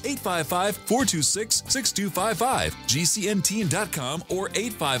 That's 855-426-6255. GCNteam.com or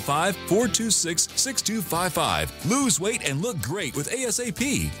 855-426-6255. Lose weight and look great with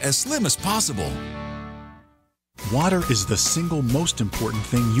ASAP, as slim as possible. Water is the single most important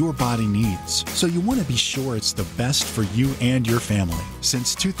thing your body needs, so you want to be sure it's the best for you and your family.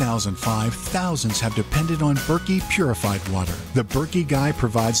 Since 2005, thousands have depended on Berkey purified water. The Berkey Guy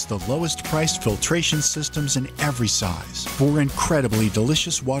provides the lowest priced filtration systems in every size. For incredibly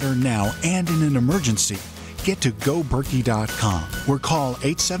delicious water now and in an emergency, get to GoBerkey.com or call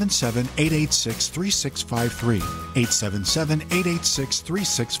 877-886-3653.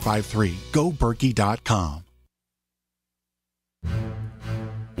 877-886-3653. GoBerkey.com.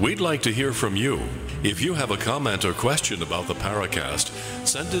 We'd like to hear from you. If you have a comment or question about the Paracast,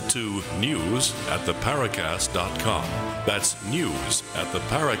 send it to news@theparacast.com. That's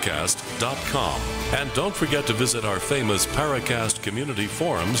news@theparacast.com. And don't forget to visit our famous Paracast community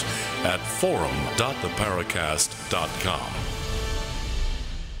forums at forum.theparacast.com.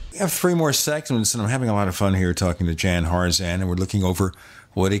 We have 3 more segments, and I'm having a lot of fun here talking to Jan Harzan, and we're looking over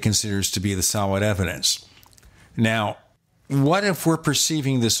what he considers to be the solid evidence. Now, what if we're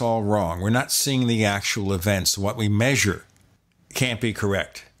perceiving this all wrong? We're not seeing the actual events. What we measure can't be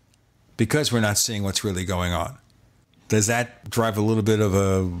correct because we're not seeing what's really going on. Does that drive a little bit of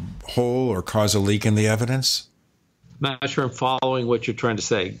a hole or cause a leak in the evidence? Not sure I'm following what you're trying to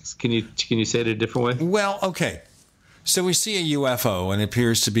say. Can you say it a different way? Well, okay. So we see a UFO and it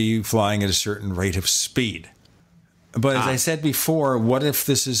appears to be flying at a certain rate of speed. But as I said before, what if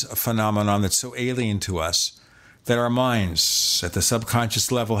this is a phenomenon that's so alien to us that our minds at the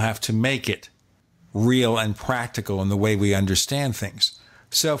subconscious level have to make it real and practical in the way we understand things?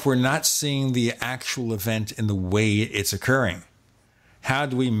 So if we're not seeing the actual event in the way it's occurring, how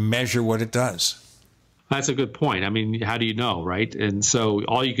do we measure what it does? That's a good point. I mean, how do you know, right? And so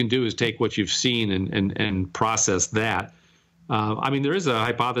all you can do is take what you've seen and process that. I mean, there is a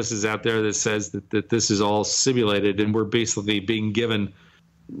hypothesis out there that says that this is all simulated and we're basically being given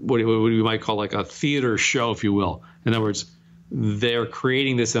what we might call like a theater show, if you will. In other words, they're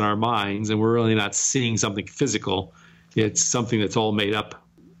creating this in our minds and we're really not seeing something physical. It's something that's all made up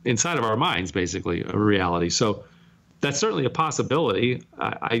inside of our minds, basically, a reality. So that's certainly a possibility.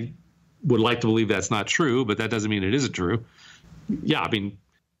 I would like to believe that's not true, but that doesn't mean it isn't true. Yeah, I mean,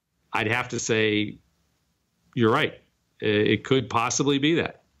 I'd have to say you're right. It could possibly be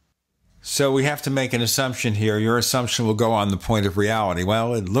that. So we have to make an assumption here. Your assumption will go on the point of reality.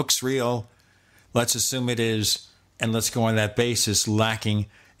 Well, it looks real. Let's assume it is, and let's go on that basis, lacking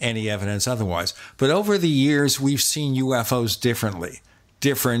any evidence otherwise. But over the years, we've seen UFOs differently.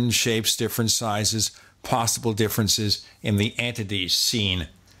 Different shapes, different sizes, possible differences in the entities seen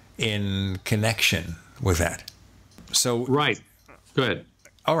in connection with that. So right. Go ahead.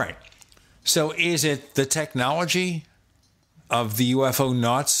 All right. So is it the technology of the UFO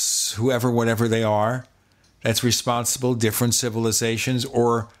nuts, whoever, whatever they are, that's responsible, different civilizations,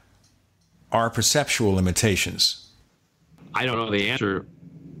 or our perceptual limitations? I don't know the answer,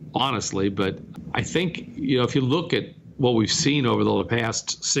 honestly, but I think, if you look at what we've seen over the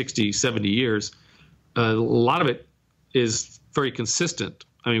past 60, 70 years, a lot of it is very consistent.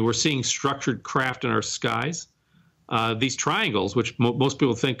 I mean, we're seeing structured craft in our skies. These triangles, which most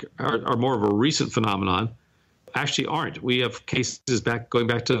people think are more of a recent phenomenon, actually aren't. We have cases going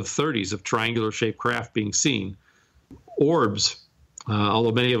back to the 30s of triangular-shaped craft being seen. Orbs,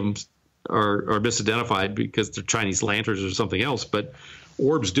 although many of them are misidentified because they're Chinese lanterns or something else, but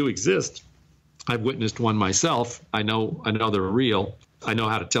orbs do exist. I've witnessed one myself. I know they're real. I know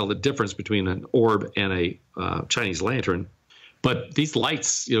how to tell the difference between an orb and a Chinese lantern. But these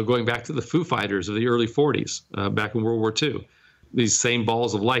lights, going back to the Foo Fighters of the early 40s, back in World War II, these same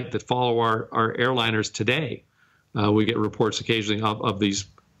balls of light that follow our airliners today. We get reports occasionally of these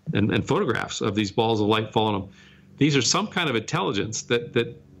and photographs of these balls of light following them. These are some kind of intelligence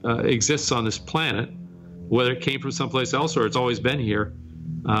that exists on this planet, whether it came from someplace else or it's always been here,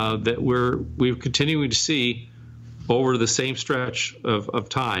 that we're continuing to see over the same stretch of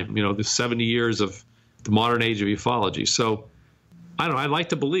time, the 70 years of the modern age of ufology. So I don't know, I'd like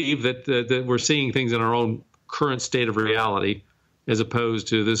to believe that we're seeing things in our own current state of reality, as opposed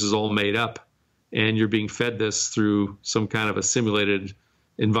to this is all made up and you're being fed this through some kind of a simulated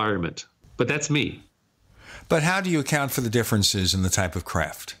environment. But that's me. But how do you account for the differences in the type of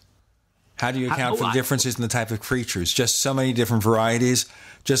craft? How do you account for the differences in the type of creatures? Just so many different varieties,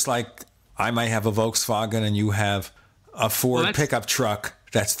 just like I might have a Volkswagen and you have a Ford pickup truck.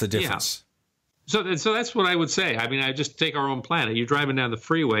 That's the difference. Yeah. So that's what I would say. I mean, I just take our own planet. You're driving down the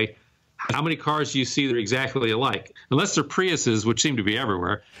freeway. How many cars do you see that are exactly alike? Unless they're Priuses, which seem to be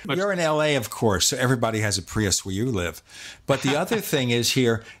everywhere. You're in L.A., of course, so everybody has a Prius where you live. But the other thing is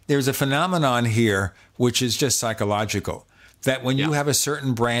here, there's a phenomenon here which is just psychological, that when you have a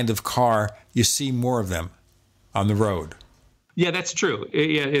certain brand of car, you see more of them on the road. Yeah, that's true.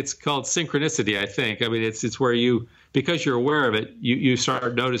 It's called synchronicity, I think. I mean, it's where because you're aware of it, you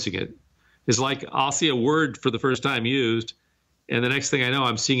start noticing it. It's like I'll see a word for the first time used, and the next thing I know,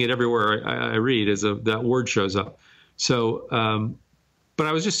 I'm seeing it everywhere I read as that word shows up. So, but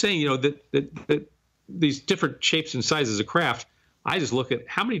I was just saying, that these different shapes and sizes of craft, I just look at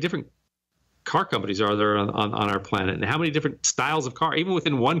how many different car companies are there on our planet, and how many different styles of car, even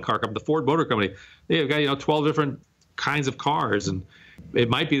within one car company, the Ford Motor Company, they've got 12 different kinds of cars, and it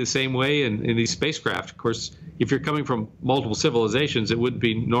might be the same way in these spacecraft. Of course, if you're coming from multiple civilizations, it would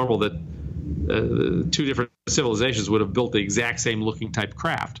be normal that two different civilizations would have built the exact same looking type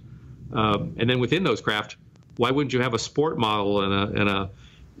craft, and then within those craft, why wouldn't you have a sport model and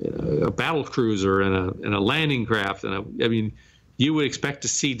a battle cruiser and a landing craft? I mean, you would expect to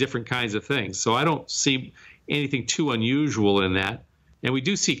see different kinds of things. So I don't see anything too unusual in that. And we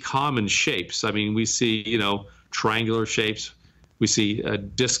do see common shapes. I mean, we see, triangular shapes. We see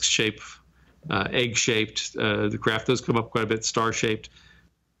disc shaped, egg shaped. The craft does come up quite a bit, star shaped.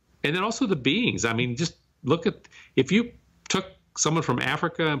 And then also the beings. I mean, just look at, if you took someone from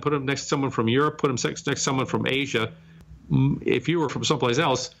Africa and put them next to someone from Europe, put them next to someone from Asia, if you were from someplace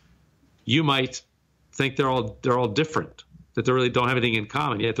else, you might think they're all different, that they really don't have anything in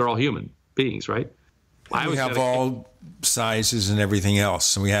common, yet they're all human beings, right? We have all sizes and everything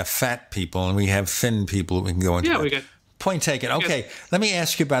else. And we have fat people and we have thin people. We can go into that. We got. Point taken. Okay, let me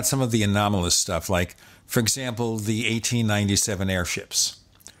ask you about some of the anomalous stuff, like, for example, the 1897 airships.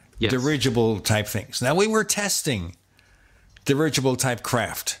 Yes. Dirigible type things. Now, we were testing dirigible type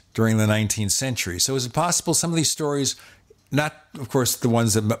craft during the 19th century. So is it possible some of these stories, not, of course, the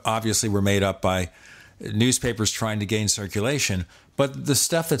ones that obviously were made up by newspapers trying to gain circulation, but the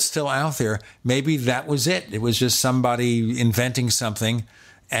stuff that's still out there, maybe that was it. It was just somebody inventing something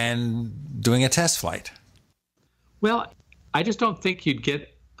and doing a test flight. Well, I just don't think you'd get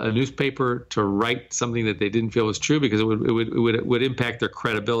a newspaper to write something that they didn't feel was true, because it would impact their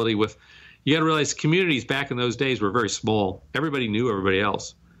credibility with. You got to realize communities back in those days were very small. Everybody knew everybody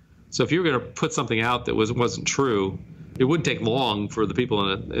else. So if you were going to put something out that wasn't true, it wouldn't take long for the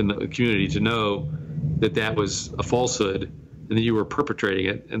people in the community to know that was a falsehood and that you were perpetrating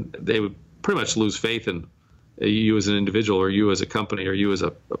it, and they would pretty much lose faith in you as an individual, or you as a company, or you as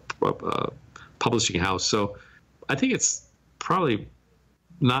a publishing house. So I think it's probably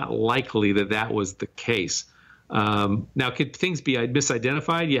not likely that that was the case. Now, could things be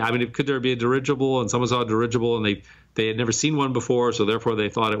misidentified? Yeah, I mean, could there be a dirigible and someone saw a dirigible and they had never seen one before, so therefore they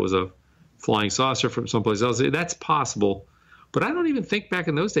thought it was a flying saucer from someplace else? That's possible. But I don't even think back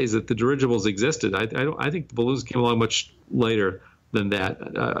in those days that the dirigibles existed. I think the balloons came along much later than that.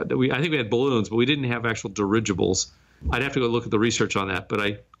 I think we had balloons, but we didn't have actual dirigibles. I'd have to go look at the research on that, but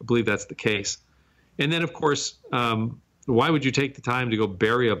I believe that's the case. And then, of course, why would you take the time to go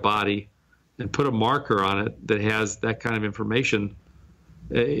bury a body and put a marker on it that has that kind of information?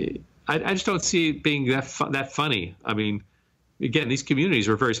 I just don't see it being that funny. I mean, again, these communities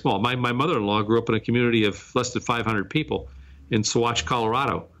are very small. My mother-in-law grew up in a community of less than 500 people in Saguache,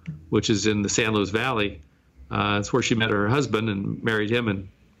 Colorado, which is in the San Luis Valley. It's where she met her husband and married him, and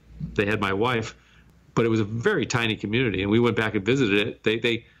they had my wife. But it was a very tiny community, and we went back and visited it.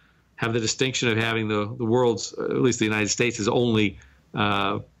 They have the distinction of having the world's, at least the United States' only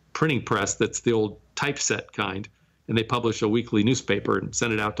printing press that's the old typeset kind, and they publish a weekly newspaper and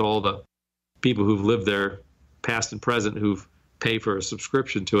send it out to all the people who've lived there, past and present, who've paid for a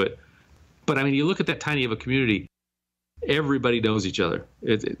subscription to it. But I mean, you look at that tiny of a community, everybody knows each other.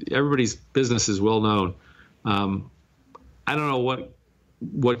 Everybody's business is well known. I don't know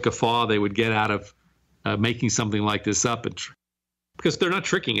what guffaw they would get out of making something like this up, because they're not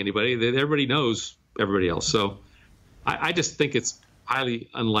tricking anybody. Everybody knows everybody else. So I just think it's highly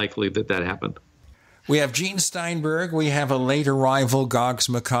unlikely that happened. We have Gene Steinberg. We have a late arrival, Goggs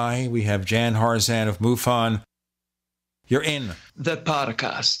Mackay. We have Jan Harzan of MUFON. You're in The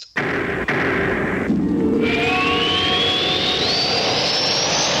Paracast.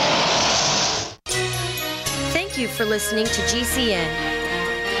 Thank you for listening to GCN.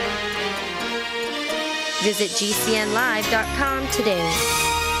 Visit GCNlive.com today.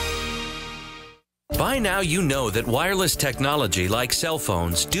 By now you know that wireless technology like cell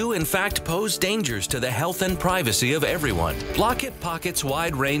phones do in fact pose dangers to the health and privacy of everyone. Block-It Pocket's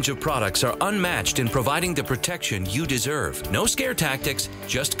wide range of products are unmatched in providing the protection you deserve. No scare tactics,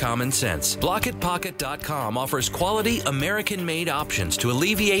 just common sense. BlockItPocket.com offers quality American-made options to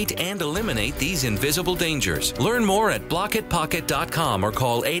alleviate and eliminate these invisible dangers. Learn more at BlockItPocket.com or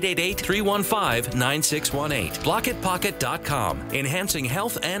call 888-315-9618. BlockItPocket.com, enhancing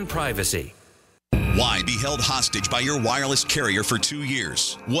health and privacy. Why be held hostage by your wireless carrier for 2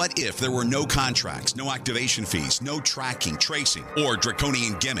 years? What if there were no contracts, no activation fees, no tracking, tracing, or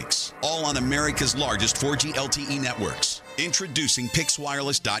draconian gimmicks? All on America's largest 4G LTE networks. Introducing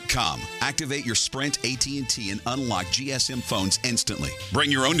PixWireless.com. Activate your Sprint, AT&T, and unlock GSM phones instantly. Bring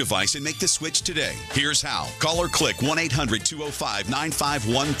your own device and make the switch today. Here's how. Call or click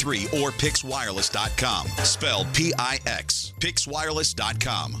 1-800-205-9513 or PixWireless.com. Spelled P-I-X.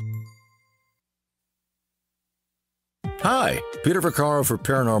 PixWireless.com. Hi, Peter Vaccaro for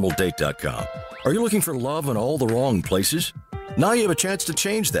ParanormalDate.com. Are you looking for love in all the wrong places? Now you have a chance to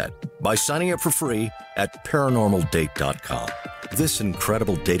change that by signing up for free at ParanormalDate.com. This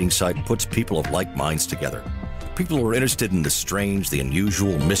incredible dating site puts people of like minds together. People who are interested in the strange, the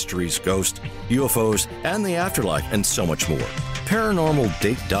unusual, mysteries, ghosts, UFOs, and the afterlife, and so much more.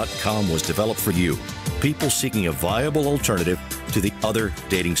 ParanormalDate.com was developed for you, people seeking a viable alternative to the other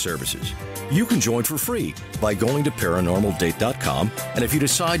dating services. You can join for free by going to ParanormalDate.com, and if you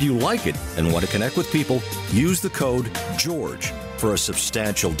decide you like it and want to connect with people, use the code GEORGE for a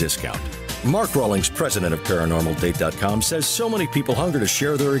substantial discount. Mark Rawlings, president of ParanormalDate.com, says so many people hunger to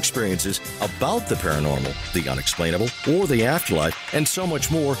share their experiences about the paranormal, the unexplainable, or the afterlife, and so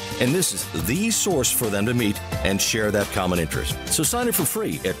much more, and this is the source for them to meet and share that common interest. So sign up for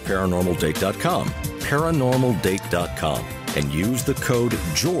free at ParanormalDate.com, ParanormalDate.com, and use the code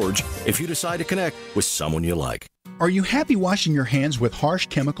GEORGE if you decide to connect with someone you like. Are you happy washing your hands with harsh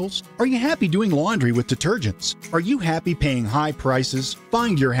chemicals? Are you happy doing laundry with detergents? Are you happy paying high prices?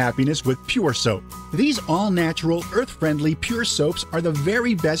 Find your happiness with Pure Soap. These all-natural, earth-friendly Pure Soaps are the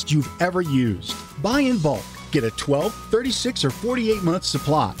very best you've ever used. Buy in bulk. Get a 12, 36, or 48-month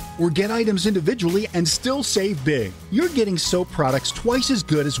supply, or get items individually and still save big. You're getting soap products twice as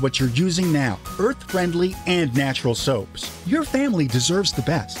good as what you're using now, earth-friendly and natural soaps. Your family deserves the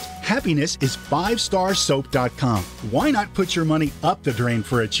best. Happiness is 5starsoap.com. Why not put your money up the drain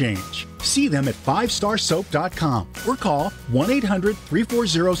for a change? See them at 5starsoap.com or call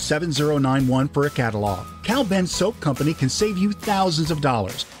 1-800-340-7091 for a catalog. Cal Ben Soap Company can save you thousands of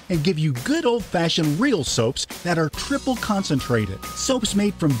dollars and give you good old-fashioned real soaps that are triple concentrated. Soaps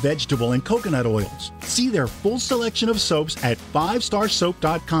made from vegetable and coconut oils. See their full selection of soaps at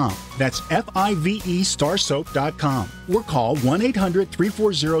 5starsoap.com. That's FIVE starsoap.com. Or call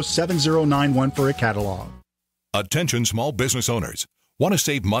 1-800-340-7091 for a catalog. Attention small business owners. Want to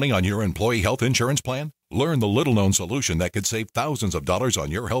save money on your employee health insurance plan? Learn the little-known solution that could save thousands of dollars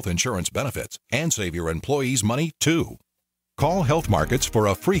on your health insurance benefits and save your employees money, too. Call Health Markets for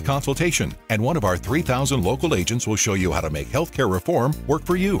a free consultation, and one of our 3,000 local agents will show you how to make healthcare reform work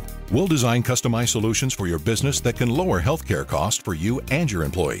for you. We'll design customized solutions for your business that can lower healthcare costs for you and your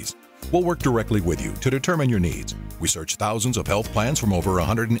employees. We'll work directly with you to determine your needs. We search thousands of health plans from over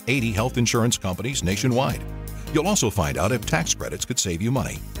 180 health insurance companies nationwide. You'll also find out if tax credits could save you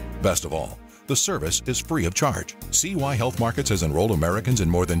money. Best of all, the service is free of charge. See why Health Markets has enrolled Americans in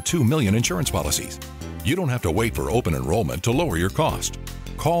more than 2 million insurance policies. You don't have to wait for open enrollment to lower your cost.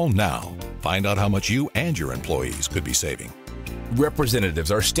 Call now. Find out how much you and your employees could be saving.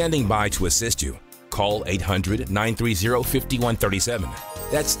 Representatives are standing by to assist you. Call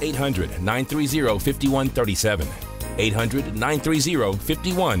 800-930-5137. That's 800-930-5137.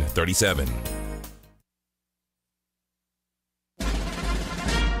 800-930-5137.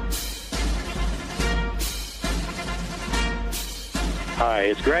 Hi,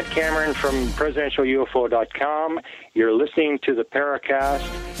 it's Grant Cameron from presidentialufo.com. You're listening to the Paracast,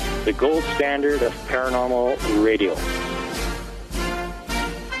 the gold standard of paranormal radio.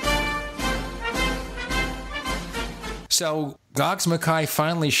 So, Goggs Mackay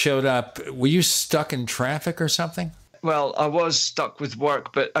finally showed up. Were you stuck in traffic or something? Well, I was stuck with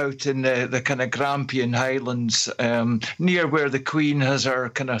work, but out in the kind of Grampian Highlands, near where the Queen has her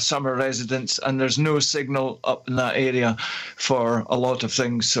kind of summer residence, and there's no signal up in that area for a lot of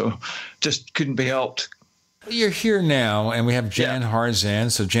things, so just couldn't be helped. You're here now, and we have Jan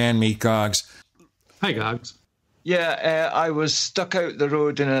Harzan. So, Jan, meet Goggs. Hi, Goggs. Yeah, I was stuck out the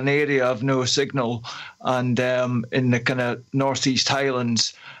road in an area of no signal, and in the kind of northeast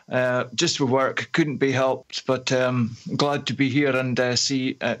Highlands, just for work, couldn't be helped. But glad to be here and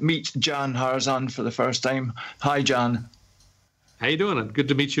meet Jan Harzan for the first time. Hi, Jan. How you doing? Good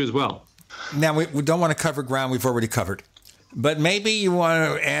to meet you as well. Now we don't want to cover ground we've already covered, but maybe you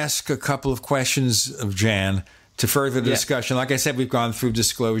want to ask a couple of questions of Jan to further the discussion. Like I said, we've gone through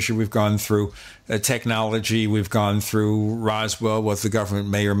disclosure, we've gone through technology, we've gone through Roswell, what the government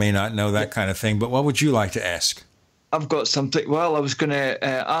may or may not know, that kind of thing. But what would you like to ask? I've got something. Well, I was going to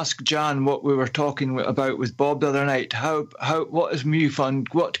ask Jan what we were talking about with Bob the other night. What is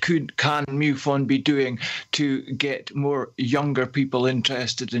MUFON? What can MUFON be doing to get more younger people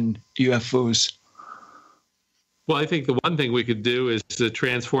interested in UFOs? Well, I think the one thing we could do is to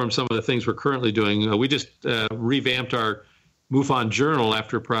transform some of the things we're currently doing. We just revamped our MUFON journal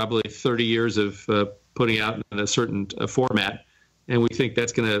after probably 30 years of putting out in a certain format. And we think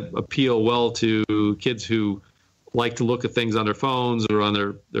that's going to appeal well to kids who like to look at things on their phones or on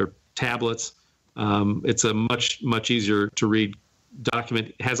their tablets. It's a much easier to read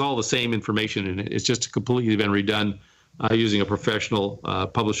document. It has all the same information in it. It's just completely been redone using a professional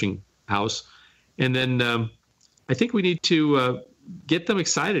publishing house. And then I think we need to get them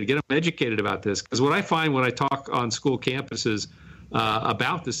excited, get them educated about this. Because what I find when I talk on school campuses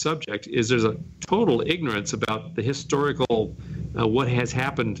about this subject is there's a total ignorance about the historical, what has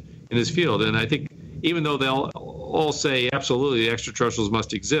happened in this field. And I think even though they'll all say absolutely the extraterrestrials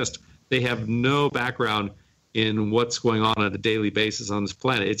must exist, they have no background in what's going on a daily basis on this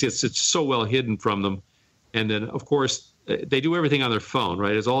planet. It's so well hidden from them. And then, of course, they do everything on their phone,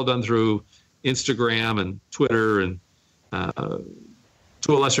 right? It's all done through Instagram and Twitter and to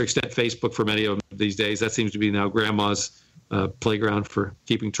a lesser extent Facebook for many of them these days. That seems to be now grandma's playground for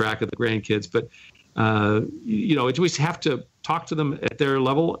keeping track of the grandkids. But we have to talk to them at their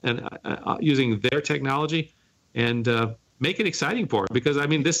level and using their technology and make it exciting for them. Because I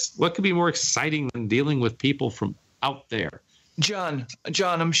mean, what could be more exciting than dealing with people from out there? John,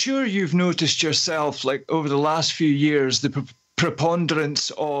 I'm sure you've noticed yourself, like over the last few years, the preponderance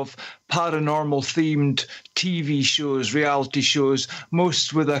of paranormal-themed TV shows, reality shows,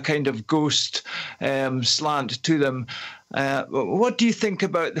 most with a kind of ghost slant to them. What do you think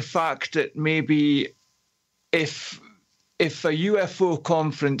about the fact that maybe if a UFO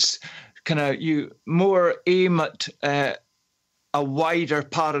conference you more aim at a wider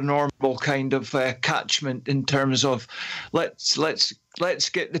paranormal kind of catchment in terms of let's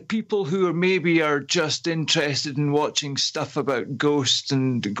get the people who are maybe are just interested in watching stuff about ghosts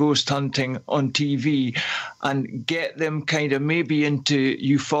and ghost hunting on TV and get them kind of maybe into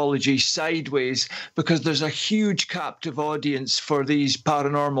ufology sideways, because there's a huge captive audience for these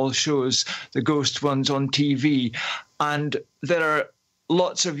paranormal shows, the ghost ones on TV. And there are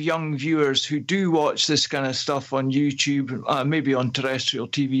lots of young viewers who do watch this kind of stuff on YouTube, maybe on terrestrial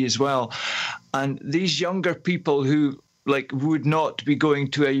TV as well. And these younger people who would not be going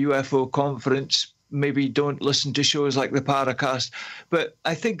to a UFO conference, maybe don't listen to shows like the Paracast, but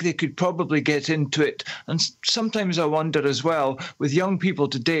I think they could probably get into it. And sometimes I wonder as well, with young people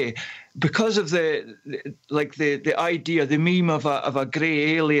today, because of the idea, the meme of a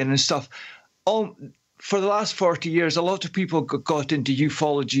grey alien and stuff, for the last 40 years, a lot of people got into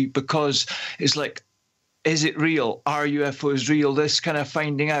ufology because it's like, is it real? Are UFOs real? This kind of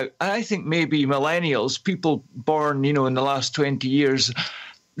finding out. And I think maybe millennials, people born, in the last 20 years,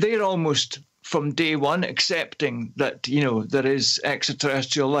 they're almost from day one accepting that, there is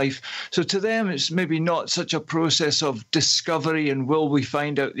extraterrestrial life. So to them, it's maybe not such a process of discovery and will we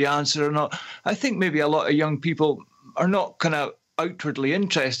find out the answer or not. I think maybe a lot of young people are not kind of outwardly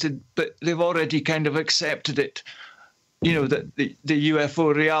interested, but they've already kind of accepted it, that the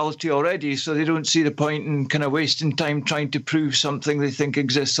UFO reality already, so they don't see the point in kind of wasting time trying to prove something they think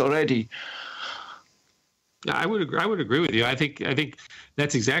exists already. I would agree with you. I think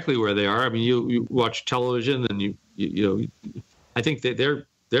that's exactly where they are. I mean, you watch television and I think that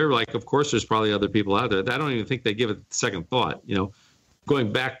they're like, of course, there's probably other people out there. I don't even think they give it a second thought.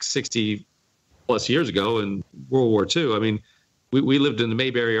 Going back 60 plus years ago in World War II, I mean, we lived in the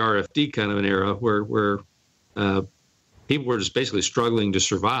Mayberry RFD kind of an era where people were just basically struggling to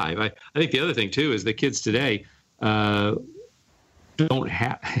survive. I think the other thing, too, is the kids today don't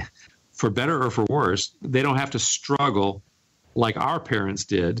have, for better or for worse, they don't have to struggle like our parents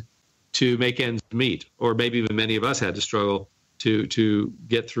did to make ends meet, or maybe even many of us had to struggle to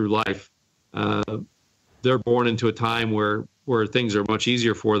get through life. They're born into a time where things are much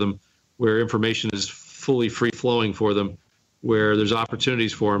easier for them, where information is fully free-flowing for them, where there's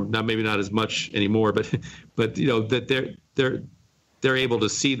opportunities for them. Now, maybe not as much anymore, but that they're able to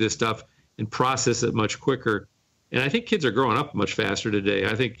see this stuff and process it much quicker. And I think kids are growing up much faster today.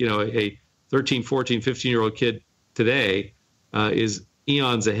 I think, a 13, 14, 15-year-old kid today is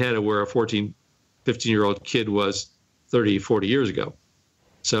eons ahead of where a 14, 15-year-old kid was 30, 40 years ago.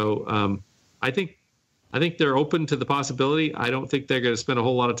 So I think they're open to the possibility. I don't think they're going to spend a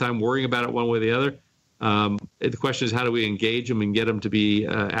whole lot of time worrying about it one way or the other. The question is, how do we engage them and get them to be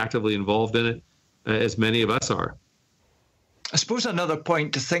actively involved in it, as many of us are? I suppose another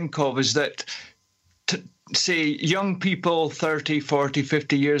point to think of is that, say, young people 30, 40,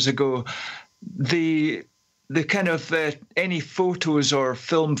 50 years ago, the kind of any photos or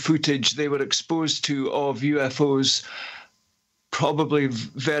film footage they were exposed to of UFOs, probably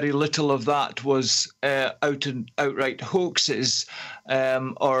very little of that was outright hoaxes,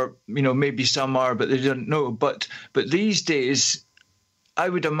 or maybe some are, but they didn't know. But these days, I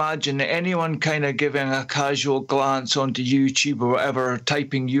would imagine that anyone kind of giving a casual glance onto YouTube or whatever,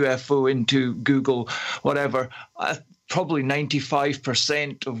 typing UFO into Google, whatever, probably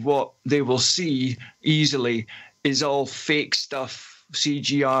 95% of what they will see easily is all fake stuff,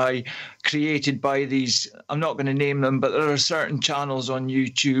 CGI, created by these, I'm not going to name them, but there are certain channels on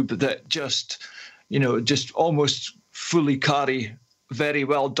YouTube that just almost fully carry very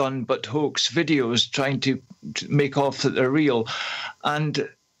well done but hoax videos, trying to make off that they're real. And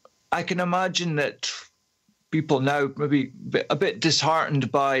I can imagine that people now maybe a bit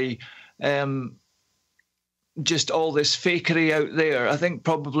disheartened by just all this fakery out there. I think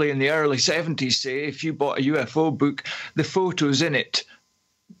probably in the early 70s, say, if you bought a UFO book, the photos in it,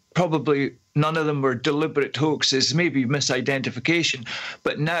 probably none of them were deliberate hoaxes, maybe misidentification.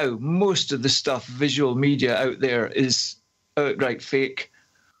 But now most of the stuff, visual media out there, is outright fake.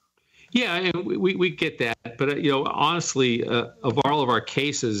 Yeah, and we get that. But, honestly, of all of our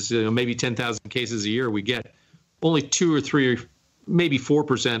cases, maybe 10,000 cases a year we get, only 2 or 3 or maybe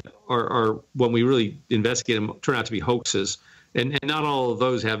 4% are when we really investigate them, turn out to be hoaxes. And not all of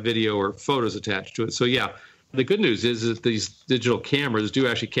those have video or photos attached to it. So, yeah, the good news is that these digital cameras do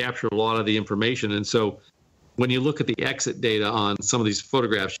actually capture a lot of the information. And so when you look at the exit data on some of these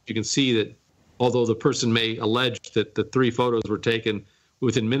photographs, you can see that although the person may allege that the 3 photos were taken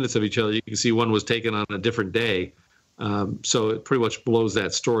within minutes of each other, you can see one was taken on a different day. So it pretty much blows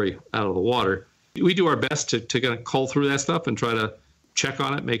that story out of the water. We do our best to kind of cull through that stuff and try to check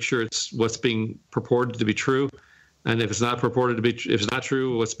on it, make sure it's what's being purported to be true. And if it's not purported to be, if it's not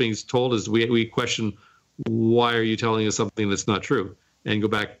true, what's being told is we question, why are you telling us something that's not true? And go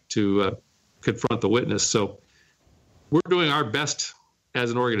back to confront the witness. So we're doing our best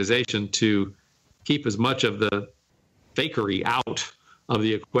as an organization to keep as much of the fakery out of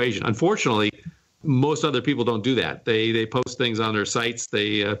the equation. Unfortunately, most other people don't do that. They post things on their sites.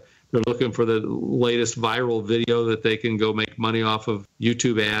 They're looking for the latest viral video that they can go make money off of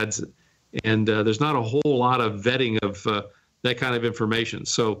YouTube ads. And there's not a whole lot of vetting of that kind of information.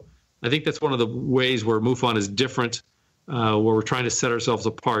 So I think that's one of the ways where MUFON is different, where we're trying to set ourselves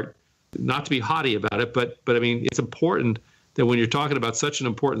apart. Not to be haughty about it, but I mean, it's important that when you're talking about such an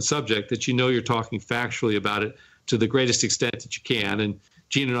important subject that you know you're talking factually about it to the greatest extent that you can. And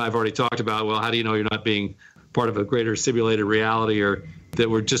Gene and I have already talked about, well, how do you know you're not being part of a greater simulated reality, or that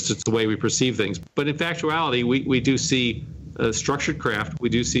we're just, it's the way we perceive things. But in factuality, we do see structured craft. We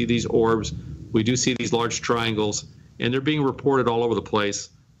do see these orbs. We do see these large triangles, and they're being reported all over the place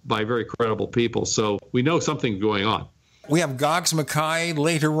by very credible people. So we know something's going on. We have Goggs Mackay,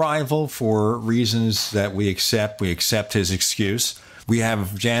 late arrival for reasons that we accept. We accept his excuse. We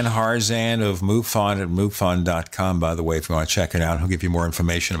have Jan Harzan of MUFON at MUFON.com, by the way, if you want to check it out. He'll give you more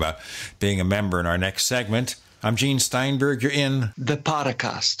information about being a member in our next segment. I'm Gene Steinberg. You're in The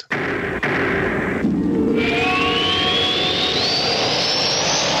Paracast.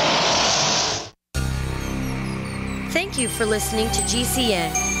 Thank you for listening to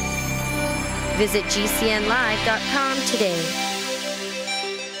GCN. Visit GCNlive.com today.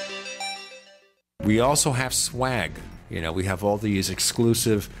 We also have swag. You know, we have all these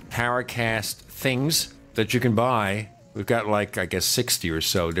exclusive Paracast things that you can buy. We've got like, I guess, 60 or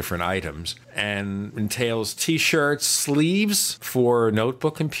so different items, and entails t-shirts, sleeves for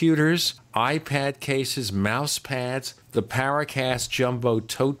notebook computers, iPad cases, mouse pads, the Paracast Jumbo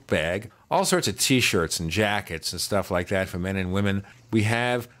Tote Bag, all sorts of t-shirts and jackets and stuff like that for men and women. We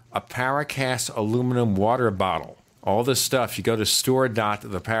have a Paracast aluminum water bottle. All this stuff, you go to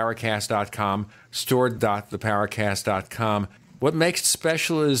store.theparacast.com, store.theparacast.com. What makes it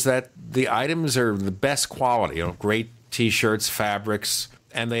special is that the items are the best quality, you know, great t-shirts, fabrics,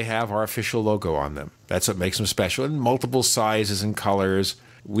 and they have our official logo on them. That's what makes them special, in multiple sizes and colors.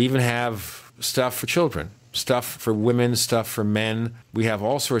 We even have stuff for children, stuff for women, stuff for men. We have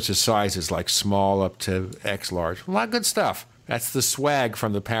all sorts of sizes, like small up to X large. A lot of good stuff. That's the swag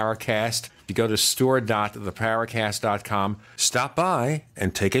from the Paracast. You go to store.theparacast.com, stop by,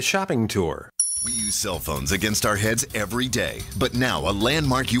 and take a shopping tour. We use cell phones against our heads every day. But now, a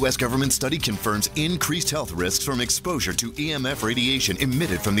landmark U.S. government study confirms increased health risks from exposure to EMF radiation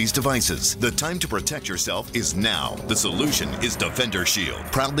emitted from these devices. The time to protect yourself is now. The solution is Defender Shield.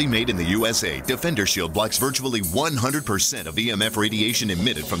 Proudly made in the USA, Defender Shield blocks virtually 100% of EMF radiation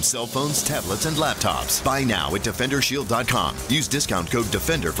emitted from cell phones, tablets, and laptops. Buy now at DefenderShield.com. Use discount code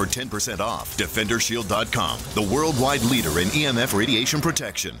DEFENDER for 10% off. DefenderShield.com, the worldwide leader in EMF radiation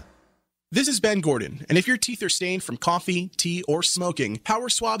protection. This is Ben Gordon, and if your teeth are stained from coffee, tea, or smoking, Power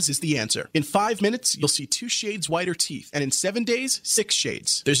Swabs is the answer. In 5 minutes, you'll see 2 shades whiter teeth, and in 7 days, 6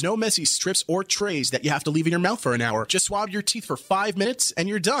 shades. There's no messy strips or trays that you have to leave in your mouth for an hour. Just swab your teeth for 5 minutes, and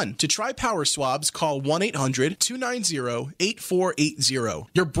you're done. To try Power Swabs, call 1-800-290-8480.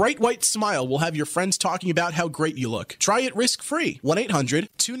 Your bright white smile will have your friends talking about how great you look. Try it risk-free.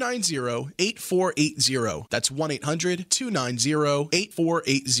 1-800-290-8480. That's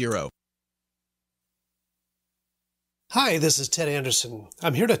 1-800-290-8480. Hi, this is Ted Anderson.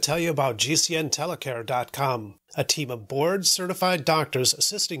 I'm here to tell you about GCNtelecare.com, a team of board-certified doctors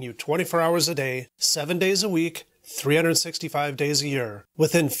assisting you 24 hours a day, 7 days a week, 365 days a year.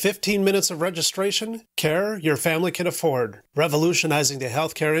 Within 15 minutes of registration, care your family can afford. Revolutionizing the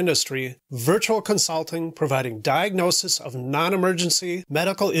healthcare industry, virtual consulting providing diagnosis of non-emergency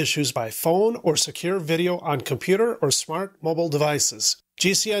medical issues by phone or secure video on computer or smart mobile devices.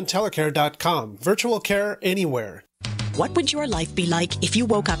 GCNtelecare.com, virtual care anywhere. What would your life be like if you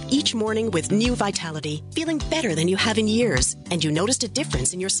woke up each morning with new vitality, feeling better than you have in years, and you noticed a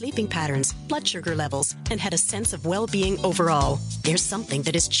difference in your sleeping patterns, blood sugar levels, and had a sense of well-being overall? There's something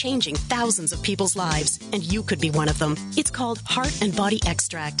that is changing thousands of people's lives, and you could be one of them. It's called Heart and Body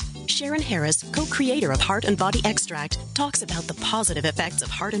Extract. Sharon Harris, co-creator of Heart and Body Extract, talks about the positive effects of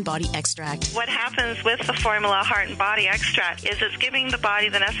Heart and Body Extract. What happens with the formula Heart and Body Extract is it's giving the body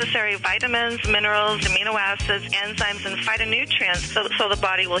the necessary vitamins, minerals, amino acids, enzymes, and phytonutrients so the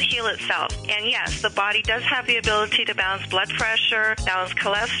body will heal itself. And yes, the body does have the ability to balance blood pressure, balance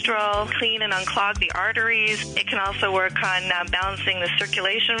cholesterol, clean and unclog the arteries. It can also work on balancing the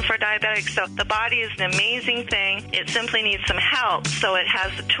circulation for diabetics. So the body is an amazing thing. It simply needs some help, so it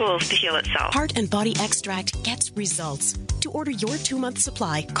has the tools minerals to heal itself. Heart and Body Extract gets results. To order your 2-month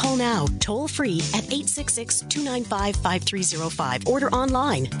supply, call now, toll free at 866-295-5305. Order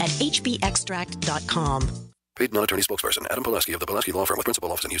online at hbextract.com. Paid non-attorney spokesperson Adam Pulaski of the Pulaski Law Firm with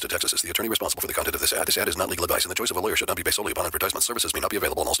principal office in Houston, Texas is the attorney responsible for the content of this ad. This ad is not legal advice, and the choice of a lawyer should not be based solely upon advertisement. Services may not be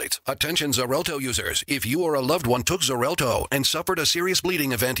available in all states. Attention Xarelto users. If you or a loved one took Xarelto and suffered a serious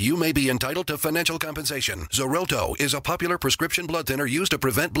bleeding event, you may be entitled to financial compensation. Xarelto is a popular prescription blood thinner used to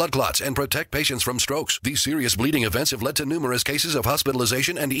prevent blood clots and protect patients from strokes. These serious bleeding events have led to numerous cases of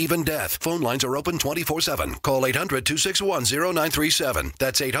hospitalization and even death. Phone lines are open 24/7. Call 800-261-0937.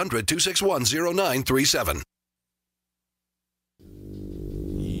 That's 800-261-0937.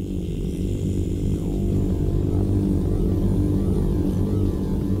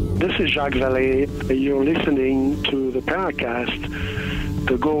 This is Jacques Vallée. You're listening to the Paracast,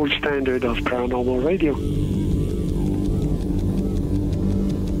 the gold standard of paranormal radio.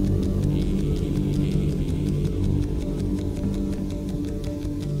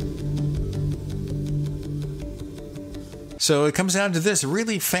 So it comes down to this, a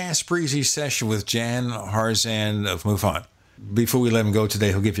really fast, breezy session with Jan Harzan of MUFON. Before we let him go today,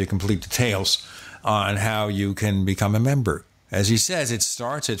 he'll give you complete details on how you can become a member. As he says, it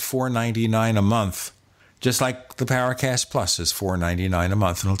starts at $4.99 a month, just like the Paracast Plus is $4.99 a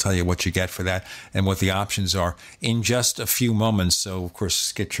month, and he'll tell you what you get for that and what the options are in just a few moments. So, of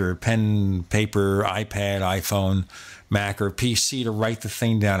course, get your pen, paper, iPad, iPhone, Mac, or PC to write the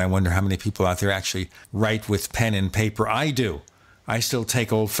thing down. I wonder how many people out there actually write with pen and paper. I do. I still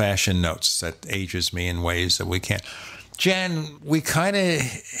take old-fashioned notes. That ages me in ways that we can't. Jan, we kind of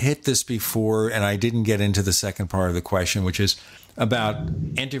hit this before, and I didn't get into the second part of the question, which is about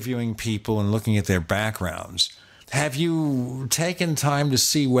interviewing people and looking at their backgrounds. Have you taken time to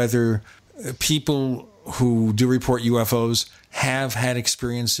see whether people who do report UFOs have had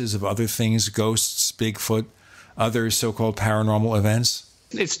experiences of other things, ghosts, Bigfoot, other so-called paranormal events?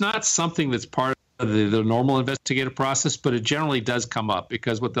 It's not something that's part of the normal investigative process, but it generally does come up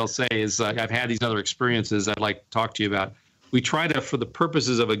because what they'll say is, I've had these other experiences I'd like to talk to you about. We try to, for the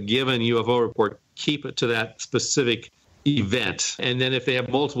purposes of a given UFO report, keep it to that specific event. And then if they have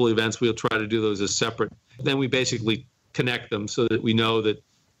multiple events, we'll try to do those as separate. Then we basically connect them so that we know that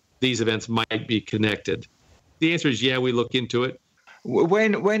these events might be connected. The answer is, yeah, we look into it.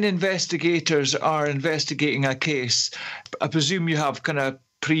 When investigators are investigating a case, I presume you have kind of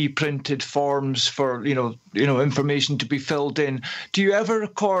pre-printed forms for information to be filled in. Do you ever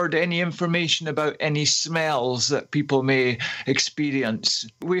record any information about any smells that people may experience?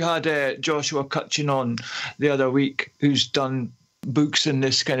 We had Joshua Cutchin on the other week, who's done books in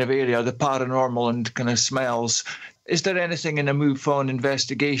this kind of area, the paranormal and kind of smells. Is there anything in a MUFON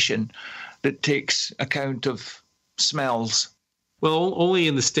investigation that takes account of smells? Well, only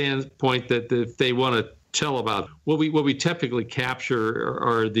in the standpoint that if they want to tell about what we typically capture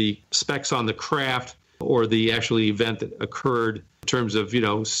are the specs on the craft or the actual event that occurred in terms of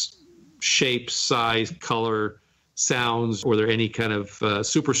shape, size, color, sounds. Were there any kind of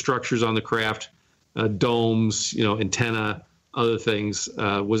superstructures on the craft, domes, antenna, other things?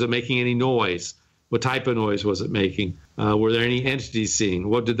 Was it making any noise? What type of noise was it making? Were there any entities seen?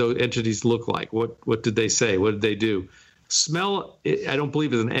 What did those entities look like? What did they say? What did they do? Smell, I don't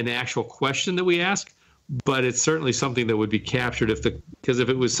believe is an actual question that we ask, but it's certainly something that would be captured because if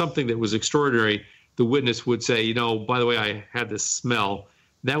it was something that was extraordinary, the witness would say, by the way, I had this smell.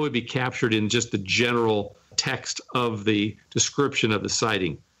 That would be captured in just the general text of the description of the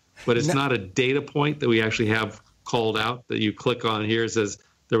sighting. But it's not a data point that we actually have called out that you click on here. It says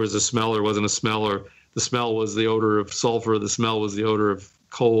there was a smell or wasn't a smell, or the smell was the odor of sulfur, the smell was the odor of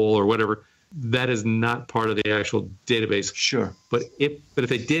coal or whatever. That is not part of the actual database. Sure. But if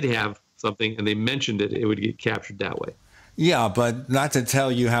they did have something and they mentioned it, it would get captured that way. Yeah, but not to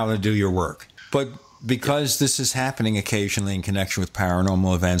tell you how to do your work. But because this is happening occasionally in connection with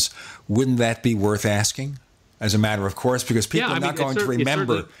paranormal events, wouldn't that be worth asking as a matter of course? Because people are not going to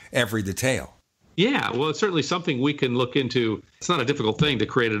remember every detail. Yeah, well, it's certainly something we can look into. It's not a difficult thing to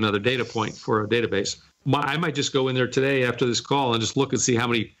create another data point for a database. I might just go in there today after this call and just look and see how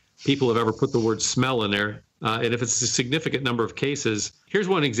many people have ever put the word smell in there. And if it's a significant number of cases, here's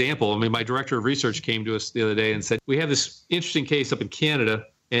one example. I mean, my director of research came to us the other day and said, we have this interesting case up in Canada,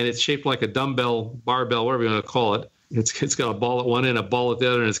 and it's shaped like a dumbbell, barbell, whatever you want to call it. It's got a ball at one end, a ball at the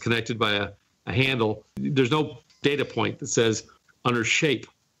other, and it's connected by a handle. There's no data point that says under shape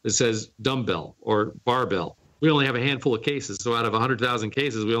that says dumbbell or barbell. We only have a handful of cases. So out of 100,000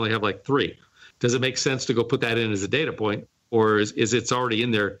 cases, we only have like 3. Does it make sense to go put that in as a data point, or is it's already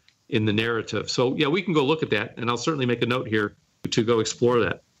in there in the narrative? So, yeah, we can go look at that, and I'll certainly make a note here to go explore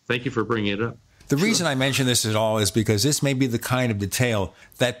that. Thank you for bringing it up. The reason I mention this at all is because this may be the kind of detail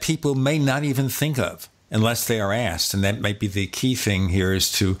that people may not even think of unless they are asked. And that might be the key thing here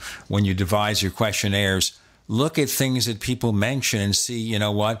is to, when you devise your questionnaires, look at things that people mention and see, you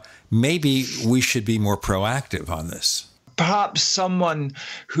know what, maybe we should be more proactive on this. Perhaps someone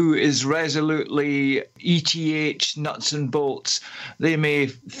who is resolutely ETH nuts and bolts, they may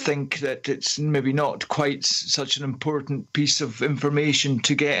think that it's maybe not quite such an important piece of information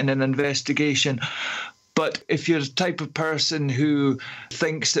to get in an investigation. But if you're the type of person who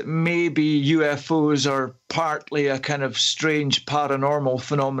thinks that maybe UFOs are partly a kind of strange paranormal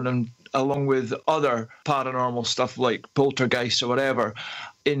phenomenon, along with other paranormal stuff like poltergeist or whatever,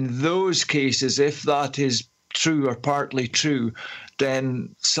 in those cases, if that is true or partly true,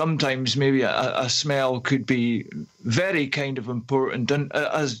 then sometimes maybe a smell could be very kind of important. And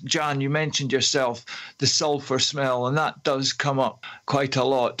as Jan, you mentioned yourself, the sulfur smell, and that does come up quite a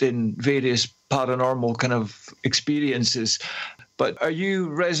lot in various paranormal kind of experiences. But are you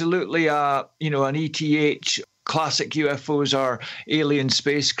resolutely an ETH, classic UFOs or alien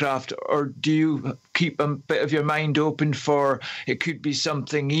spacecraft, or do you keep a bit of your mind open for it could be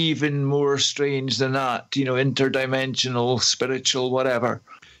something even more strange than that, interdimensional, spiritual, whatever?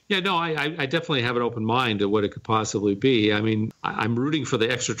 Yeah, no, I definitely have an open mind to what it could possibly be. I mean, I'm rooting for the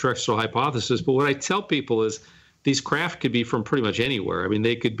extraterrestrial hypothesis, but what I tell people is these craft could be from pretty much anywhere. I mean,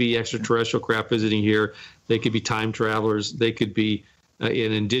 they could be extraterrestrial craft visiting here. They could be time travelers. They could be an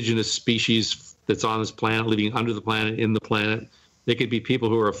indigenous species that's on this planet, living under the planet, in the planet. They could be people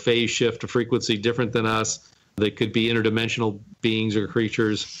who are a phase shift, a frequency different than us. They could be interdimensional beings or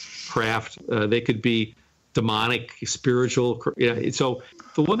creatures, craft. They could be demonic, spiritual. So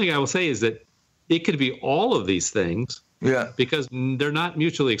the one thing I will say is that it could be all of these things, because they're not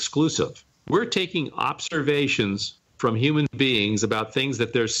mutually exclusive. We're taking observations from human beings about things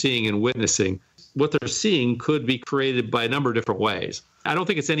that they're seeing and witnessing. What they're seeing could be created by a number of different ways. I don't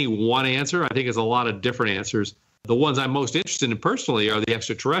think it's any one answer. I think it's a lot of different answers. The ones I'm most interested in personally are the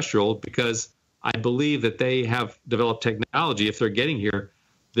extraterrestrial, because I believe that they have developed technology, if they're getting here,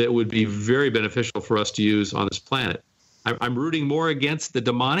 that would be very beneficial for us to use on this planet. I'm rooting more against the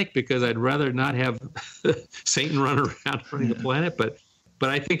demonic because I'd rather not have Satan run around running the planet. But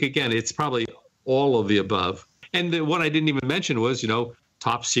I think, again, it's probably all of the above. And the one I didn't even mention was,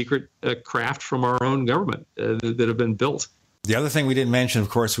 top secret craft from our own government that have been built. The other thing we didn't mention,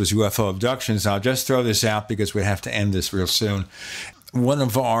 of course, was UFO abductions. I'll just throw this out because we have to end this real soon. One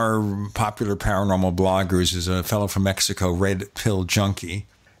of our popular paranormal bloggers is a fellow from Mexico, Red Pill Junkie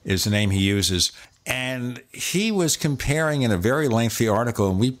is the name he uses. And he was comparing in a very lengthy article,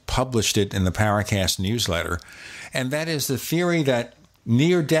 and we published it in the Paracast newsletter, and that is the theory that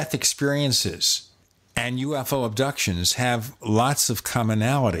near-death experiences and UFO abductions have lots of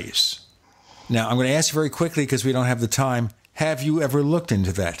commonalities. Now, I'm going to ask you very quickly because we don't have the time. Have you ever looked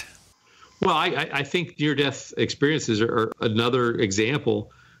into that? Well, I think near-death experiences are another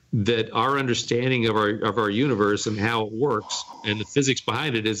example that our understanding of our universe and how it works and the physics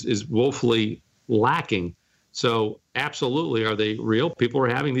behind it is woefully lacking. So absolutely, are they real? People are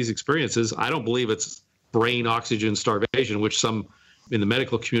having these experiences. I don't believe it's brain oxygen starvation, which some in the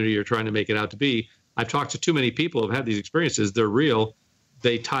medical community are trying to make it out to be. I've talked to too many people who have had these experiences. They're real.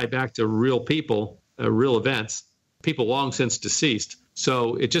 They tie back to real people, real events, people long since deceased.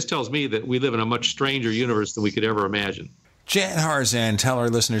 So it just tells me that we live in a much stranger universe than we could ever imagine. Jan Harzan, tell our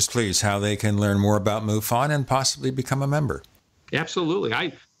listeners, please, how they can learn more about MUFON and possibly become a member. Absolutely.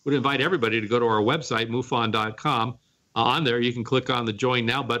 I would invite everybody to go to our website, MUFON.com. On there, you can click on the Join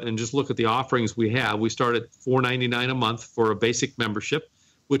Now button and just look at the offerings we have. We start at $4.99 a month for a basic membership,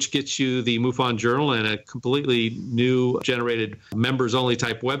 which gets you the MUFON Journal and a completely new generated members-only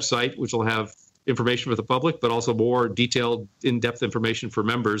type website, which will have information for the public, but also more detailed, in-depth information for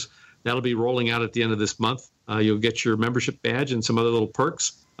members. That'll be rolling out at the end of this month. You'll get your membership badge and some other little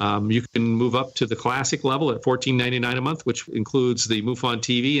perks. You can move up to the classic level at $14.99 a month, which includes the MUFON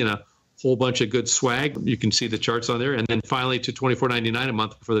TV and a whole bunch of good swag. You can see the charts on there. And then finally to $24.99 a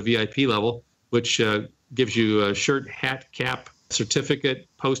month for the VIP level, which gives you a shirt, hat, cap, certificate,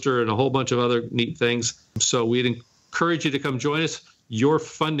 poster, and a whole bunch of other neat things. So we'd encourage you to come join us. Your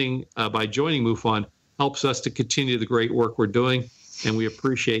funding by joining MUFON helps us to continue the great work we're doing, and we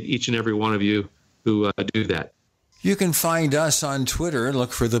appreciate each and every one of you who do that. You can find us on Twitter.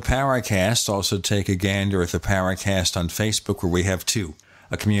 Look for The Paracast. Also take a gander at The Paracast on Facebook, where we have two,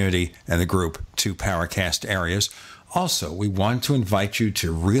 a community and a group, two Paracast areas. Also, we want to invite you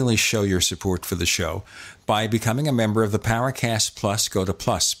to really show your support for the show by becoming a member of the Paracast Plus. Go to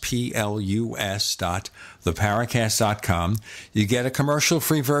plus.theparacast.com. You get a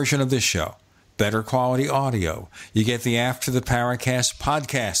commercial-free version of this show. Better quality audio. You get the After the Paracast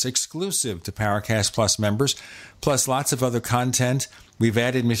podcast exclusive to Paracast Plus members, plus lots of other content. We've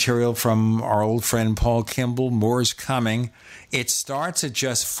added material from our old friend Paul Kimball. More's coming. It starts at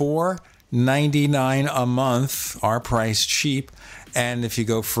just $4.99 a month, our price cheap. And if you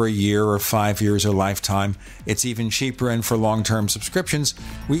go for a year or 5 years or lifetime, it's even cheaper. And for long-term subscriptions,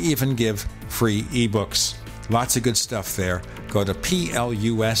 we even give free ebooks. Lots of good stuff there. Go to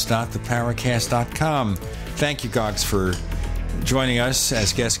plus.theparacast.com. Thank you, Goggs, for joining us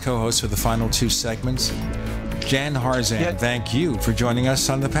as guest co-host for the final two segments. Jan Harzan, thank you for joining us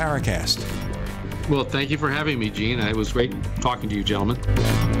on the Paracast. Well, thank you for having me, Gene. It was great talking to you, gentlemen.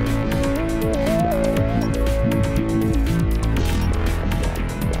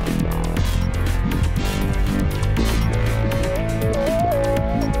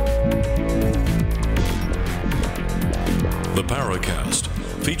 The Paracast,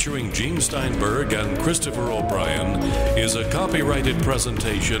 featuring Gene Steinberg and Christopher O'Brien, is a copyrighted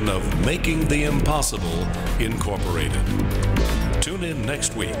presentation of Making the Impossible, Incorporated. Tune in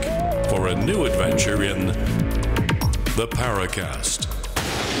next week for a new adventure in The Paracast.